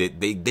tells me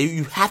that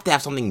you have to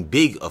have something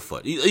big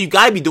afoot. You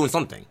gotta be doing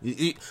something.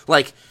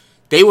 Like,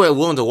 they were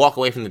willing to walk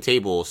away from the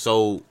table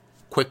so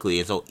quickly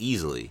and so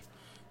easily.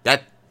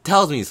 That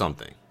tells me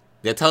something.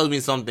 That tells me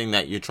something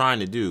that you're trying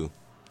to do.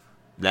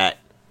 That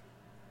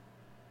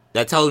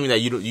tells me that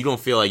you don't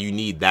feel like you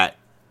need that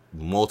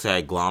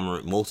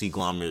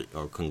multi-conglomerate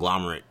or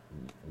conglomerate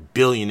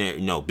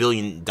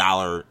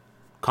billion-dollar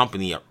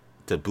company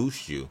to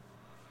boost you.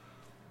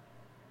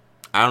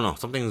 I don't know.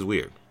 Something's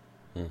weird.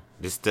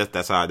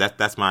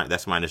 That's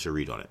my initial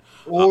read on it.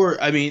 Or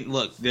I mean,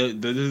 look, this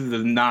is the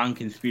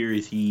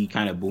non-conspiracy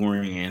kind of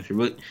boring answer,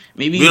 but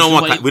maybe we don't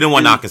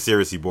want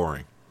non-conspiracy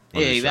boring.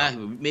 Yeah,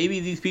 exactly. Maybe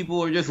these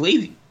people are just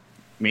lazy.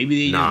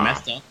 Maybe they just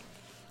messed up.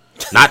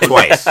 Not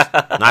twice.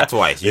 Not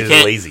twice. You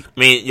can't. Lazy. I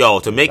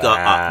mean, to make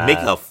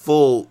a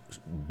full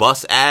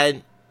bus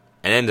ad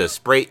and then to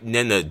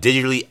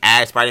digitally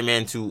add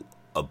Spider-Man to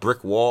a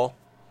brick wall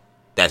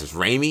that's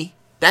Raimi.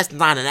 That's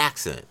not an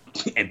accident.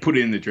 And put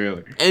it in the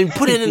trailer. Even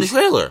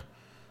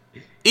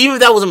if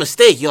that was a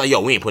mistake, you're like,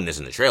 we ain't putting this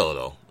in the trailer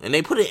though. And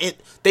they put it in.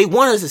 They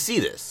want us to see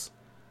this.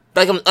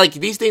 Like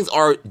these things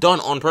are done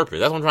on purpose.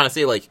 That's what I'm trying to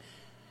say. Like,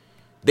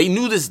 they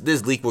knew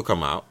this leak would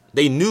come out.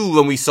 They knew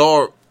when we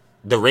saw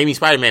the Raimi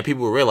Spider-Man,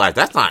 people would realize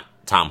that's not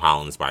Tom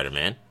Holland's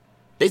Spider-Man.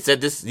 They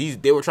said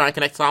they were trying to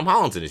connect Tom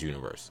Holland to this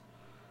universe.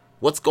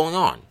 What's going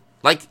on?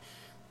 Like,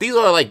 these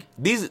are like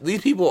these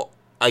people.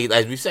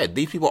 As we said,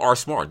 these people are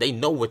smart. They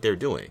know what they're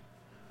doing.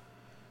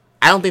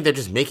 I don't think they're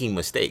just making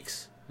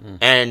mistakes.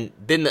 And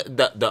then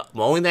the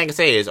only thing I can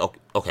say is,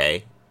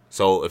 okay,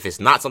 so if it's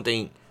not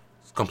something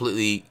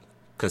complete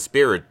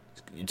conspiracy,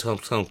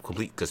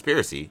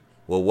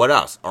 well, what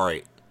else? All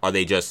right, are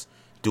they just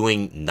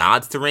doing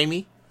nods to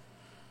Raimi?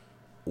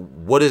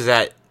 What does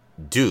that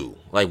do?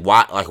 Like,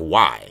 why?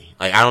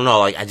 Like, I don't know.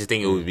 Like, I just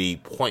think it would be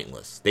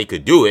pointless. They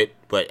could do it,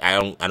 but I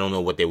don't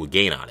know what they would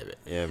gain out of it.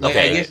 Yeah.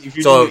 Okay, I guess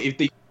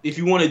if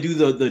you want to do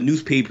the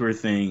newspaper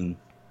thing.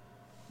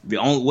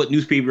 What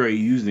newspaper are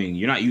you using?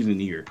 You're not using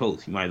the New York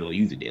Post. You might as well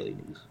use the Daily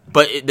News.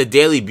 But the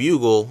Daily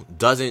Bugle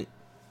doesn't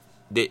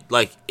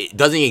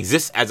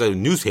exist as a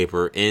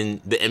newspaper in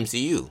the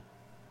MCU.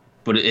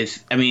 But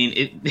it's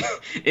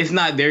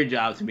not their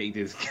job to make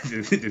this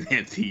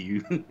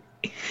MCU.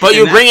 But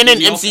you're bringing in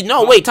MCU.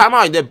 No, wait, time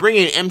out. They're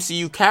bringing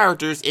MCU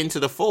characters into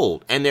the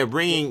fold, and they're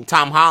bringing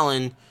Tom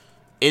Holland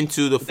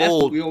into the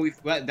fold.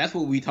 That's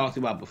what we talked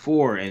about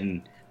before,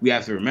 and we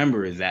have to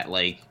remember is that,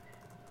 like,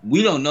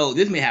 we don't know.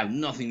 This may have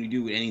nothing to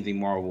do with anything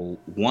Marvel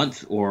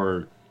wants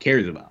or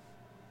cares about.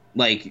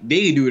 Like,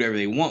 they can do whatever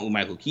they want with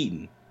Michael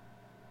Keaton.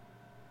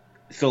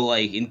 So,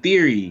 like, in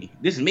theory,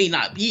 this may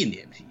not be in the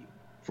MCU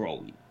for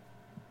all we know.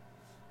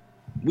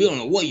 We don't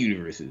know what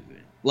universe it's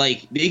in.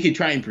 Like, they could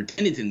try and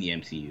pretend it's in the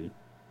MCU.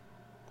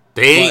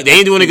 They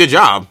ain't doing a good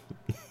job.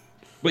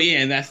 But yeah,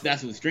 and that's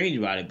what's strange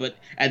about it. But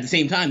at the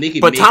same time, they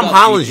could. But Tom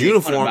Holland's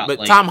uniform,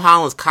 Tom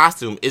Holland's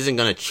costume isn't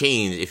gonna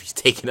change if he's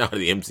taken out of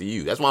the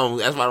MCU. That's why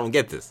I don't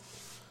get this.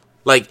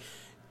 Like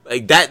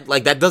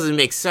that doesn't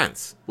make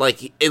sense.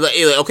 Like,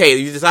 okay,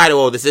 you decided,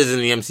 well, this isn't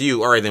the MCU.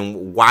 All right,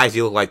 then why does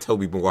he look like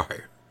Tobey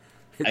Maguire?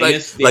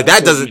 That's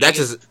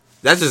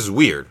just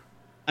weird.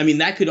 I mean,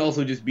 that could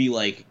also just be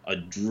like a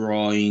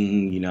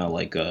drawing,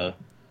 like a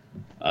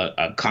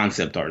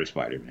concept art of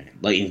Spider-Man,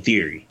 like, in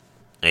theory.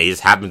 And he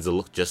just happens to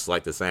look just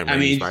like the same.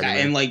 Spider-Man.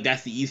 And like,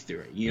 that's the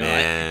Easter egg,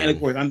 and of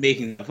course I'm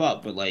making stuff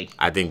up, but like,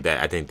 I think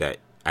that they're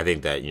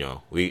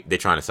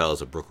trying to sell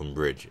us a Brooklyn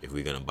Bridge if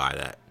we're gonna buy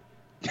that.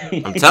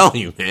 I'm telling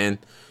you, man.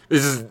 It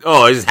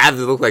just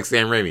happens to look like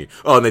Sam Raimi.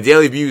 Oh, and the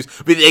Daily Bugle,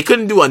 but they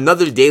couldn't do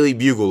another Daily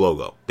Bugle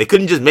logo. They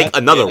couldn't just make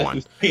another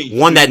one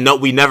that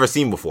we never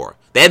seen before.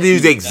 They had to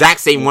use the exact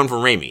same one from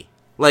Raimi.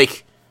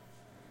 Like,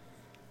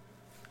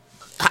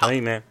 I'm telling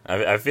you, man.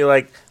 I feel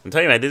like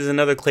this is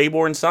another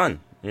Claiborne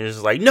son. And you're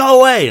just like, no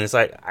way. And it's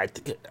like, I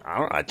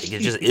think it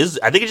just is.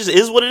 I think it just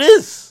is what it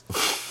is.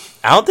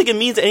 I don't think it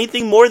means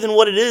anything more than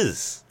what it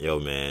is. Yo,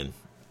 man.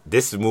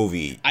 This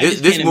movie at the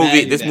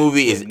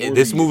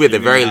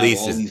very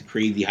least is these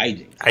crazy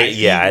hijinks.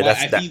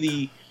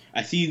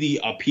 I see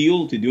the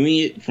appeal to doing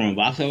it from a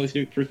box office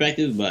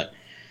perspective, but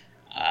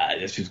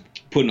that's just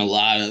putting a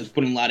lot of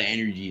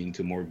energy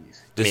into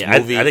Morbius.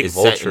 I think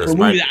Vulture. For a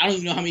movie that I don't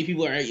even know how many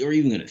people are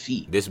even going to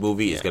see. This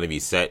movie is going to be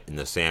set in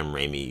the Sam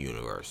Raimi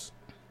universe.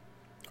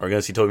 Are we going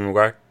to see Tobey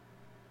Maguire?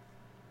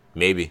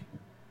 Maybe.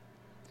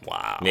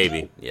 Wow.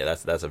 Maybe. Yeah,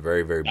 that's a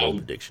very, very bold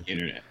prediction.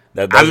 Internet.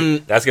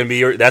 That's gonna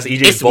be that's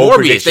EJ's it's bold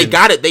Morbius.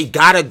 prediction. They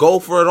gotta go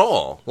for it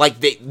all. Like,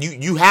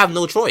 you have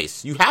no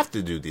choice. You have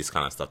to do this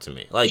kind of stuff to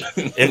me. Like,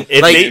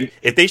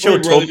 if they show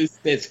Tobey,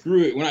 said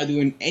screw it, we're not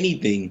doing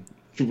anything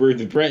for Birds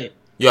of Prey.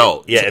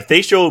 Yo, yeah, if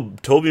they show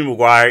Tobey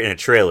Maguire in a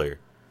trailer,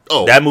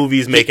 that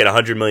movie's making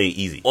 $100 million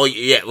easy. Oh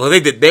yeah, well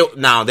they did.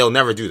 They'll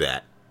never do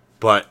that.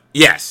 But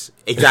yes,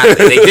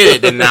 exactly. They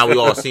did it, and now we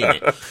all seen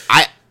it.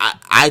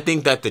 I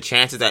think that the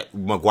chances that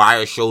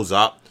Maguire shows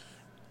up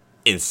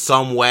in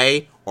some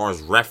way or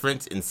is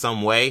referenced in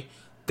some way,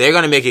 they're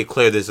gonna make it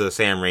clear this is a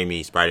Sam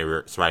Raimi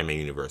Spider-Man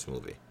universe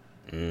movie.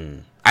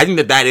 I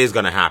think that is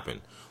gonna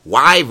happen.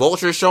 Why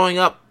Vulture showing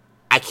up,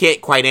 I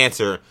can't quite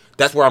answer.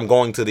 That's where I'm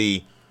going to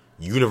the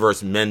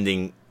universe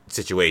mending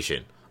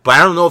situation. But I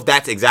don't know if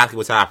that's exactly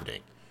what's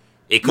happening.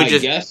 It could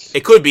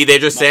it could be they're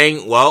just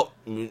saying, well,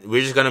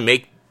 we're just gonna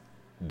make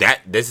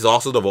that this is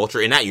also the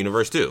Vulture in that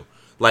universe too.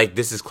 Like,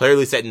 this is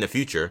clearly set in the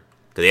future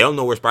because they don't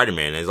know where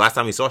Spider-Man is. Last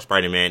time we saw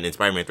Spider-Man in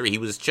Spider-Man 3, he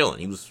was chilling.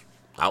 He was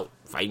out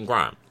fighting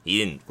crime. He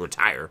didn't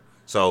retire.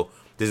 So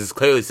this is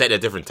clearly set at a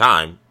different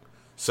time.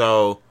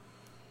 So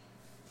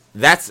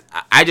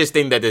I just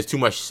think that there's too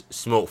much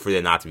smoke for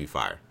there not to be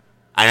fire.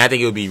 And I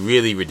think it would be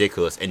really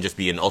ridiculous and just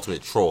be an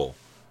ultimate troll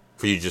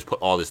for you to just put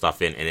all this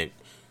stuff in and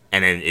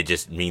then it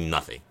just mean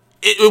nothing.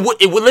 It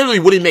would literally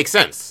wouldn't make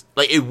sense.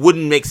 Like, it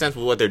wouldn't make sense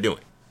with what they're doing.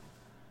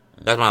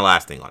 That's my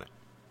last thing on it.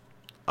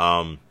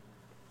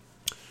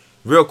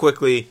 Real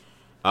quickly,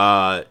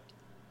 more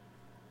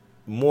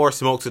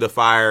smoke to the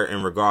fire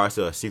in regards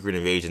to a Secret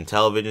Invasion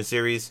television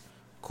series.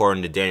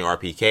 According to Daniel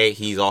RPK,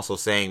 he's also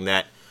saying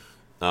that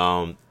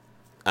a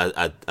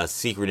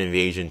Secret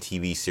Invasion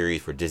TV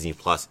series for Disney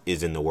Plus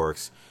is in the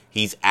works.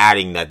 He's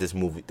adding that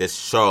this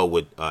show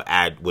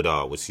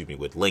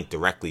would link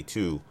directly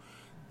to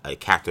a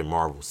Captain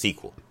Marvel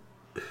sequel.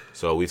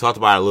 So we talked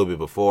about it a little bit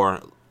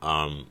before.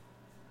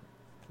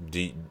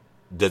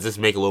 Does this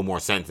make a little more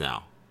sense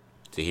now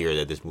to hear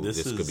that this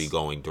could be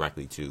going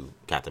directly to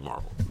Captain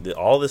Marvel?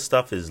 All this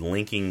stuff is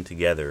linking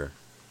together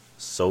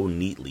so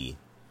neatly.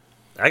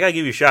 I gotta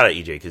give you a shout out,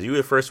 EJ, because you were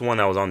the first one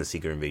that was on the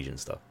Secret Invasion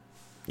stuff.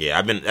 Yeah,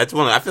 I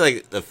feel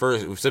like the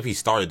first, since he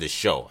started this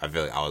show, I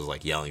feel like I was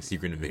like yelling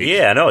Secret Invasion.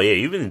 Yeah, I know. Yeah,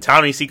 you've been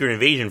touting Secret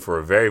Invasion for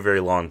a very, very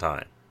long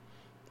time.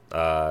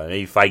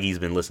 Maybe Feige's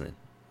been listening.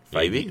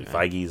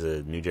 Feige's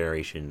a new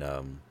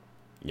generation.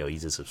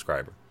 He's a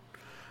subscriber.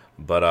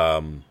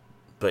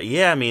 But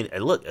yeah, I mean,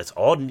 look, it's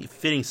all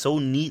fitting so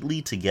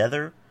neatly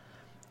together.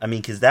 I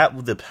mean, because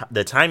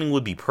the timing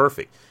would be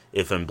perfect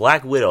if in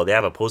Black Widow they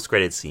have a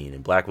post-credit scene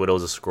and Black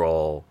Widow's a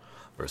Skrull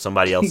or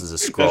somebody else is a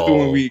Skrull. That's the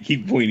one we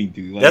keep pointing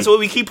to. That's what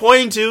we keep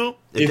pointing to.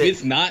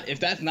 If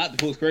that's not the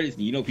post-credit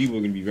scene, people are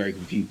going to be very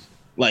confused.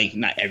 Like,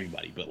 not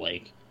everybody, but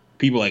like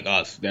people like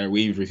us that are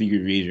waiting for Secret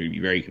Invasion are going to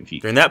be very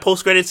confused. During that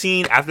post-credit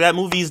scene, after that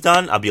movie's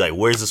done, I'll be like,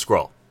 "Where's the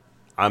Skrull?"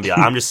 I'm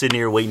just sitting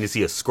here waiting to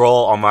see a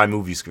Skrull on my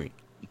movie screen.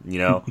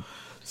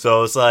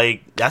 So it's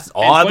like, that's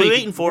all I've been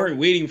waiting for. We weren't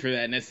waiting for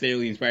that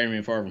necessarily in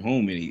Spider-Man Far From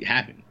Home, and it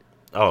happened.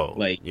 Oh,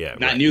 yeah,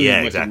 not nearly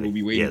as much as we'll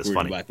be waiting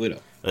for in Black Widow.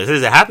 As soon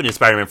as it happened in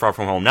Spider-Man Far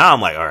From Home, now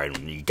I'm like, all right,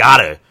 you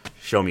gotta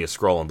show me a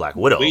Skrull in Black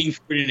Widow. We're waiting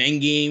for it in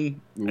Endgame.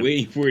 We're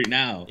waiting for it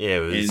now. Yeah,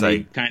 it's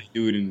like, kind of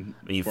do it in.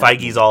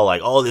 Feige's all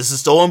like, oh, this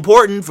is so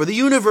important for the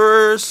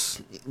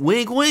universe.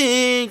 Wink,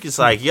 wink. It's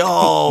like,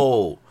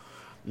 yo.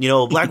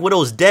 Black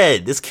Widow's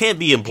dead. This can't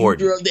be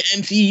important. The future of the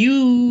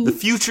MCU. The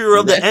future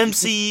of the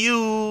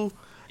MCU.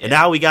 And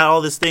now we got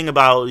all this thing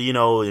about,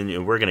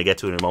 and we're going to get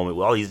to it in a moment,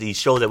 with all these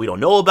shows that we don't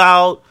know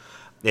about.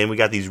 And we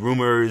got these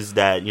rumors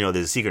that, there's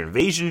a Secret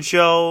Invasion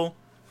show.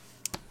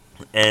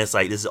 And it's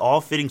like, this is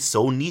all fitting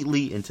so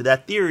neatly into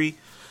that theory.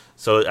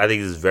 So I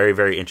think this is very,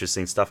 very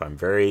interesting stuff. I'm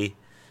very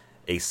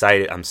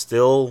excited. I'm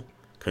still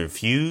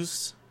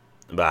confused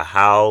about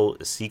how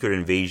a Secret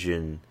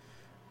Invasion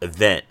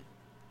event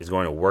is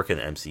going to work in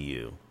the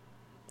MCU.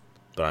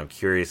 But I'm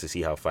curious to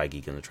see how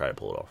Feige going to try to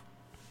pull it off.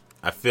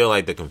 I feel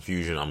like the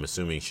confusion, I'm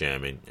assuming,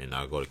 Sham, and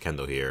I'll go to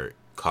Kendall here,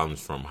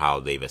 comes from how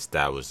they've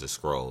established the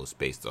Skrulls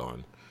based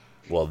on...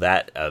 Well,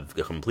 that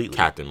completely.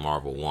 Captain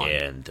Marvel 1.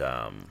 And,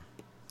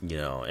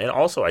 and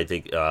also I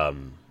think,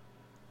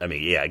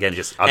 again,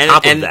 just on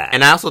top of that.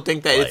 And I also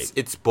think that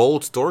it's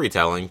bold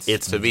storytelling.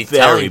 It's to be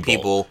telling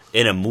people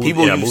in a movie,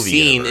 people in a you've movie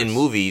seen universe. In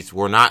movies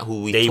were not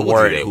who we told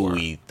weren't you they who were.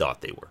 we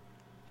thought they were.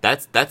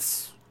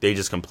 That's They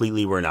just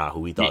completely were not who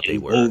we thought they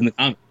were. Bold in the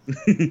comics.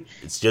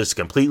 It's just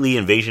completely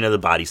Invasion of the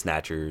Body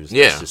Snatchers.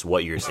 Yeah. It's just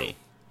what you're seeing.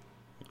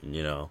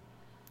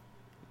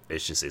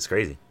 It's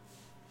crazy.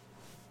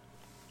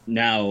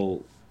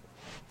 Now,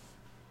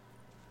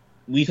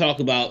 we talk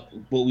about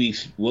what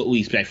we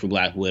expect for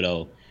Black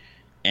Widow,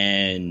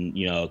 and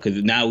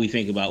because now we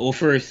think about, well,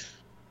 first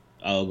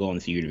I'll go on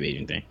the Secret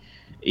Invasion thing.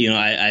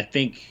 I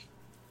think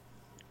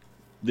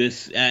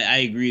this. I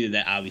agree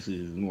that obviously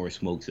there's more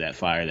smoke to that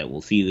fire that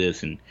we'll see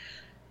this, and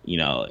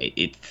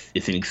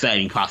it's an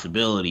exciting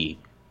possibility.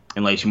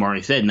 And like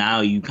Shamari said,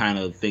 now you kind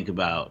of think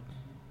about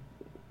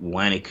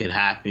when it could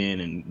happen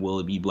and will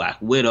it be Black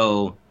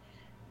Widow.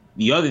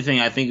 The other thing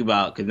I think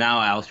about, because now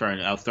I was starting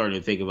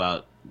to think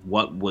about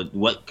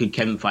what could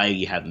Kevin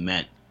Feige have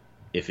meant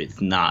if it's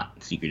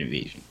not Secret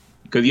Invasion,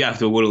 because you have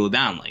to whittle it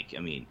down. I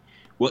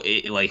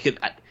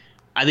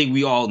think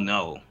we all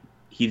know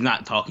he's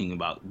not talking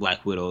about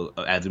Black Widow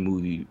as a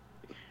movie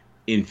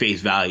in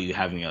face value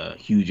having a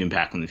huge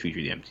impact on the future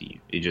of the MCU.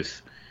 It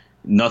just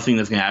nothing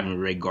that's gonna happen with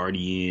Red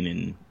Guardian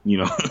and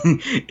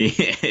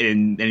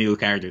and any of those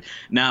characters.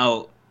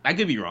 Now I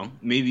could be wrong.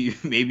 Maybe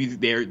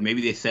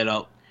they set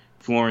up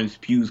Florence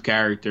Pugh's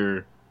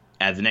character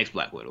as the next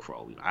Black Widow for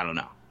all we know. I don't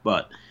know.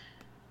 But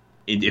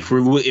if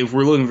we're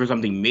looking for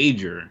something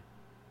major,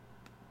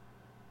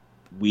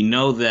 we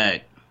know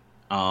that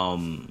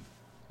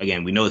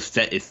again, we know it's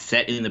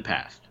set in the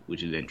past,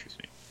 which is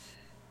interesting.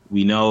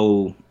 We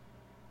know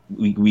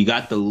we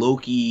got the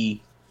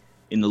Loki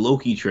in the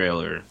Loki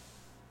trailer.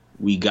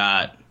 We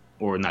got,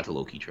 or not the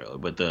Loki trailer,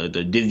 but the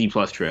Disney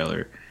Plus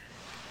trailer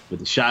with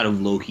the shot of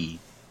Loki.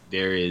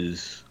 There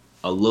is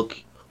a look.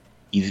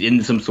 He's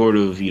in some sort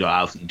of,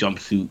 obviously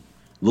jumpsuit.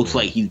 Looks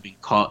like he's been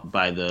caught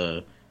by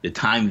the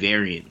Time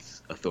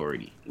Variance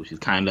Authority, which is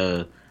kind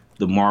of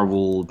the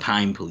Marvel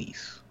Time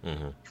Police,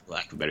 for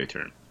lack of a better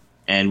term.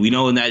 And we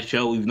know in that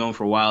show, we've known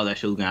for a while, that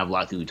show's gonna have a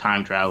lot to do with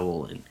time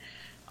travel and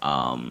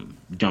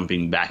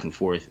jumping back and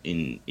forth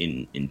in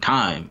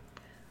time.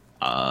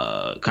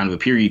 Kind of a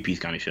period piece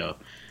kind of show.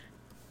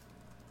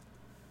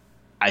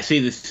 I say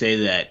this to say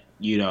that,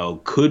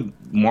 could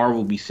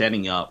Marvel be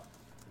setting up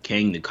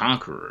Kang the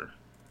Conqueror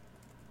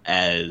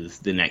as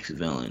the next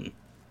villain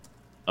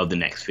of the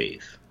next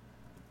phase?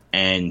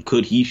 And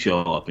could he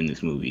show up in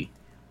this movie?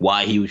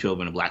 Why he would show up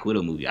in a Black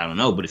Widow movie, I don't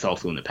know, but it's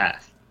also in the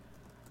past.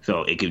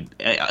 So it could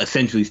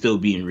essentially still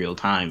be in real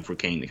time for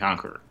Kang the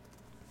Conqueror.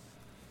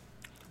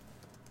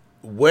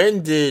 What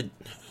is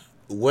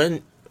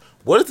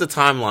the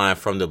timeline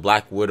from the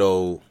Black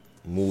Widow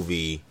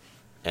movie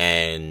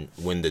and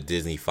when the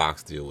Disney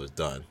Fox deal was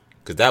done?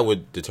 Because that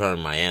would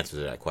determine my answer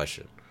to that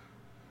question.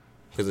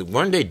 Because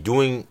weren't they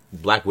doing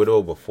Black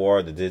Widow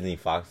before the Disney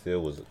Fox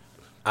deal was?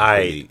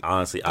 I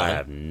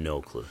have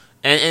no clue.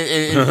 And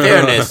in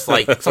fairness,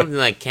 like something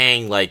like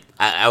Kang, like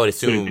I would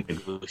assume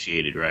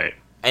negotiated, right?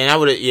 And I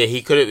would,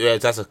 he could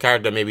have. That's a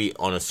character that maybe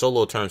on a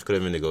solo terms could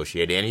have been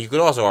negotiated, and you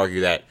could also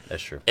argue that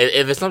that's true.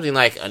 If it's something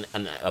like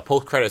a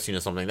post credit scene or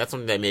something, that's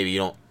something that maybe you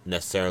don't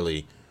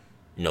necessarily,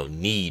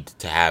 need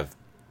to have,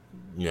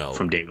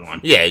 from day one.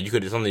 Yeah,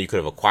 something you could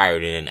have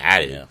acquired and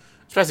added. Yeah.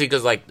 Especially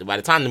because like by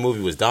the time the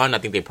movie was done, I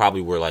think they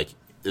probably were like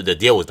the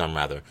deal was done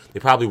rather.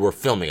 They probably were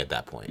filming at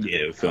that point. Yeah,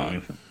 they were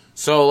filming.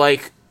 So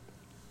like,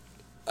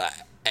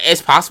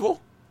 it's possible.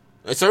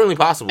 It's certainly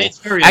possible.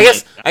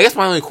 I guess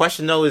my only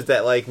question though is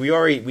that like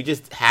we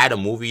just had a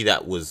movie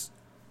that was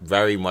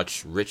very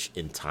much rich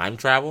in time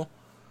travel.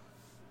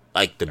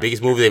 Like the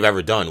biggest movie they've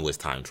ever done was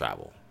time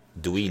travel.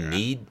 Do we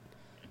need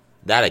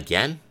that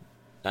again?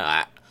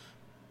 I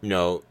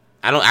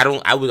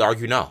would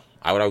argue no.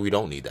 I would argue we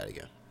don't need that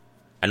again.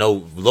 I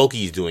know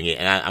Loki's doing it,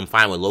 and I'm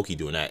fine with Loki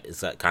doing that.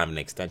 It's kind of an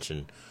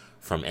extension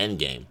from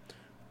Endgame,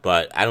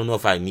 but I don't know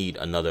if I need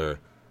another,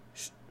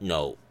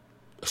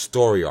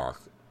 story arc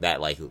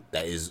that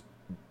is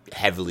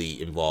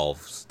heavily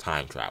involves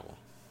time travel.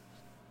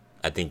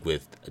 I think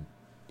with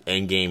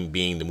Endgame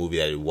being the movie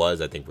that it was,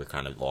 I think we're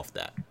kind of off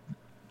that.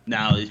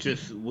 Now, it's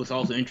just what's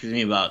also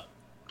interesting about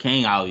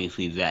Kang,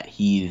 obviously, is that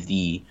he's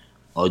the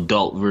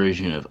adult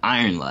version of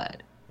Iron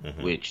Lad,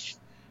 which,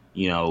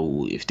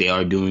 if they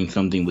are doing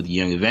something with the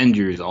Young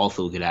Avengers,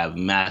 also could have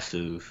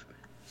massive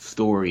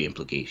story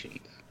implications.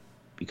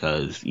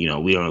 Because, we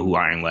don't know who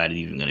Iron Lad is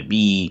even going to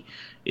be.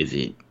 Is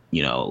it,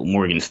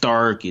 Morgan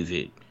Stark? Is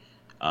it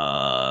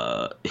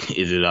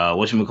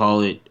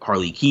whatchamacallit,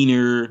 Harley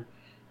Keener?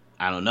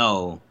 I don't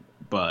know,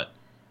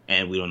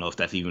 and we don't know if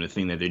that's even a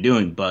thing that they're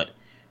doing, but,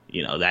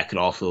 that could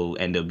also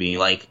end up being,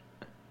 like,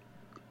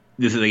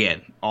 this is,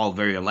 again, all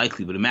very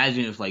unlikely, but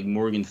imagine if, like,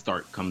 Morgan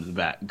Stark comes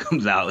out,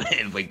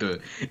 and, like,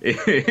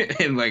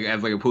 and, like,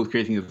 as, like, a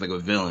post-credit scene as, like, a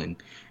villain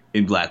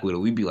in Black Widow,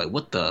 we'd be like,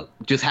 what the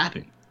just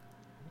happened?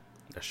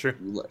 That's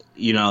true.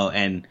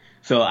 And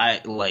so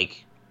I,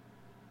 like,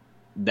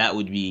 that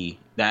would be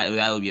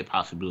a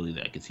possibility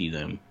that I could see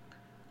them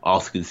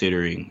also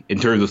considering in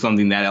terms of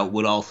something that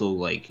would also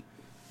like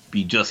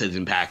be just as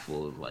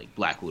impactful as like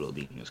Black Widow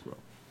being a Skrull,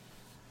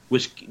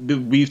 which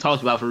we've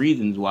talked about for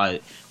reasons why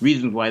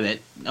that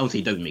I would say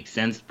it doesn't make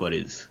sense, but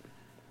it's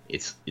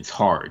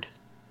hard.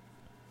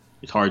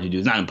 It's hard to do.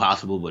 It's not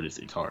impossible, but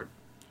it's hard.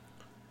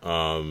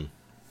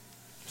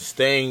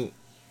 Staying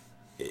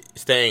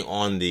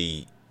on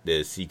the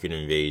Secret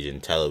Invasion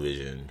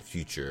television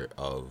future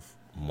of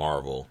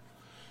Marvel.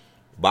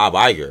 Bob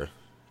Iger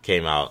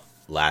came out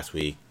last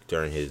week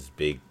during his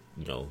big,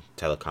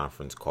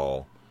 teleconference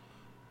call,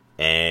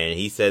 and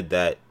he said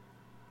that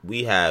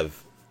we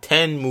have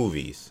 10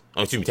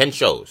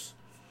 shows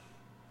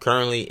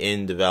currently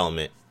in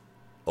development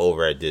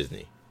over at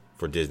Disney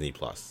for Disney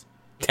Plus.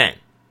 10.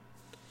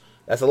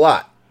 That's a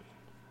lot.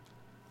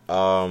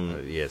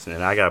 Yes,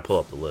 and I gotta pull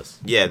up the list.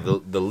 Yeah,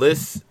 the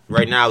list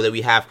right now that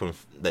we have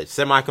that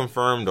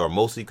semi-confirmed or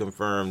mostly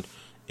confirmed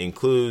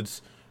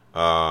includes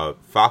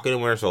Falcon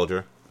and Winter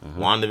Soldier,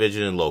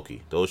 WandaVision, and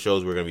Loki. Those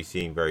shows we're going to be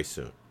seeing very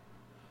soon.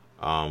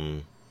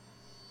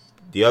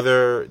 The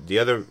other.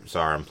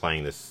 Sorry, I'm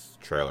playing this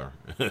trailer.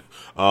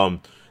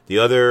 The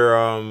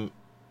other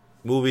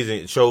movies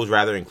and shows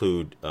rather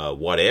include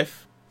What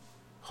If,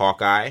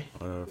 Hawkeye,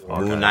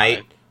 Moon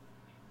Knight,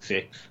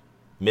 6,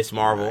 Miss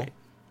Marvel,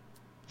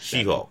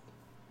 She-Hulk.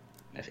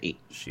 That's 8.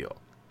 She-Hulk.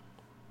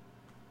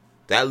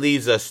 That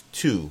leaves us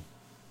 2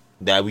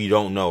 that we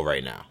don't know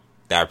right now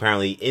that are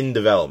apparently in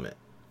development.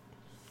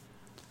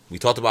 We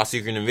talked about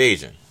Secret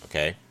Invasion.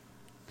 Okay,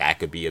 that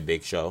could be a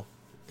big show.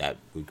 That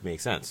would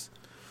make sense.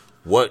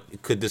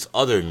 What could this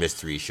other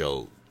mystery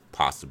show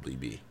possibly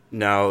be?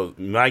 Now,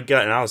 my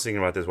gut, and I was thinking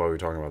about this while we were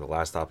talking about the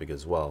last topic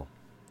as well.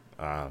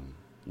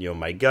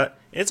 My gut,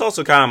 and it's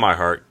also kind of my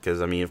heart, because,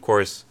 I mean, of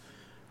course,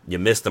 you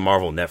miss the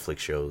Marvel Netflix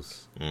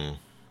shows.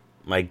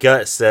 My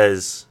gut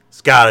says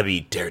it's got to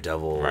be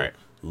Daredevil, right?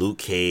 Luke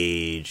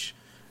Cage,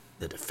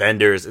 the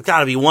Defenders. It's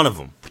got to be one of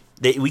them.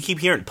 We keep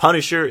hearing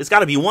Punisher. It's got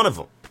to be one of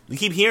them. We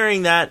keep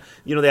hearing that,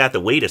 they have to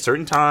wait a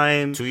certain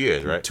time. 2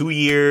 years, right? 2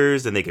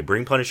 years, then they could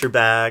bring Punisher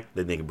back,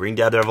 then they can bring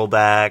Daredevil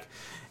back.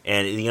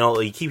 And,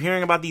 you keep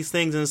hearing about these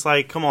things, and it's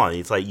like, come on.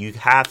 It's like you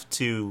have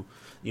to,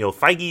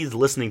 Feige's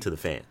listening to the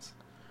fans.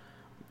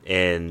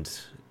 And,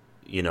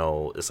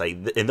 it's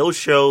like, in those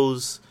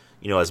shows,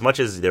 as much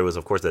as there was,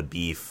 of course, a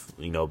beef,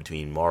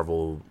 between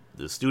Marvel,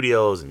 the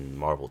studios, and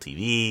Marvel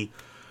TV,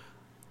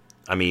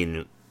 I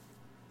mean,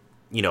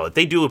 if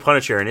they do a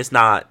Punisher and it's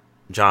not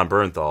Jon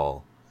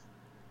Bernthal,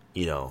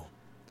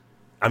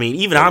 I mean,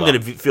 even I'm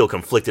going to feel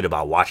conflicted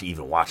about watching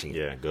it.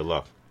 Yeah, good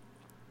luck.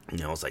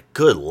 It's like,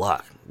 good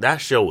luck.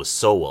 That show was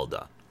so well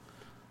done.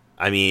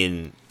 I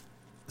mean,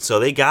 so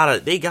they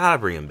gotta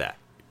bring him back.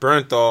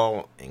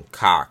 Bernthal and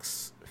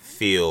Cox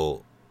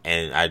feel,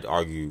 and I'd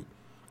argue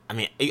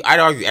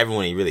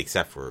everyone really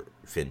except for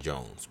Finn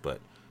Jones, but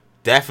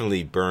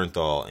definitely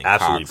Bernthal and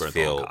Absolutely Cox Bernthal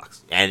feel, and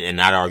Cox.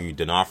 and I'd argue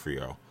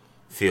D'Onofrio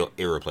feel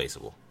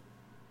irreplaceable.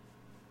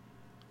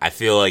 I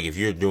feel like if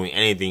you're doing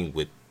anything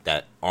with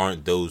that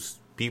aren't those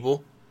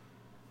people,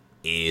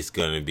 it's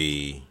gonna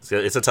be.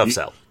 It's a tough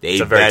sell.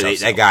 It's a very tough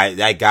sell.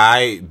 That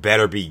guy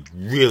better be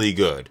really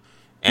good.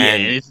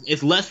 And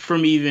it's less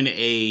from even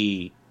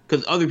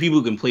because other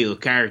people can play those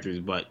characters,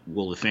 but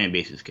will the fan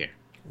bases care?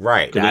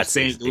 Right. Because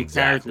those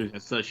characters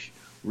have such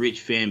rich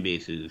fan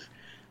bases.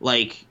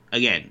 Like,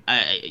 again,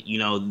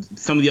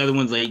 some of the other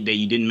ones that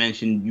you didn't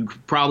mention, you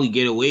could probably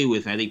get away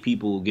with. I think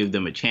people will give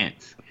them a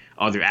chance.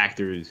 Other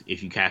actors,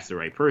 if you cast the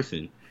right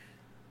person.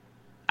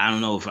 I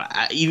don't know if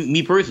even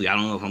me personally, I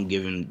don't know if I'm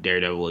giving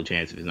Daredevil a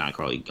chance if it's not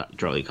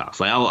Charlie Cox.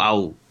 Like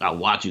I'll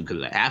watch it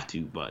because I have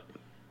to, but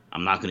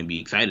I'm not going to be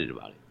excited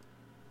about it.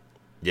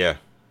 Yeah,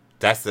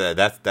 that's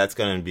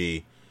going to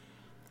be,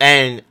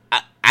 and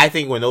I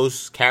think when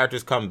those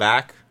characters come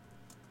back,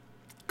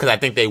 because I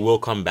think they will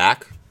come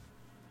back.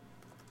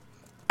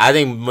 I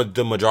think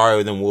the majority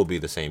of them will be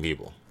the same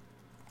people.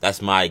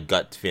 That's my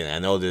gut feeling. I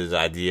know there's the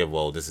idea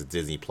of, this is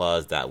Disney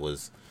Plus. That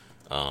was,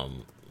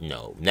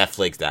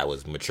 Netflix. That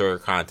was mature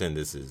content.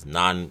 This is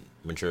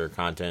non-mature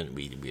content.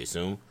 We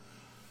assume,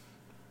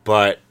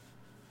 but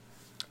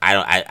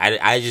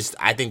I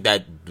think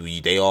that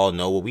they all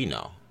know what we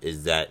know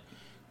is that.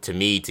 To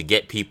me, to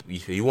get people,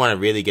 if you want to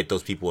really get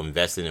those people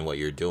invested in what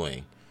you're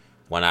doing,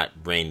 why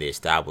not bring the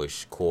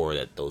established core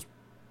that those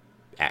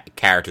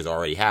characters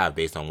already have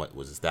based on what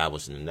was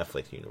established in the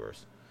Netflix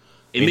universe?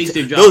 It makes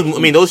their job.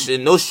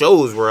 Those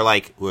shows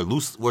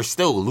were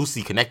still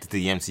loosely connected to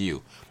the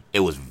MCU.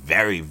 It was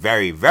very,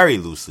 very, very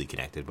loosely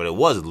connected, but it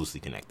was loosely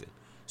connected.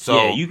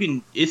 So yeah,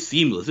 it's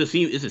seamless.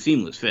 It's a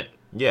seamless fit.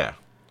 Yeah,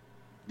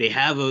 they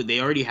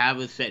already have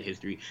a set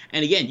history,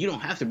 and again, you don't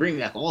have to bring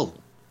back all of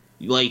them.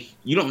 Like,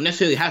 you don't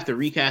necessarily have to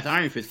recast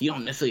Iron Fist. You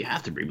don't necessarily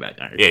have to bring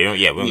back Iron Fist.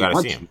 We don't got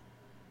to see him.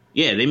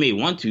 Yeah, they may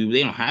want to, but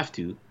they don't have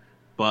to.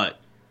 But,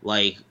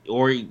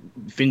 or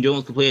Finn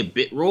Jones could play a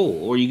bit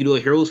role, or you could do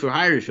a Heroes for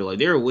Hire show. Like,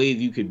 there are ways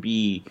you could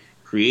be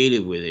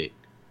creative with it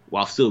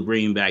while still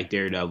bringing back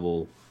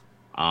Daredevil,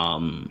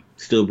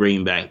 still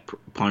bringing back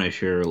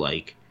Punisher.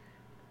 Like,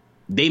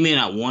 they may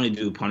not want to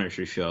do the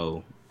Punisher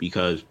show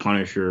because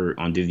Punisher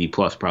on Disney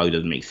Plus probably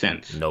doesn't make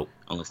sense. Nope.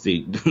 Unless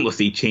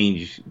they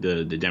change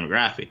the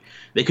demographic.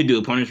 They could do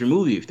a Punisher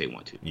movie if they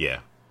want to. Yeah.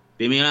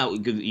 They may not,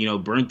 because,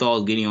 Bernthal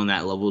is getting on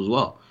that level as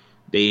well.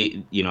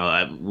 They,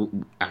 I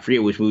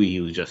forget which movie he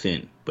was just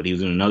in, but he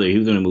was in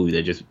a movie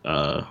that just,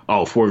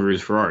 Ford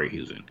vs. Ferrari he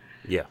was in.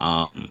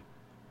 Yeah.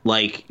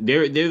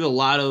 There's a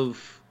lot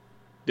of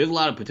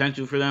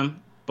potential for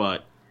them,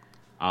 but,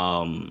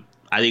 I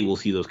think we'll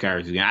see those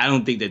characters again. I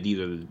don't think that these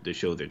are the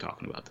shows they're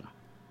talking about, though.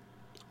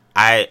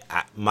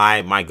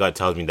 My gut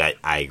tells me that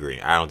I agree.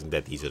 I don't think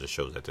that these are the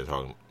shows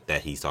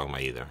that he's talking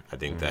about either. I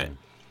think that,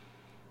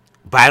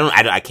 but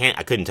I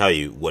couldn't tell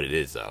you what it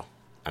is though.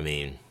 I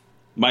mean,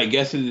 my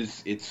guess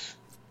is it's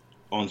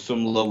on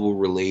some level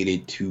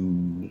related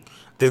to.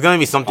 There's gonna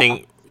be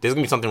something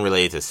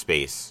related to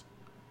space,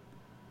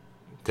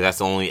 because that's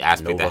the only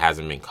aspect that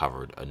hasn't been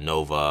covered. A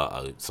Nova,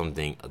 a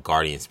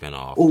Guardian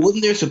spinoff. Well,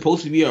 wasn't there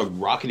supposed to be a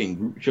Rocket and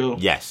Groot show?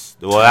 Yes.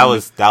 Well,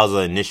 that was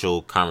an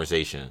initial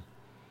conversation.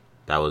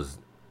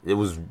 It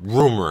was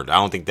rumored. I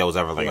don't think that was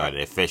ever an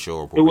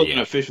official report. It wasn't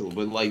official,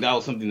 but that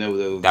was something that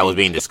was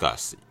being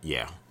discussed.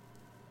 Yeah,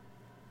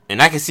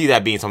 and I can see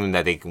that being something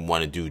that they can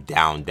want to do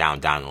down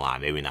the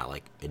line. Maybe not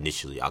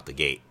initially out the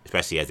gate,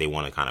 especially as they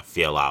want to kind of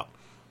feel out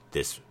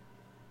this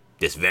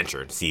venture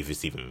and see if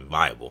it's even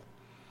viable.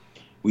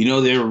 We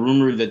know there were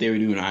rumors that they were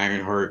doing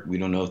Ironheart. We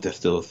don't know if that's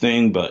still a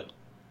thing, but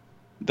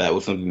that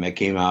was something that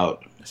came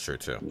out That's true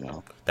too. You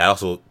know, That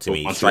also, to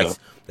me, months strikes.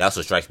 ago. That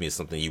also strikes me as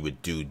something you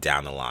would do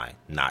down the line,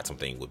 not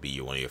something would be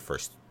one of your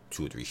first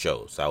 2 or 3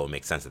 shows. So that would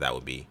make sense that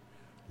would be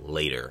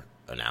later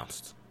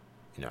announced.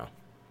 You know,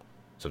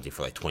 something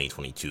for like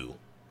 2022,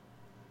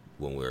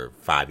 when we're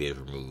 5 years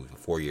removed,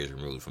 4 years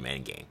removed from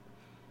Endgame.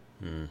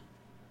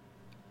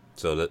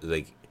 So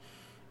like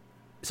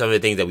some of the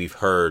things that we've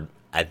heard,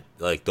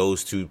 like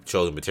those 2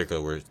 shows in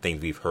particular, were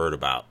things we've heard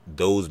about.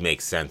 Those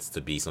make sense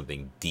to be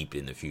something deep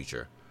in the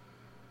future.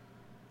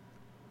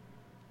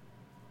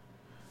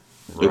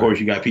 Of course,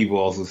 you got people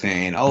also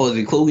saying, "Oh, is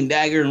it Cloak and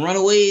Dagger and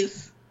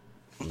Runaways?"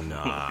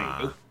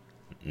 Nah,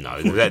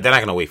 no, they're not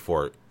gonna wait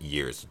 4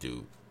 years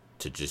to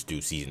just do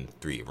season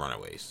 3 of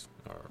Runaways.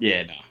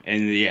 Yeah, no,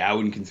 and yeah, I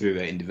wouldn't consider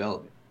that in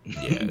development.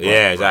 Yeah,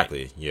 yeah,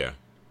 exactly. Yeah,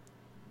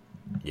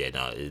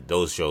 no,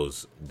 those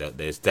shows,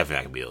 it's definitely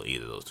not gonna be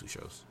either of those 2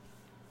 shows.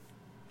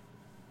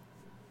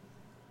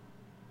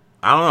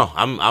 I don't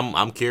know.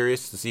 I'm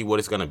curious to see what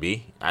it's gonna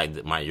be.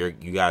 You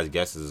guys'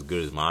 guess is as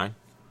good as mine,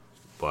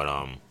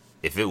 but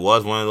if it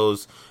was one of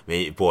those, I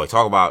mean, boy,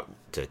 talk about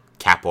to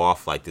cap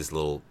off like this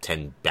little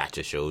 10 batch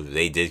of shows.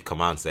 They did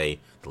come out and say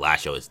the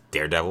last show is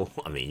Daredevil.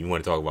 I mean, you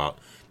want to talk about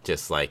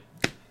just like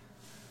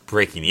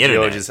breaking the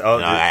internet?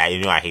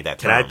 I hate that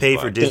term. Can I pay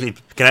for Disney?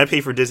 Can I pay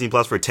for Disney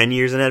Plus for 10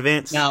 years in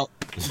advance? Now,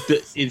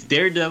 it's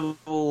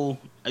Daredevil.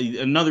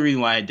 Another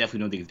reason why I definitely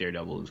don't think it's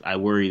Daredevil is I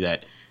worry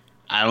that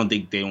I don't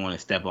think they want to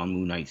step on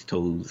Moon Knight's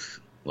toes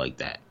like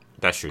that.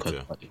 That's true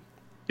too.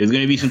 There's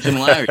going to be some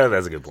similarities.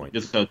 That's a good point.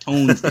 Just a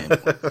tone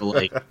standpoint. So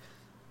like,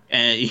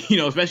 and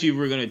especially if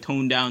we're going to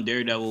tone down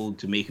Daredevil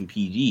to make him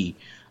PG,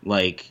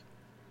 like,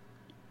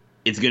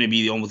 it's going to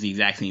be almost the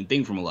exact same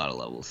thing from a lot of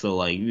levels. So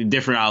like,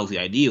 different obviously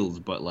ideals,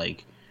 but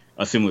like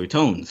a similar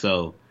tone.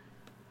 So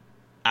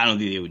I don't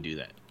think they would do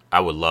that.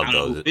 I would love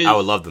those. I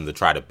would love them to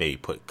try to maybe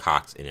put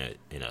Cox in a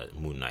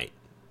Moon Knight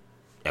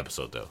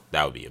episode though.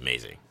 That would be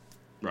amazing.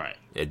 Right.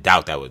 I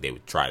doubt they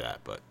would try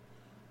that, but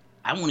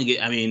I want to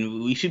get. I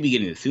mean, we should be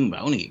getting it soon, but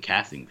I want to get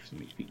castings from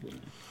these people.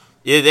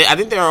 Yeah, I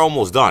think they're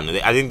almost done.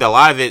 I think a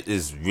lot of it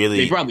is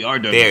really. They probably are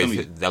done.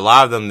 A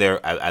lot of them,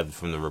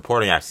 from the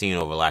reporting I've seen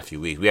over the last few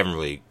weeks, we haven't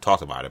really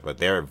talked about it, but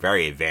they're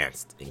very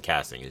advanced in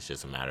casting. It's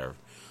just a matter of,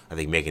 I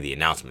think, making the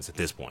announcements at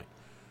this point.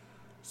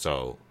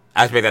 So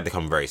I expect that to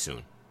come very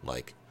soon.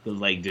 Like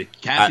the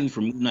castings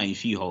for Moon Knight and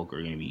She-Hulk are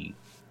going to be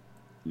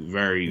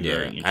very,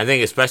 very. I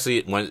think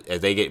especially as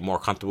they get more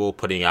comfortable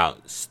putting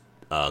out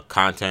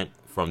content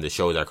from the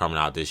shows that are coming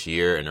out this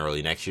year and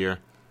early next year,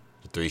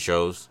 the 3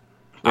 shows.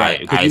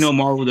 Right, because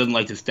Marvel doesn't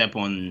like to step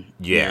on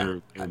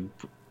their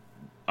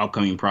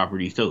upcoming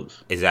properties'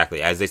 toes.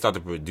 Exactly. As they start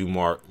to do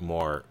more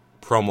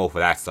promo for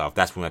that stuff,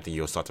 that's when I think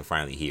you'll start to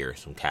finally hear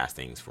some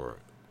castings for,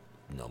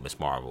 Ms.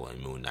 Marvel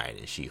and Moon Knight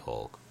and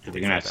She-Hulk.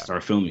 They're gonna have to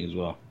start filming as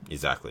well.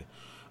 Exactly.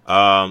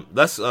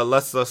 Let's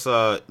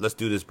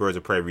do this Birds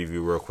of Prey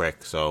review real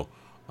quick. So,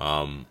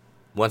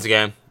 once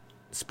again,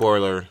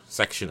 spoiler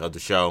section of the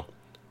show.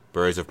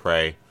 Birds of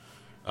Prey,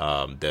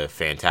 the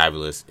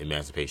fantabulous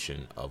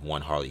emancipation of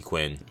one Harley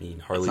Quinn. I mean,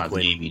 Harley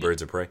Quinn,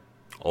 Birds of Prey.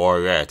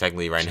 Or,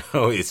 technically right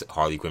now it's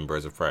Harley Quinn,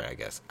 Birds of Prey, I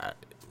guess.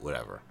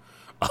 Whatever.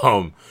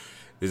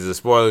 This is a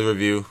spoiler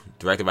review,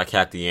 directed by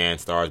Kathy Ann,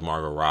 stars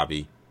Margot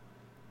Robbie.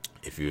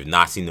 If you've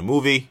not seen the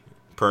movie,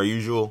 per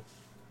usual,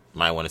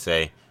 might want to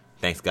say,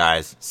 thanks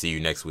guys, see you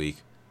next week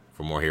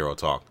for more Hero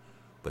Talk.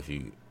 But if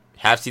you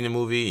have seen the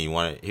movie and you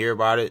want to hear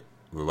about it,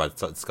 we're about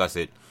to discuss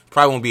it.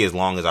 Probably won't be as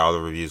long as our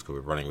other reviews because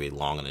we're running really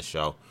long on this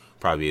show.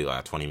 Probably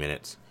like 20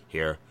 minutes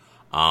here.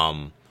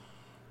 And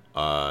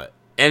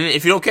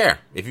if you don't care,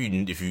 if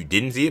you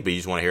didn't see it but you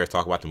just want to hear us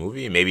talk about the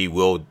movie and maybe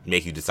we'll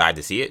make you decide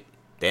to see it,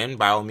 then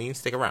by all means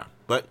stick around.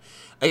 But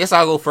I guess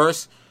I'll go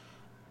first.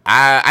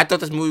 I thought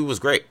this movie was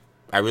great.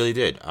 I really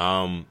did.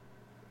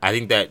 I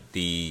think that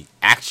the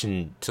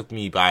action took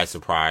me by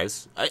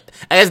surprise. I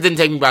guess it didn't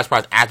take me by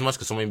surprise as much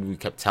because so many people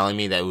kept telling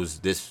me that it was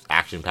this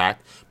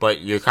action-packed. But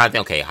you're kind of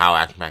thinking, okay, how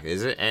action-packed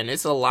is it? And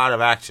it's a lot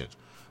of action.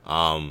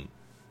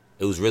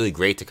 It was really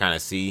great to kind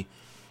of see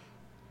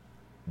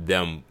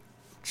them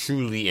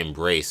truly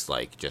embrace,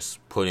 like,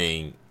 just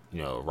putting,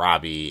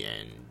 Robbie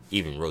and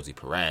even Rosie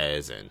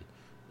Perez and,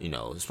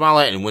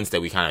 Spotlight and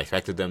Winstead, we kind of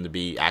expected them to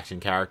be action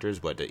characters,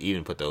 but to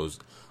even put those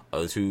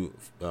other 2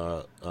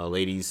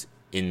 ladies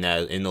in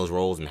those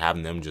roles and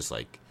having them just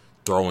like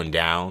throwing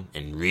down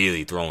and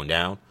really throwing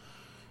down,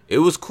 it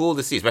was cool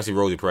to see, especially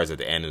Rosie Perez at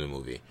the end of the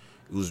movie.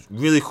 It was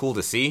really cool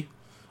to see.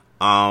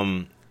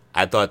 I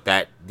thought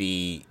that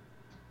the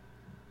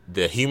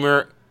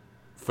humor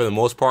for the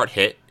most part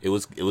hit. It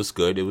was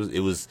good. It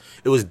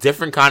was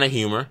different kind of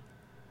humor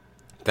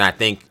than I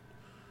think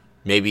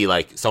maybe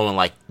like someone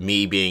like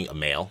me being a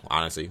male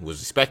honestly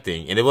was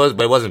expecting, but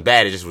it wasn't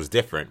bad. It just was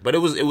different, but it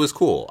was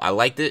cool. I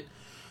liked it.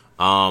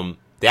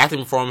 The acting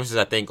performances,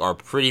 I think, are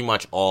pretty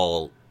much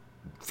all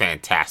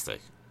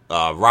fantastic.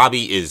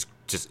 Robbie is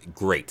just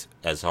great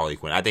as Harley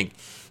Quinn. I think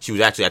she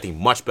was actually,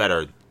 much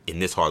better in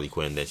this Harley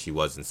Quinn than she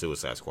was in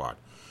Suicide Squad.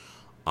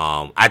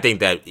 I think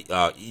that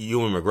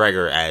Ewan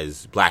McGregor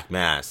as Black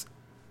Mask,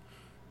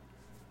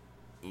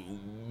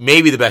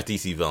 maybe the best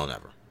DC villain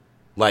ever.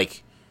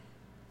 Like,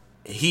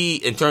 he,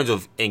 in terms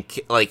of,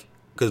 like,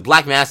 because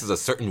Black Mass is a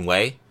certain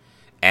way,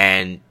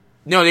 and,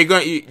 they're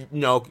going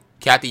to,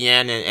 Kathy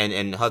Yan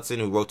and Hudson,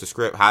 who wrote the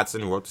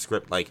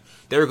script, like,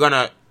 they were going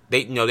to,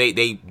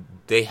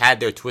 they had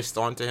their twist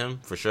onto him,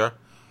 for sure,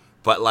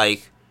 but,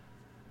 like,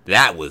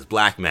 that was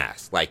Black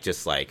Mass, like,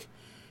 just, like,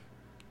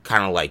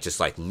 kind of, like, just,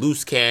 like,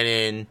 loose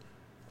cannon,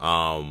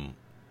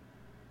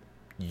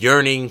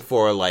 yearning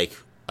for, like,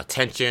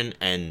 attention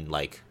and,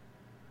 like,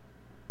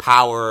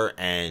 power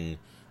and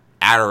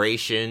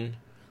adoration.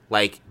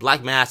 Like,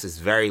 Black Mass is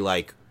very,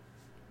 like,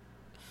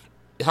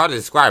 it's hard to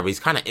describe, but he's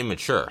kind of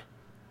immature.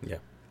 Yeah.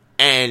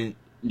 And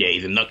yeah,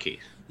 he's a nutcase.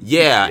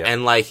 Yeah, yeah.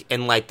 And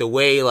like the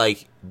way,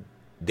 like,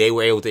 they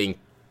were able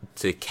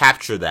to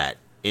capture that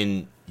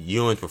in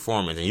Ewan's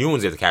performance, and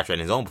Ewan's able to capture it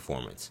in his own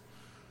performance.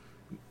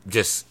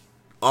 Just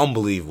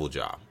unbelievable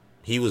job.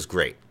 He was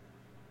great.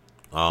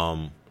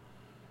 Downsides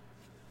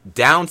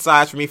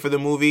for me for the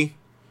movie,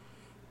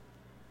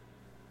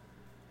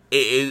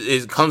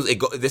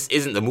 this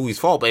isn't the movie's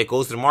fault, but it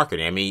goes to the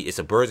marketing. I mean, it's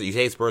Birds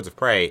of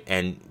Prey,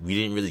 and we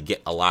didn't really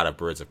get a lot of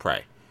Birds of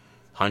Prey.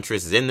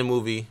 Huntress is in the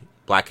movie,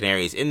 Black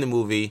Canary is in the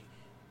movie,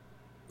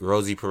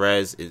 Rosie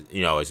Perez is,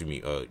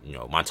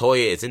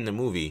 Montoya is in the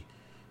movie,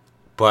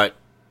 but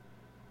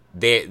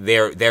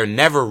they're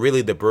never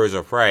really the Birds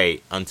of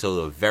Prey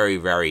until the very,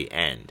 very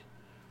end.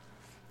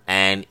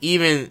 And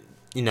even,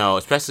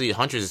 especially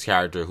Huntress'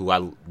 character, who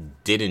I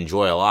did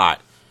enjoy a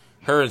lot,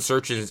 her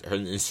insertions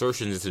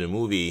into the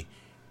movie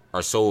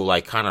are so,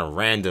 like, kind of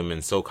random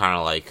and so kind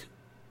of, like,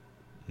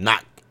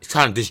 not, it's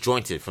kind of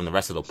disjointed from the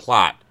rest of the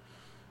plot.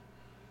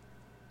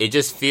 It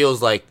just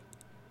feels like,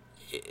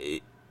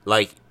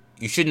 like,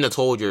 you shouldn't have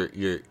told your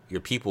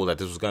people that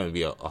this was going to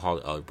be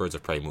a Birds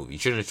of Prey movie. You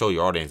shouldn't have told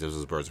your audience this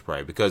was Birds of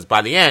Prey, because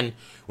by the end,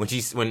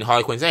 when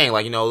Harley Quinn's saying,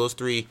 like, those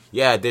three,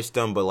 yeah, ditched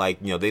them, but,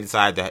 like, they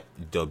decided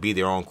to be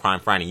their own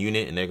crime-fighting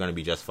unit, and they're going to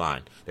be just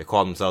fine. They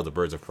call themselves the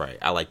Birds of Prey.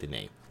 I like the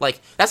name.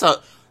 Like, that's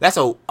a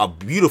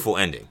beautiful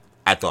ending,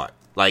 I thought.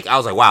 Like, I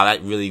was like, wow,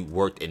 that really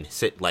worked, and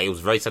like, it was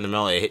very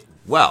sentimental. It hit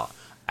well.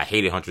 I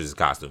hated Huntress'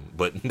 costume,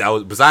 but that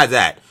was, besides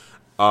that,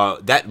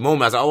 that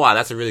moment, I was like, oh wow,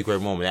 that's a really great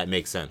moment. That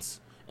makes sense.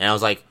 And I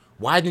was like,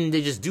 why didn't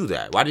they just do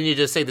that? Why didn't you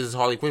just say this is a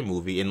Harley Quinn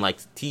movie and, like,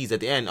 tease at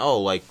the end, oh,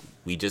 like,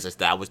 we just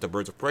established the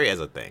Birds of Prey as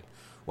a thing?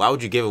 Why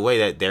would you give away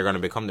that they're going to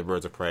become the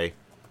Birds of Prey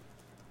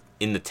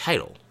in the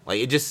title? Like,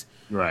 it just...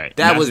 Right.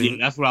 That's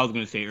what I was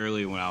going to say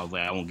earlier when I was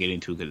like, I won't get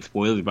into it because it's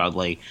spoilers, but I was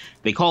like,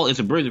 they call it's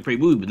a Birds of Prey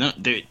movie, but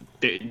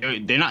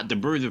they're not the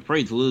Birds of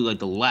Prey. It's literally like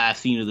the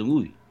last scene of the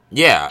movie.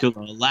 Yeah. To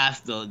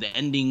the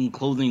ending,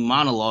 closing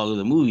monologue of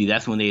the movie,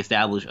 that's when they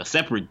establish a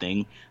separate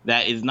thing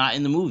that is not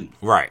in the movie.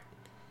 Right.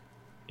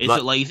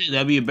 It's like you said,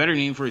 that'd be a better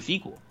name for a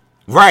sequel.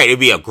 Right. It'd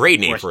be a great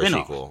name for a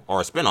sequel.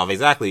 Or a spinoff,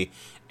 exactly.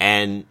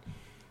 And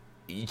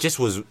it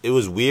was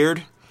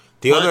weird.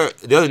 The other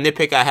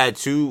nitpick I had,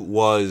 too,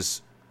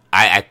 was...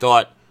 I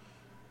thought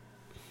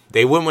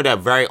they went with a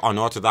very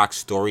unorthodox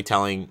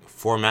storytelling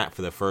format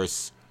for the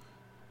first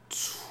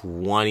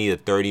 20 to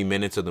 30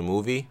 minutes of the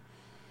movie.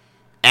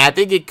 And I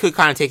think it could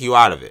kind of take you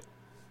out of it.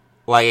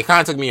 Like, it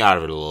kind of took me out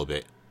of it a little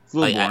bit. It's a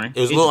little boring. It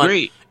was a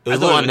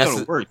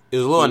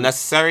little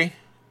unnecessary.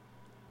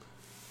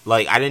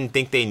 Like, I didn't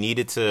think they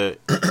needed to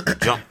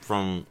jump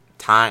from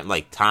time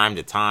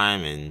to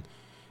time. And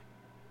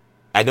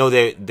I know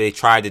they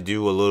tried to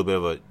do a little bit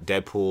of a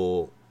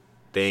Deadpool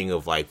thing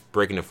of, like,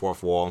 breaking the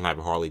fourth wall and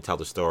having Harley tell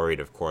the story.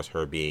 And, of course,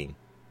 her being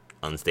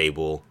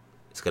unstable.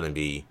 It's going to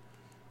be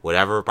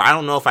whatever. But I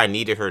don't know if I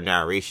needed her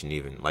narration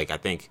even. Like, I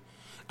think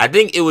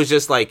it was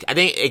just, like, I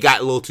think it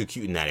got a little too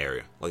cute in that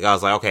area. Like, I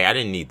was like, okay, I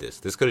didn't need this.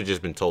 This could have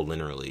just been told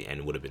linearly and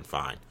it would have been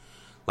fine.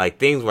 Like,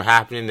 things were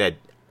happening that,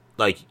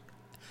 like,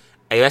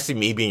 especially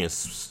me being a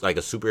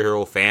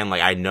superhero fan,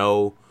 like, I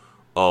know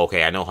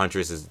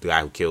Huntress is the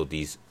guy who killed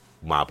these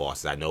mob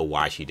bosses. I know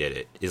why she did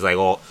it. It's like,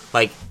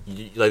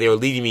 they were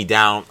leading me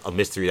down a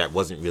mystery that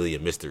wasn't really a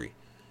mystery.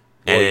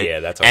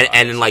 And, that's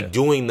then like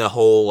doing the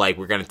whole, like,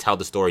 we're gonna tell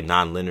the story in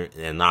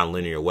a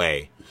non-linear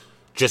way,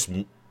 just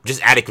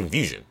added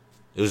confusion.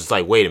 It was just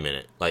like, wait a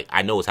minute, like,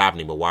 I know what's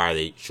happening, but why are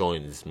they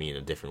showing this to me in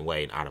a different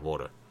way and out of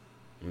order?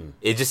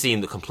 It just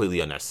seemed completely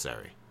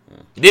unnecessary.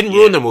 It didn't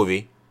ruin the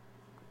movie,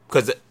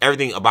 because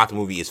everything about the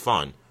movie is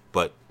fun,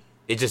 but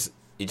it just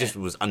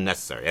was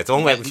unnecessary. That's the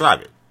only way I can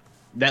describe it.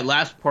 That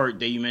last part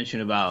that you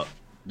mentioned about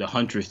the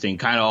Huntress thing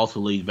kind of also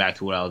leads back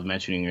to what I was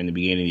mentioning in the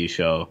beginning of the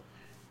show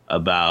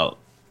about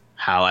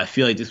how I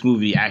feel like this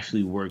movie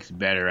actually works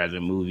better as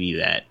a movie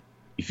that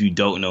if you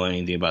don't know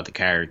anything about the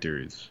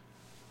characters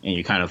and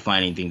you're kind of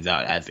finding things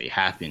out as they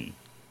happen,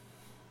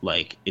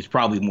 like, it's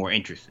probably more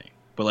interesting.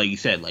 But like you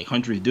said, like,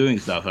 Huntress doing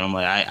stuff, and I'm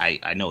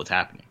like, I know what's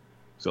happening.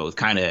 So it's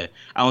kind of,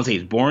 I won't say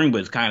it's boring,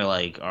 but it's kind of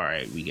like, all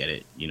right, we get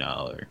it,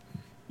 or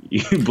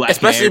Black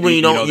especially Canary, when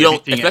you don't,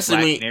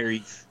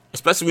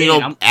 especially when you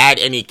don't add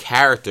any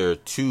character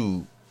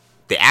to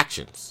the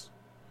actions.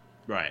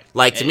 Right.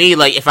 Like, to me,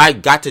 like, if I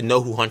got to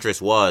know who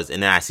Huntress was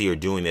and then I see her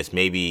doing this,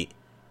 maybe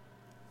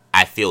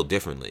I feel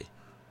differently.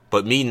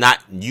 But you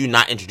not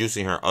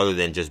introducing her other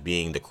than just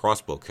being the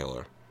crossbow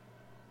killer,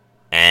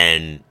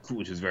 and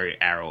which is very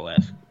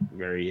Arrow-esque,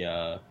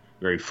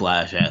 very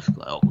Flash-esque.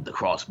 Like, oh, the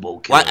crossbow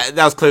killer. well,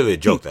 that was clearly a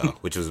joke though,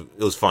 which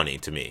was funny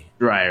to me.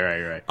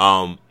 Right.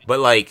 But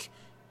like,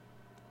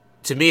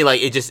 to me, like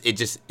it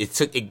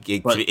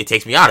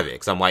takes me out of it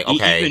because I'm like,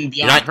 okay, even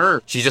beyond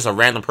her, she's just a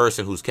random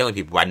person who's killing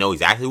people. I know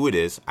exactly who it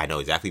is. I know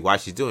exactly why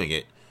she's doing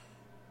it.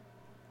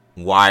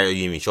 Why are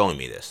you even showing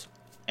me this?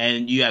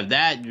 And you have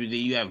that.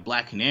 You have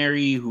Black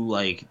Canary, who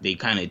like they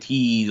kind of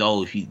tease,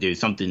 oh, there's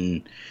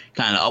something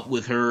kind of up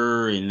with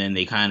her, and then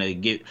they kind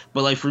of get.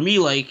 But like for me,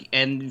 like,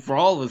 and for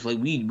all of us, like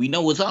we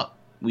know what's up.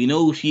 We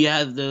know she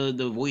has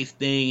the voice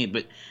thing,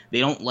 but they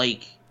don't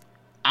like.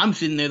 I'm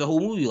sitting there the whole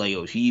movie like,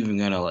 oh, she even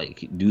gonna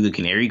like do the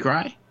canary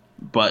cry?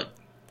 But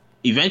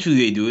eventually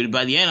they do it.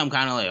 By the end, I'm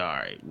kind of like, all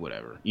right,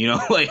 whatever, you know,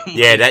 like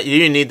yeah, that you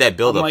didn't need that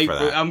build up for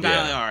that. I'm kind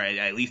of like, all right,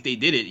 at least they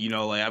did it, you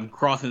know, like I'm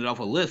crossing it off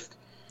a list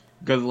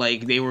because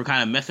like they were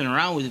kind of messing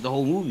around with it the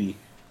whole movie,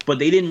 but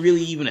they didn't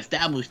really even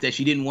establish that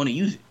she didn't want to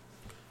use it,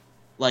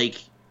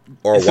 like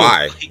or so,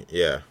 why, like,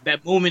 yeah.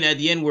 That moment at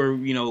the end where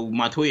you know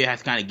Montoya has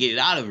to kind of get it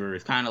out of her.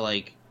 It's kind of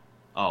like,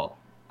 oh,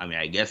 I mean,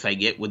 I guess I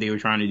get what they were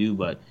trying to do,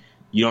 but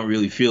you don't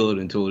really feel it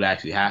until it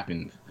actually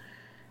happens.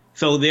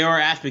 So there are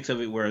aspects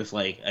of it where it's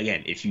like,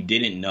 again, if you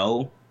didn't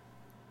know,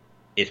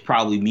 it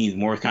probably means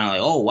more. It's kind of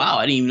like, oh, wow,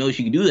 I didn't even know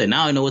she could do that.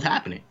 Now I know what's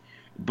happening.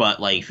 But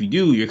like, if you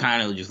do, you're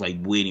kind of just like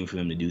waiting for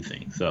them to do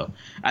things. So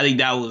I think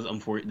that was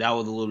that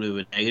was a little bit of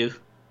a negative.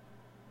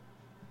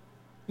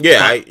 Yeah,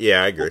 I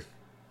agree.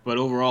 But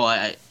overall,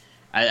 I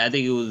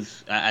think it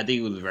was a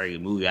very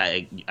good movie.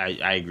 I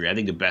agree. I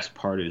think the best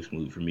part of this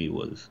movie for me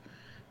was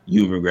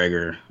Ewan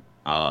McGregor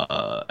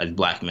as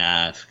Black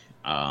Mask.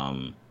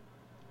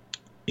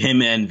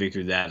 Him and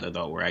Victor Zsasz I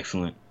thought were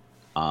excellent.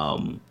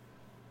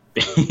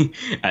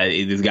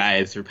 This guy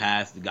has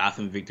surpassed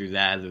Gotham Victor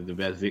Zsasz as the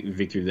best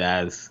Victor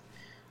Zsasz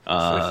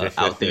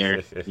out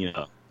there. You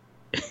know,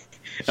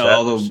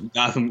 although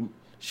Gotham.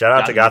 Shout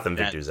out to Gotham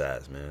Victor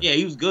Zsasz, man. Yeah,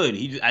 he was good.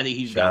 I think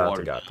he just got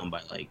watered down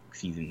by like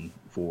season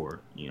 4.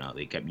 You know,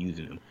 they kept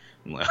using him.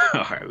 I'm like,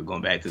 all right, we're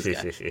going back to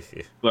this guy.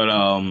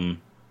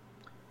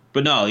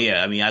 But no,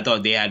 yeah. I mean, I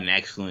thought they had an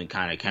excellent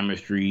kind of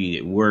chemistry.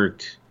 It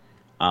worked.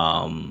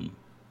 I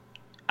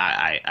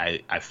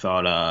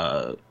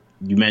thought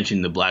you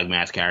mentioned the Black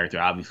Mask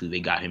character. Obviously, they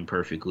got him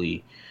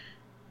perfectly.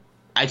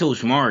 I told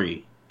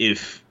Shamari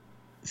if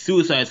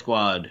Suicide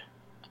Squad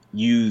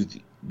used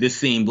this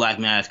same Black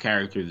Mask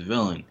character as a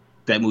villain,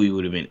 that movie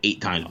would have been 8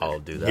 times better. Oh,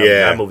 dude,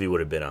 that movie would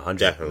have been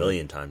 100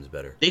 million times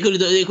better. They could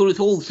have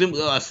told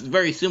a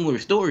very similar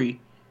story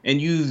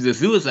and used the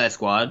Suicide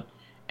Squad,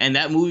 and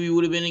that movie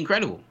would have been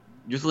incredible.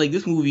 Just like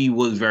this movie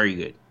was very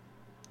good.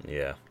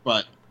 Yeah,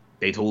 but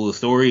they told a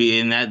story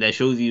in that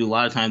shows you a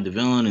lot of times the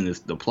villain and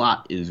the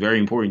plot is very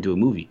important to a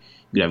movie.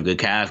 You could have a good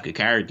cast, good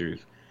characters,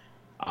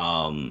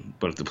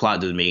 but if the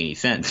plot doesn't make any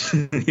sense,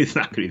 it's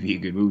not going to be a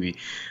good movie.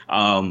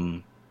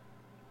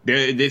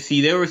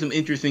 There were some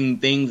interesting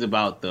things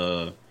about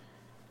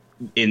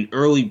in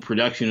early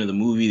production of the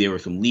movie. There were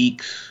some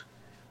leaks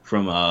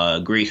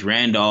from Grace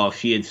Randolph.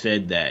 She had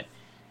said that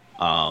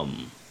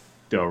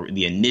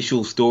the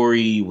initial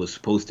story was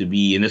supposed to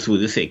be, and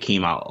this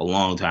came out a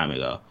long time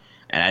ago.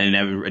 And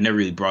I never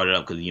really brought it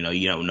up because you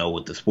don't know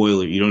what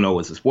you don't know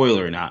what's a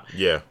spoiler or not.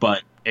 Yeah.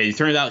 But it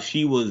turns out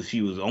she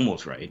was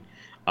almost right.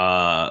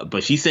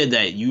 But she said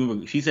that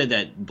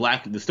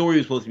the story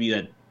was supposed to be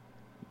that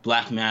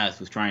Black Mask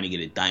was trying to get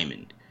a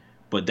diamond,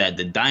 but that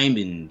the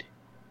diamond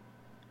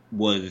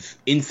was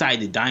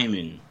inside the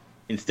diamond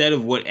instead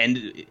of what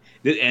ended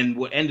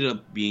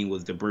up being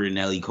was the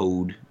Bertinelli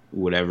code,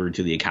 whatever,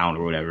 to the account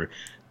or whatever.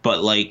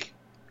 But like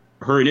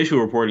her initial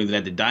reporting is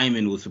that the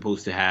diamond was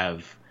supposed to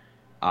have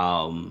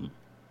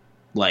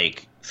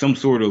like some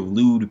sort of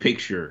lewd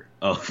picture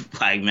of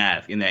Black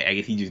Mask, and that I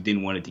guess he just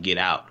didn't want it to get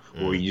out,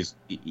 or he just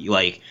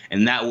like,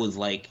 and that was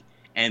like,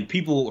 and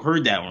people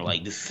heard that and were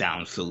like, this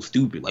sounds so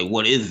stupid. Like,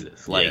 what is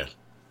this? Like,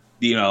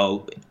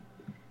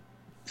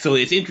 so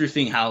it's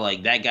interesting how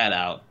like that got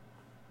out.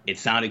 It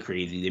sounded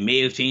crazy. They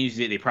may have changed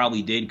it. They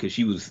probably did because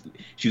she was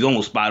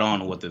almost spot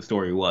on what the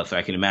story was. So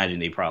I can imagine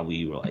they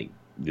probably were like,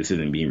 this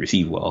isn't being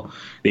received well.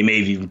 They may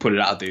have even put it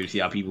out there to see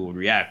how people would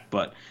react,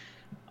 but.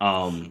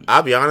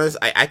 I'll be honest,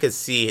 I could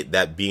see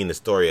that being the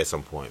story at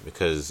some point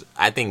because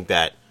I think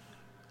that,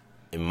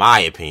 in my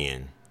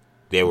opinion,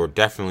 there were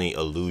definitely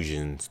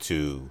allusions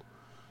to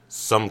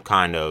some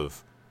kind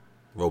of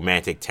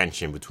romantic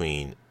tension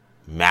between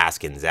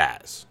Mask and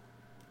Zsasz.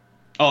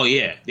 Oh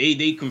yeah,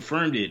 they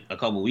confirmed it a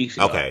couple weeks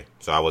ago. Okay,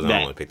 so I wasn't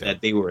only picked that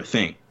they were a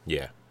thing.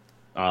 Yeah.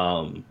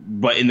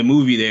 But in the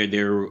movie,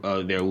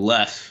 they're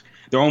less.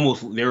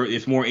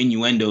 It's more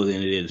innuendo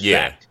than it is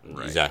fact.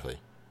 Right. Exactly.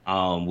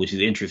 Which is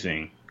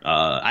interesting.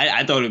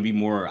 I thought it'd be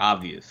more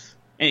obvious.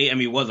 I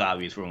mean, it was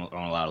obvious on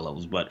a lot of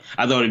levels, but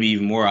I thought it'd be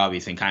even more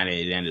obvious than kind of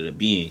it ended up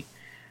being.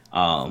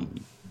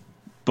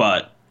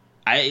 But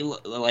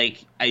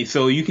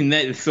so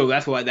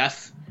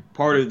that's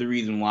part of the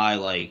reason why,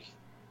 like,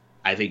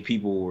 I think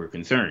people were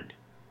concerned.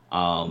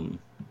 And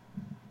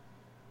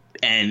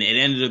it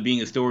ended up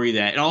being a story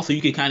that, and also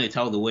you could kind of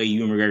tell the way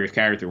Ewan McGregor's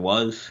character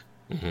was.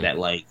 that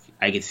like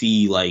I could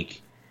see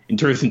like in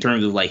terms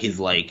of like his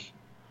like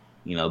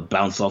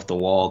bounce off the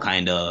wall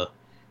kind of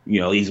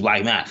he's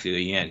Black Mask.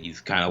 Yeah,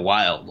 he's kind of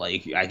wild.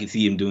 Like I could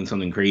see him doing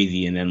something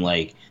crazy, and then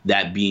like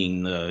that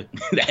being the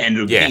end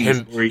of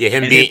the story.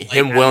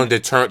 Him willing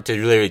to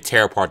literally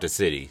tear apart the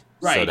city,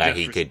 right? So that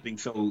he could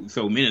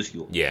so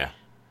minuscule. Yeah,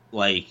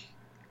 like,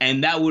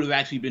 and that would have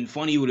actually been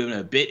funny. It would have been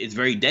a bit. It's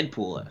very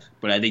Deadpool-esque,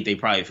 but I think they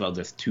probably felt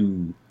that's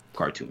too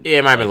cartoony. Yeah,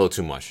 it might have been a little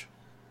too much.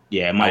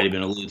 Yeah, it might have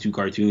been a little too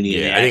cartoony.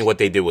 Yeah, I think what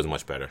they did was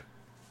much better.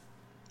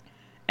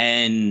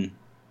 And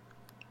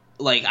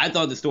like I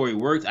thought the story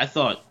worked. I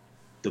thought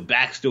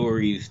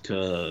especially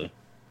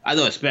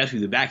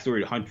the backstory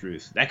to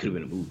Huntress, that could have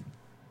been a movie.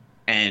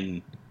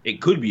 And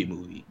it could be a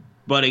movie.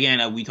 But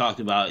again, we talked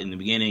about in the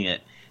beginning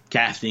at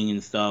casting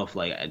and stuff,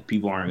 like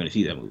people aren't going to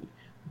see that movie.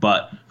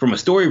 But from a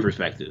story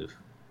perspective,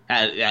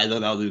 I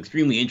thought that was an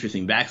extremely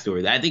interesting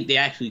backstory that I think they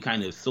actually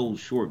kind of sold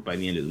short by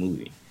the end of the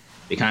movie.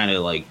 They kind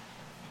of like,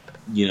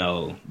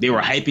 they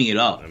were hyping it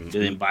up. And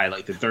then by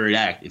like the third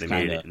act, they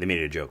made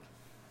it a joke.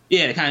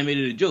 Yeah, they kind of made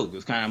it a joke. It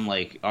was kind of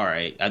like, all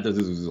right, I thought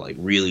this was like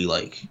really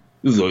like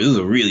this is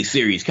a really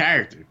serious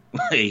character.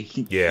 Like,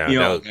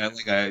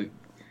 like a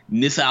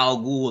Nissa Al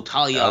Ghul,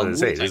 Talia Al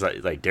Ghul.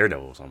 It's like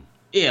Daredevil or something.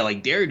 Yeah,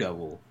 like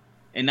Daredevil.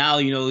 And now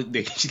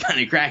they're kind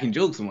of cracking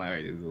jokes. I'm like, all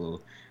right,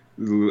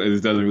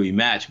 this doesn't really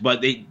match. But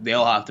they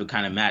all have to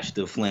kind of match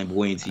the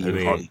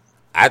flamboyancy.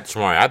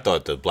 I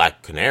thought the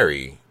Black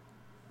Canary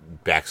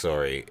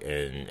backstory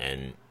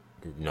and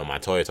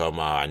Montoya talking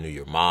about I knew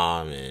your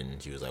mom, and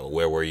she was like, well,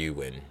 where were you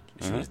when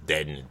she was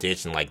dead in the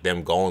ditch, and like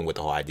them going with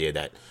the whole idea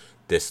that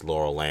this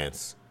Laurel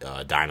Lance,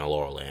 Dinah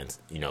Laurel Lance,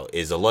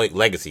 is a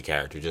legacy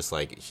character just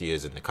like she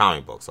is in the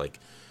comic books. Like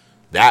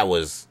that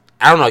was,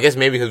 I don't know, I guess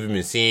maybe because we've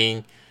been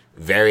seeing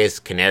various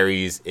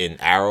Canaries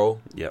in Arrow.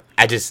 Yep.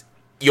 I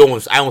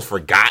almost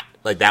forgot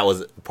like that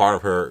was part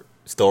of her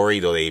story,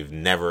 though they've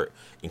never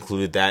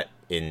included that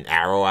in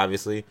Arrow,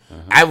 obviously.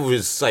 I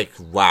was like,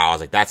 wow, I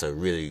was like, that was a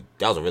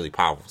really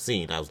powerful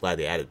scene. I was glad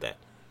they added that.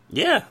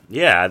 Yeah,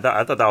 I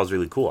thought that was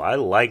really cool. I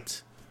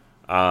liked,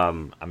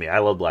 I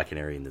love Black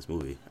Canary in this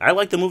movie. I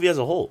liked the movie as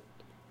a whole.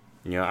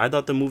 I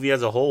thought the movie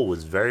as a whole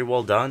was very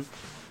well done.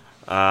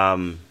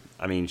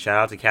 Shout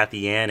out to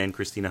Kathy Ann and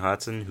Christina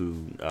Hodson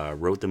who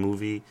wrote the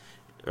movie.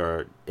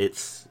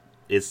 It's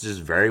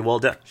just very well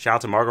done. Shout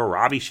out to Margot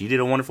Robbie. She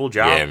did a wonderful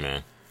job. Yeah,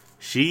 man.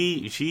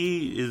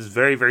 She is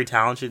very, very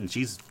talented, and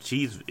she's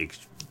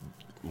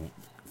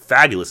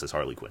fabulous as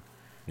Harley Quinn.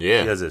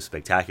 Yeah, she does a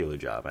spectacular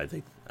job. I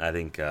think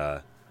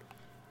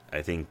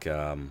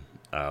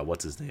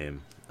what's his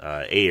name?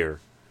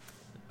 Ayer.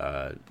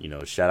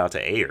 Shout out to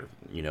Ayer.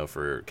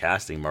 For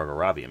casting Margot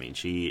Robbie. I mean,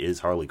 she is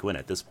Harley Quinn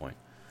at this point.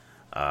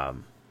 But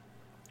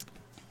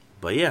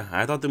yeah,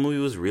 I thought the movie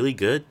was really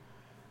good.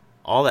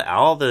 All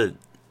the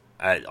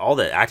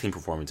acting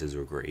performances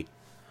were great.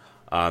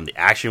 The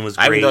action was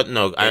great.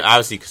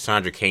 Obviously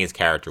Cassandra Cain's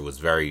character was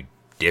very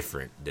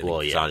different than the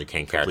Cassandra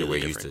Cain character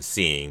we're used to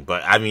seeing.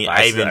 But I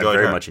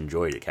very much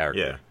enjoyed the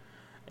character.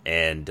 Yeah.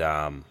 And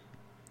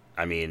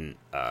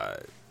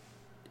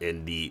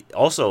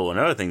also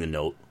another thing to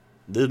note,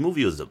 this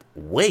movie was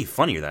way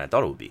funnier than I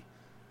thought it would be.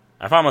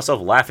 I found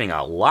myself laughing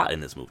a lot in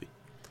this movie.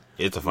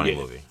 It's a funny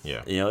movie,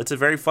 yeah. It's a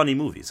very funny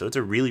movie. So it's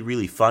a really,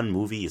 really fun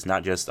movie. It's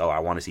not just, I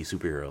want to see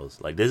superheroes.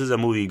 Like, this is a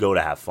movie you go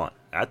to have fun.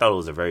 I thought it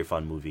was a very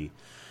fun movie.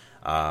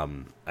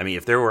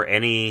 If there were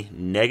any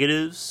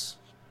negatives,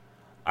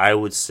 I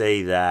would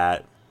say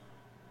that,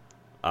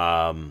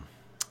 this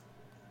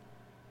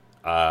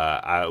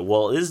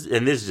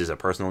is just a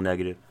personal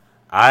negative.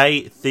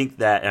 I think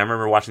that, and I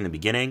remember watching the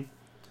beginning,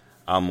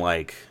 I'm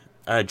like,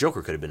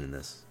 Joker could have been in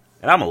this.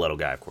 And I'm a little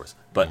guy, of course,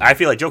 but I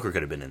feel like Joker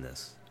could have been in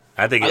this.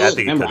 I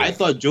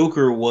thought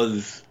Joker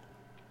was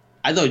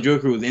in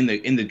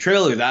the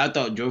trailers. I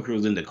thought Joker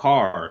was in the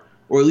car,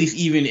 or at least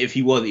even if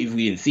we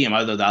didn't see him,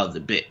 I thought that was the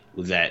bit,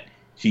 was that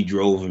she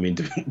drove him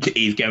into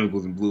Ace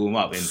Chemicals and blew him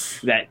up, and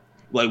that,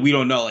 like, we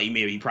don't know, like,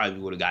 maybe he probably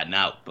would have gotten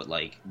out, but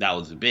like that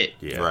was the bit.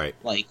 Yeah. Right.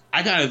 Like,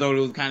 I kind of thought it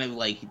was kind of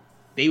like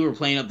they were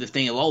playing up this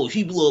thing of,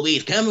 she blew up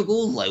Ace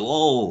Chemicals, like,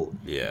 whoa.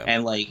 Yeah.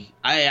 And like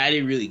I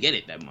didn't really get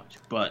it that much,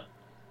 but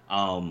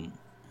I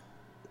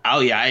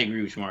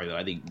agree with Shamari though.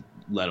 I think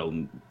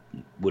Leto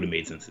would have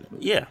made sense in this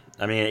movie. Yeah,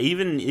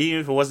 even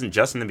if it wasn't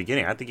just in the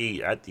beginning, I think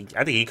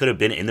he could have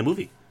been in the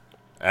movie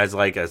as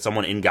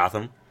someone in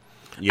Gotham.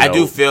 I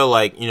do feel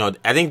like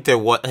I think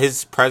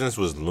his presence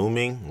was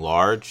looming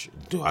large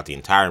throughout the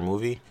entire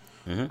movie.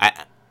 Mm-hmm.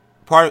 I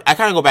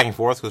kind of go back and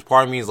forth because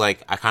part of me is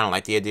like I kind of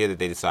like the idea that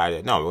they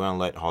decided no, we're gonna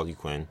let Harley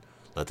Quinn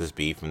let this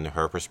be from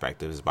her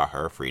perspective. It's about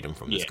her freedom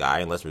from this guy,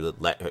 and let's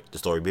let the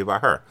story be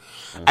about her.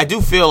 Mm-hmm. I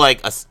do feel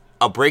like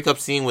a breakup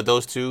scene with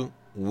those two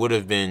would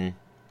have been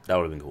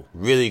cool.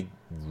 Really,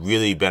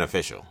 really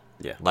beneficial.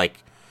 Yeah.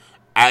 Like,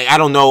 I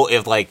don't know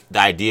if, like, the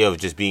idea of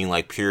just being,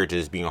 like, pure to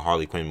just being a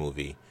Harley Quinn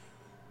movie,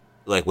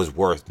 like, was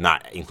worth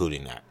not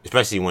including that.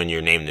 Especially when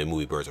you're naming the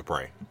movie Birds of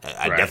Prey.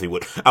 I would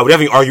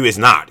definitely argue it's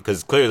not,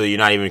 because clearly you're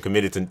not even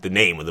committed to the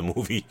name of the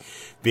movie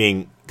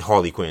being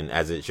Harley Quinn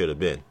as it should have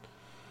been.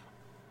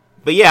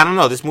 But yeah, I don't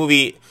know. This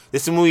movie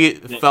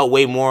felt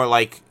way more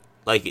like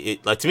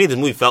to me. This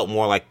movie felt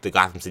more like the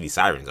Gotham City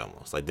Sirens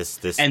almost. Like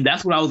this. And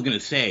that's what I was gonna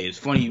say. It's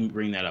funny you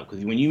bring that up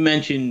because when you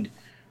mentioned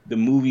the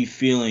movie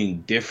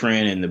feeling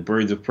different and the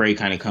Birds of Prey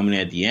kind of coming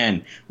at the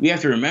end, we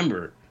have to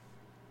remember,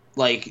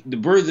 like, the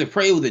Birds of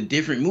Prey was a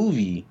different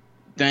movie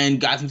than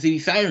Gotham City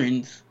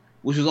Sirens,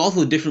 which was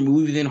also a different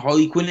movie than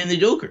Harley Quinn and the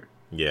Joker.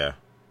 Yeah.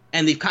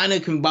 And they've kind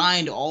of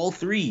combined all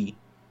three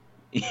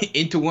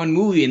into one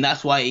movie, and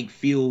that's why it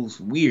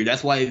feels weird.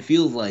 That's why it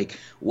feels like,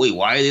 wait,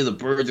 why are they the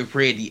Birds of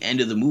Prey at the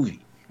end of the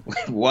movie?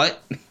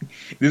 What?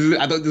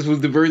 I thought this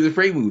was the Birds of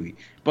Prey movie.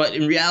 But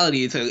in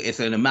reality, it's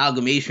an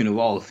amalgamation of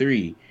all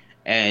three.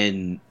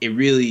 And it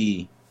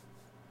really,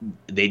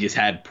 they just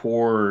had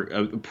poor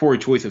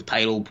choice of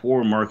title,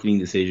 poor marketing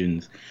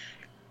decisions,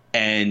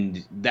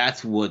 and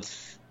that's on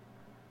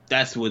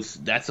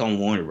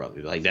Warner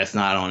Brothers. Like, that's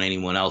not on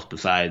anyone else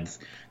besides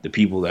the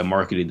people that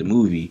marketed the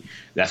movie.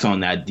 That's on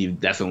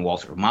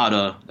Walter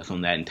Hamada. That's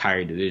on that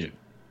entire division.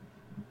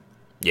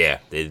 Yeah,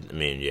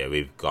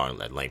 we've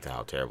gone at length to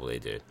how terrible they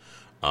did.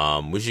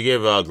 We should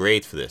give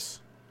grades for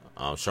this.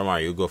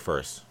 Shamar, you go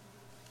first.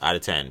 Out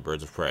of 10,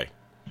 Birds of Prey.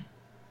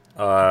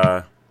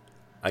 I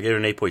gave it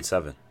an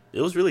 8.7.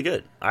 It was really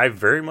good. I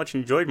very much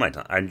enjoyed my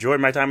time. I enjoyed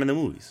my time in the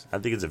movies. I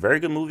think it's a very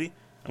good movie.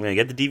 I'm going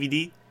to get the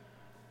DVD.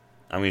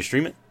 I'm going to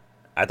stream it.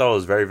 I thought it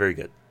was very, very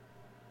good.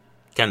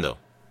 Kendo.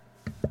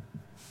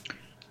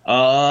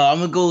 I'm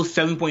going to go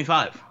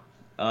 7.5.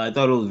 I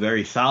thought it was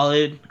very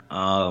solid.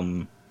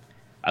 I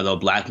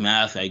thought Black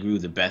Mask, I agree,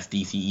 was the best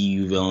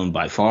DCEU villain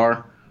by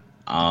far.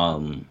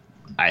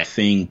 I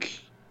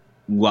think,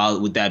 while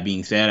with that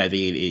being said, I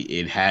think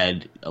it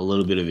had a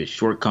little bit of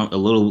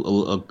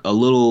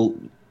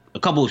a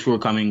couple of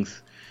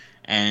shortcomings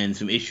and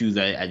some issues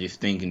that I just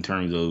think in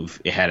terms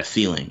of it had a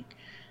ceiling,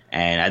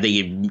 and I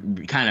think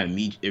it kind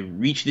of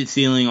reached its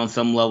ceiling on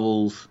some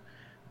levels,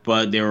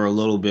 but there are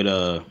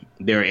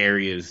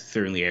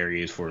certainly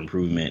areas for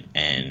improvement,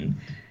 and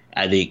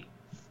I think,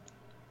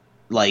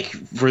 like,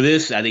 for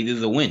this, I think this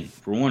is a win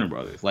for Warner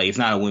Brothers. Like, it's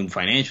not a win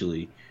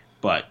financially,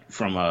 but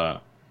from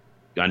a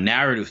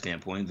narrative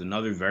standpoint, it's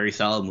another very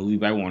solid movie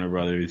by Warner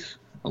Brothers,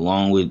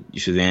 along with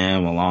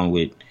Shazam, along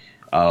with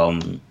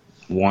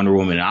Wonder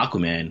Woman and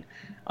Aquaman.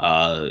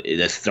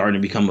 That's starting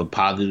to become a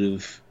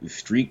positive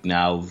streak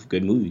now of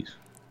good movies.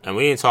 And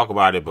we didn't talk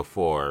about it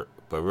before,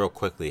 but real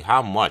quickly,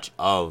 how much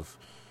of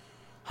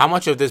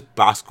this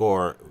box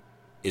score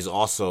is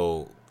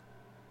also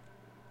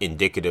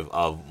indicative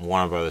of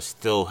Warner Brothers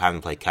still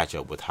having to play catch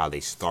up with how they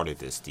started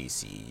this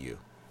DCEU?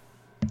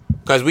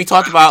 Because we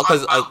talked about,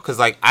 because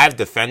like, I've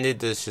defended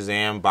the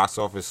Shazam box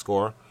office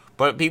score,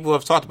 but people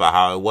have talked about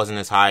how it wasn't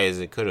as high as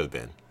it could have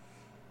been.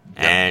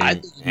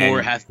 And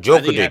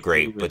Joker did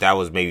great, but that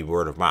was maybe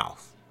word of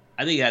mouth.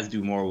 I think it has to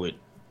do more with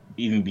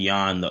even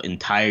beyond the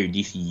entire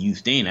DCU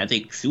stain. I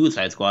think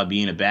Suicide Squad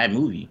being a bad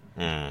movie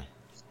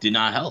did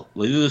not help.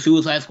 Like, it was a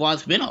Suicide Squad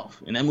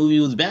spinoff, and that movie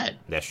was bad.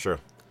 That's true.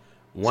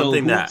 One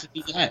thing that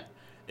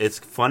it's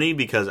funny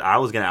because I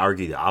was going to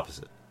argue the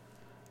opposite,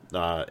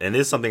 and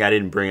this is something I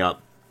didn't bring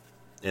up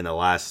in the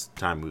last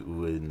time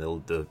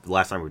the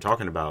last time we were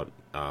talking about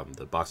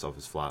the box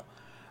office flop.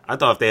 I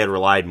thought if they had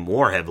relied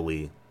more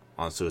heavily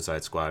on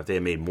Suicide Squad, if they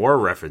had made more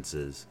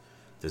references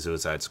to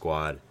Suicide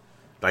Squad,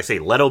 like, say,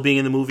 Leto being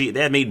in the movie, if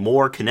they had made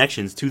more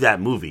connections to that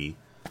movie,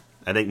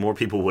 I think more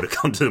people would have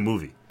come to the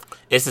movie.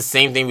 It's the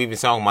same thing we've been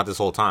talking about this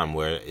whole time,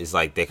 where it's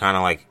like they kind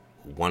of like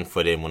 1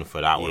 foot in, 1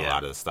 foot out with a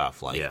lot of the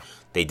stuff. Like,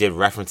 they did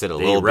reference it a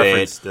little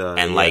bit,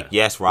 and like,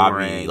 yes,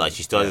 Robbie, like,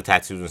 she still has the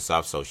tattoos and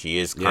stuff, so she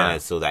is kind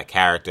of still that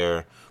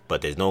character,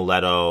 but there's no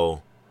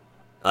Leto.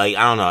 Like,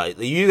 I don't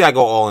know, you gotta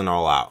go all in,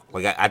 all out.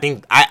 Like, I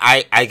think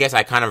I guess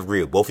I kind of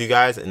agree with both of you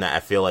guys, and that I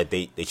feel like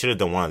they should have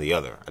done one or the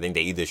other. I think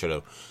they either should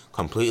have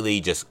completely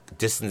just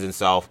distanced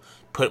themselves,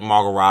 put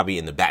Margot Robbie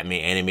in the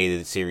Batman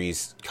animated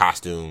series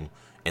costume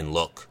and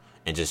look,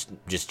 and just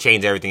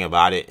change everything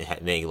about it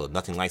and make it look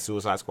nothing like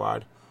Suicide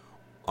Squad.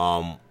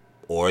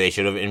 Or they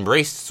should have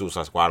embraced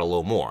Suicide Squad a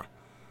little more.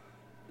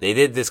 They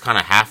did this kind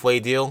of halfway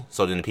deal,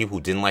 so then the people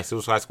who didn't like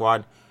Suicide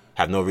Squad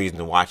have no reason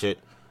to watch it.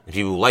 The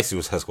people who like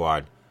Suicide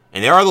Squad,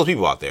 and there are those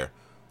people out there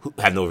who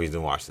have no reason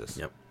to watch this.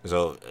 Yep.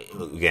 So,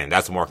 again,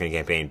 that's a marketing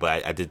campaign,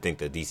 but I did think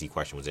the DC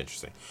question was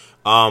interesting.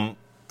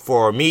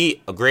 For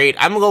me, a grade,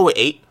 I'm going to go with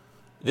 8.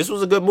 This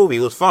was a good movie.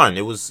 It was fun.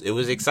 It was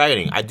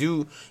exciting. I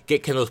do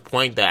get Kendall's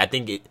point that I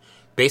think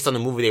based on the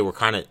movie they were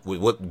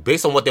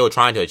based on what they were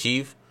trying to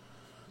achieve,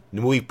 the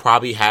movie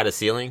probably had a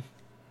ceiling.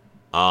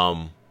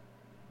 And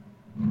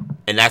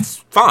that's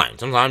fine.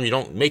 Sometimes you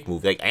don't make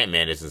movies. Like,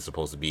 Ant-Man isn't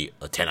supposed to be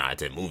a 10 out of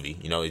 10 movie.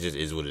 You know, it just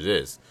is what it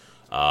is.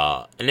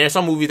 And there are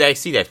some movies that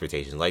exceed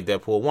expectations, like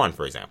Deadpool 1,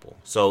 for example.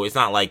 So it's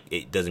not like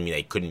it doesn't mean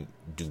they couldn't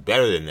do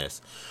better than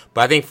this.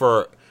 But I think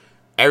for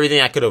everything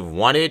I could have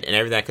wanted and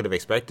everything I could have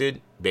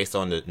expected, based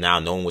on the now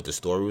knowing what the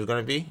story was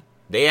going to be,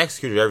 they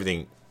executed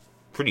everything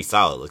pretty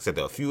solid, except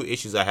a few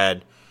issues I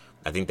had.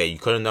 I think that you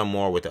could have done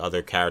more with the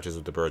other characters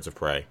with the Birds of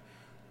Prey.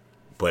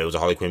 But it was a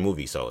Harley Quinn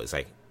movie, so it's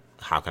like,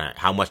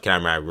 how much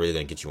can I really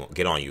gonna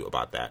get on you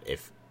about that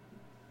if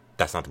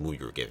that's not the movie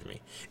you were giving me.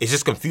 It's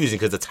just confusing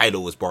because the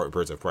title was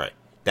Birds of Prey.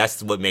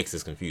 That's what makes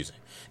this confusing.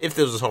 If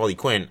this was Harley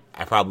Quinn,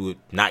 I probably would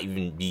not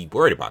even be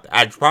worried about that.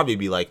 I'd probably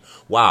be like,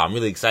 wow, I'm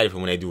really excited for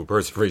when they do a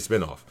Birds of Prey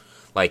spinoff.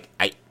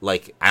 I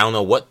don't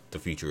know what the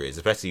future is,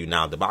 especially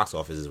now the box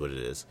office is what it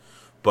is.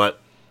 But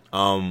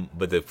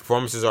the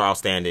performances are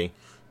outstanding.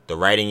 The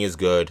writing is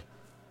good.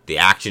 The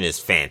action is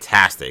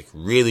fantastic.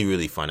 Really,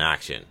 really fun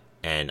action.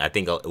 And I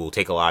think it will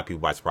take a lot of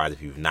people by surprise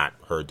if you've not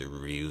heard the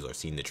reviews or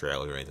seen the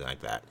trailers or anything like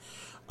that.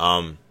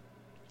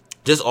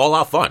 Just all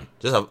out fun.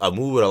 Just a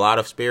movie with a lot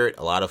of spirit,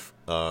 a lot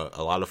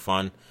of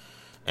fun,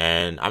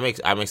 and I'm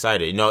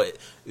excited. You know,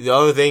 the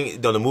other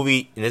thing, the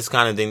movie, and this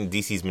kind of thing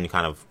DC's been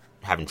kind of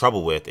having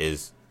trouble with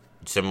is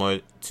similar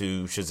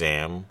to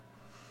Shazam,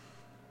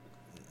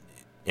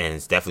 and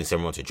it's definitely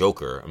similar to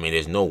Joker. I mean,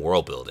 there's no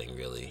world building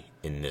really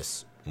in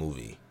this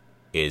movie.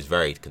 It is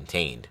very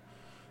contained.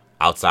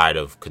 Outside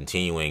of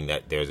continuing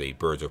that there's a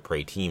Birds of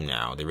Prey team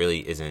now, there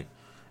really isn't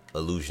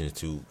allusions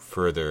to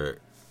further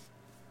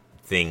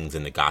things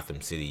in the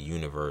Gotham City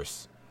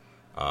universe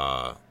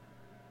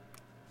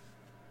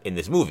in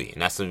this movie,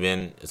 and that's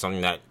been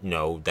something that, you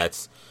know,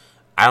 that's,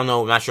 I don't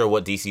know, I'm not sure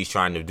what DC's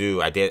trying to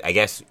do. I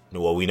guess,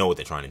 well, we know what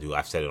they're trying to do.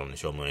 I've said it on the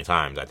show a million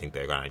times. I think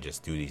they're gonna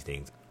just do these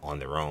things on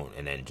their own,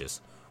 and then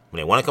just when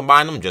they want to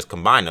combine them,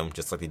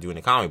 just like they do in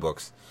the comic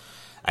books.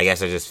 I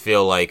guess I just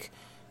feel like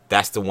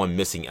that's the one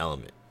missing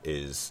element,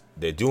 is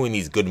they're doing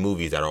these good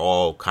movies that are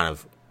all kind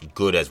of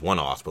good as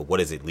one-offs, but what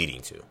is it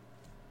leading to?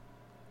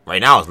 Right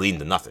now, it's leading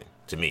to nothing.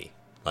 To me,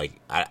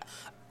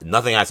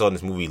 nothing I saw in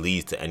this movie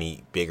leads to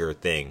any bigger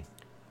thing.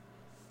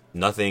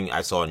 Nothing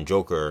I saw in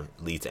Joker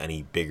leads to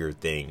any bigger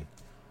thing.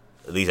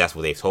 At least that's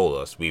what they've told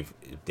us.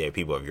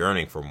 People are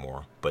yearning for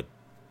more, but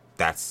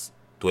that's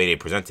the way they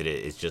presented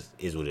it. It just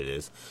is what it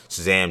is.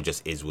 Shazam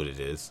just is what it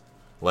is.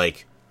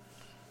 Like,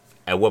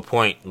 at what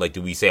point,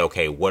 do we say,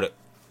 okay, what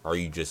are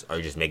you just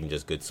making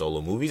just good solo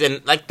movies?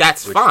 And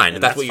that's fine.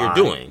 That's what you're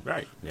doing,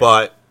 right?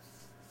 Yeah.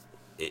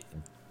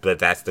 But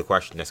that's the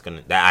question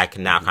that I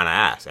can now kind of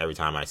ask every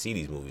time I see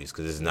these movies,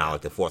 because this is now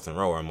the fourth in a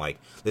row where I'm like,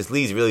 this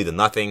leads really to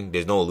nothing.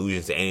 There's no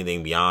allusions to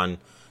anything beyond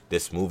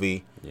this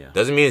movie. Yeah.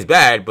 Doesn't mean it's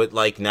bad, but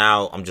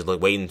now I'm just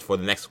waiting for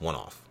the next one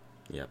off.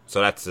 Yeah. So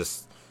that's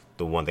just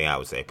the one thing I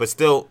would say. But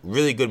still,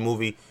 really good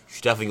movie. You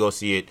should definitely go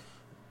see it.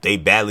 They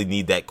badly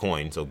need that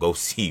coin, so go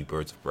see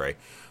Birds of Prey.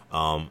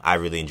 I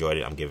really enjoyed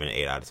it. I'm giving it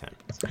 8 out of 10.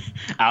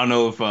 I don't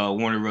know if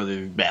Warner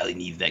Brothers badly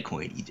needs that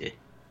coin, EJ.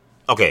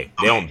 Okay,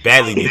 they don't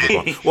badly need the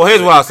coin. Well,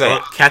 here's what I'll say.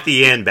 Cathy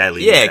Yan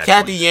badly needs that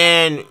Cathy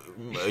coin.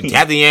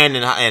 Yan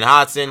and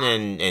Hodson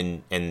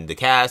and the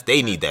cast,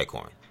 they need that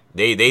coin.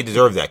 They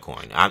deserve that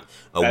coin.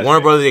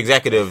 Warner Brothers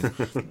executive,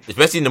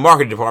 especially in the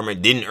marketing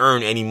department, didn't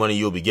earn any money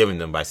you'll be giving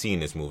them by seeing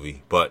this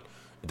movie. But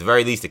at the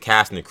very least, the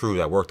cast and the crew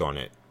that worked on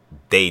it,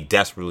 they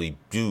desperately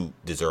do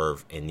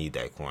deserve and need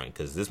that coin,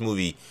 because this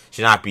movie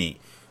should not be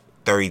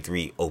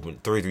 $33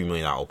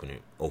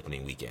 million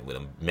opening weekend with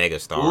a mega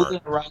star. Who's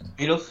in Rotten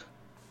Tomatoes?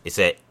 It's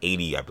at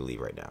 80, I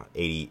believe, right now.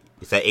 80.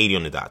 It's at 80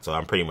 on the dot, so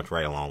I'm pretty much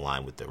right along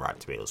line with the Rotten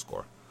Tomatoes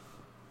score.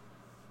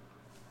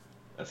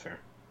 That's fair.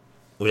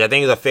 Which I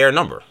think is a fair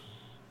number.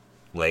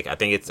 I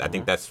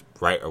think that's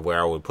right where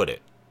I would put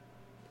it.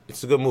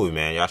 It's a good movie,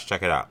 man. Y'all should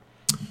check it out.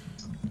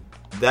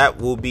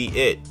 That will be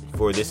it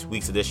for this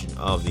week's edition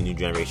of the New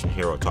Generation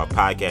Hero Talk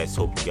podcast.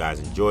 Hope you guys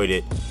enjoyed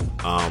it.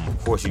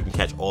 Of course, you can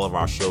catch all of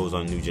our shows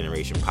on New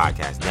Generation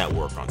Podcast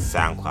Network on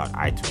SoundCloud,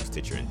 iTunes,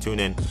 Stitcher, and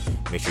TuneIn.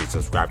 Make sure you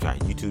subscribe to our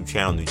YouTube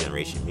channel, New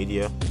Generation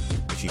Media.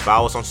 Make sure you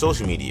follow us on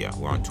social media.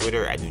 We're on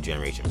Twitter at New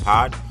Generation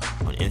Pod,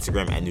 on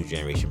Instagram at New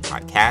Generation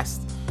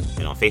Podcast,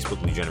 and on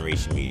Facebook, New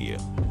Generation Media.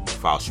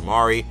 Follow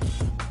Shamari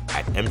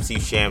at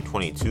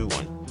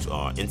MCSham22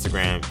 on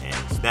Instagram and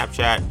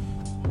Snapchat.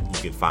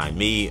 You can find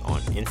me on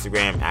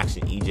Instagram,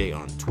 ActionEJ,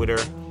 on Twitter,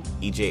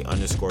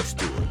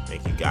 EJ_Stewart.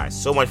 Thank you guys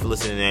so much for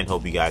listening in.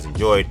 Hope you guys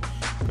enjoyed.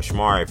 For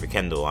Shamari, for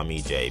Kendall, I'm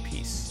EJ.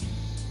 Peace.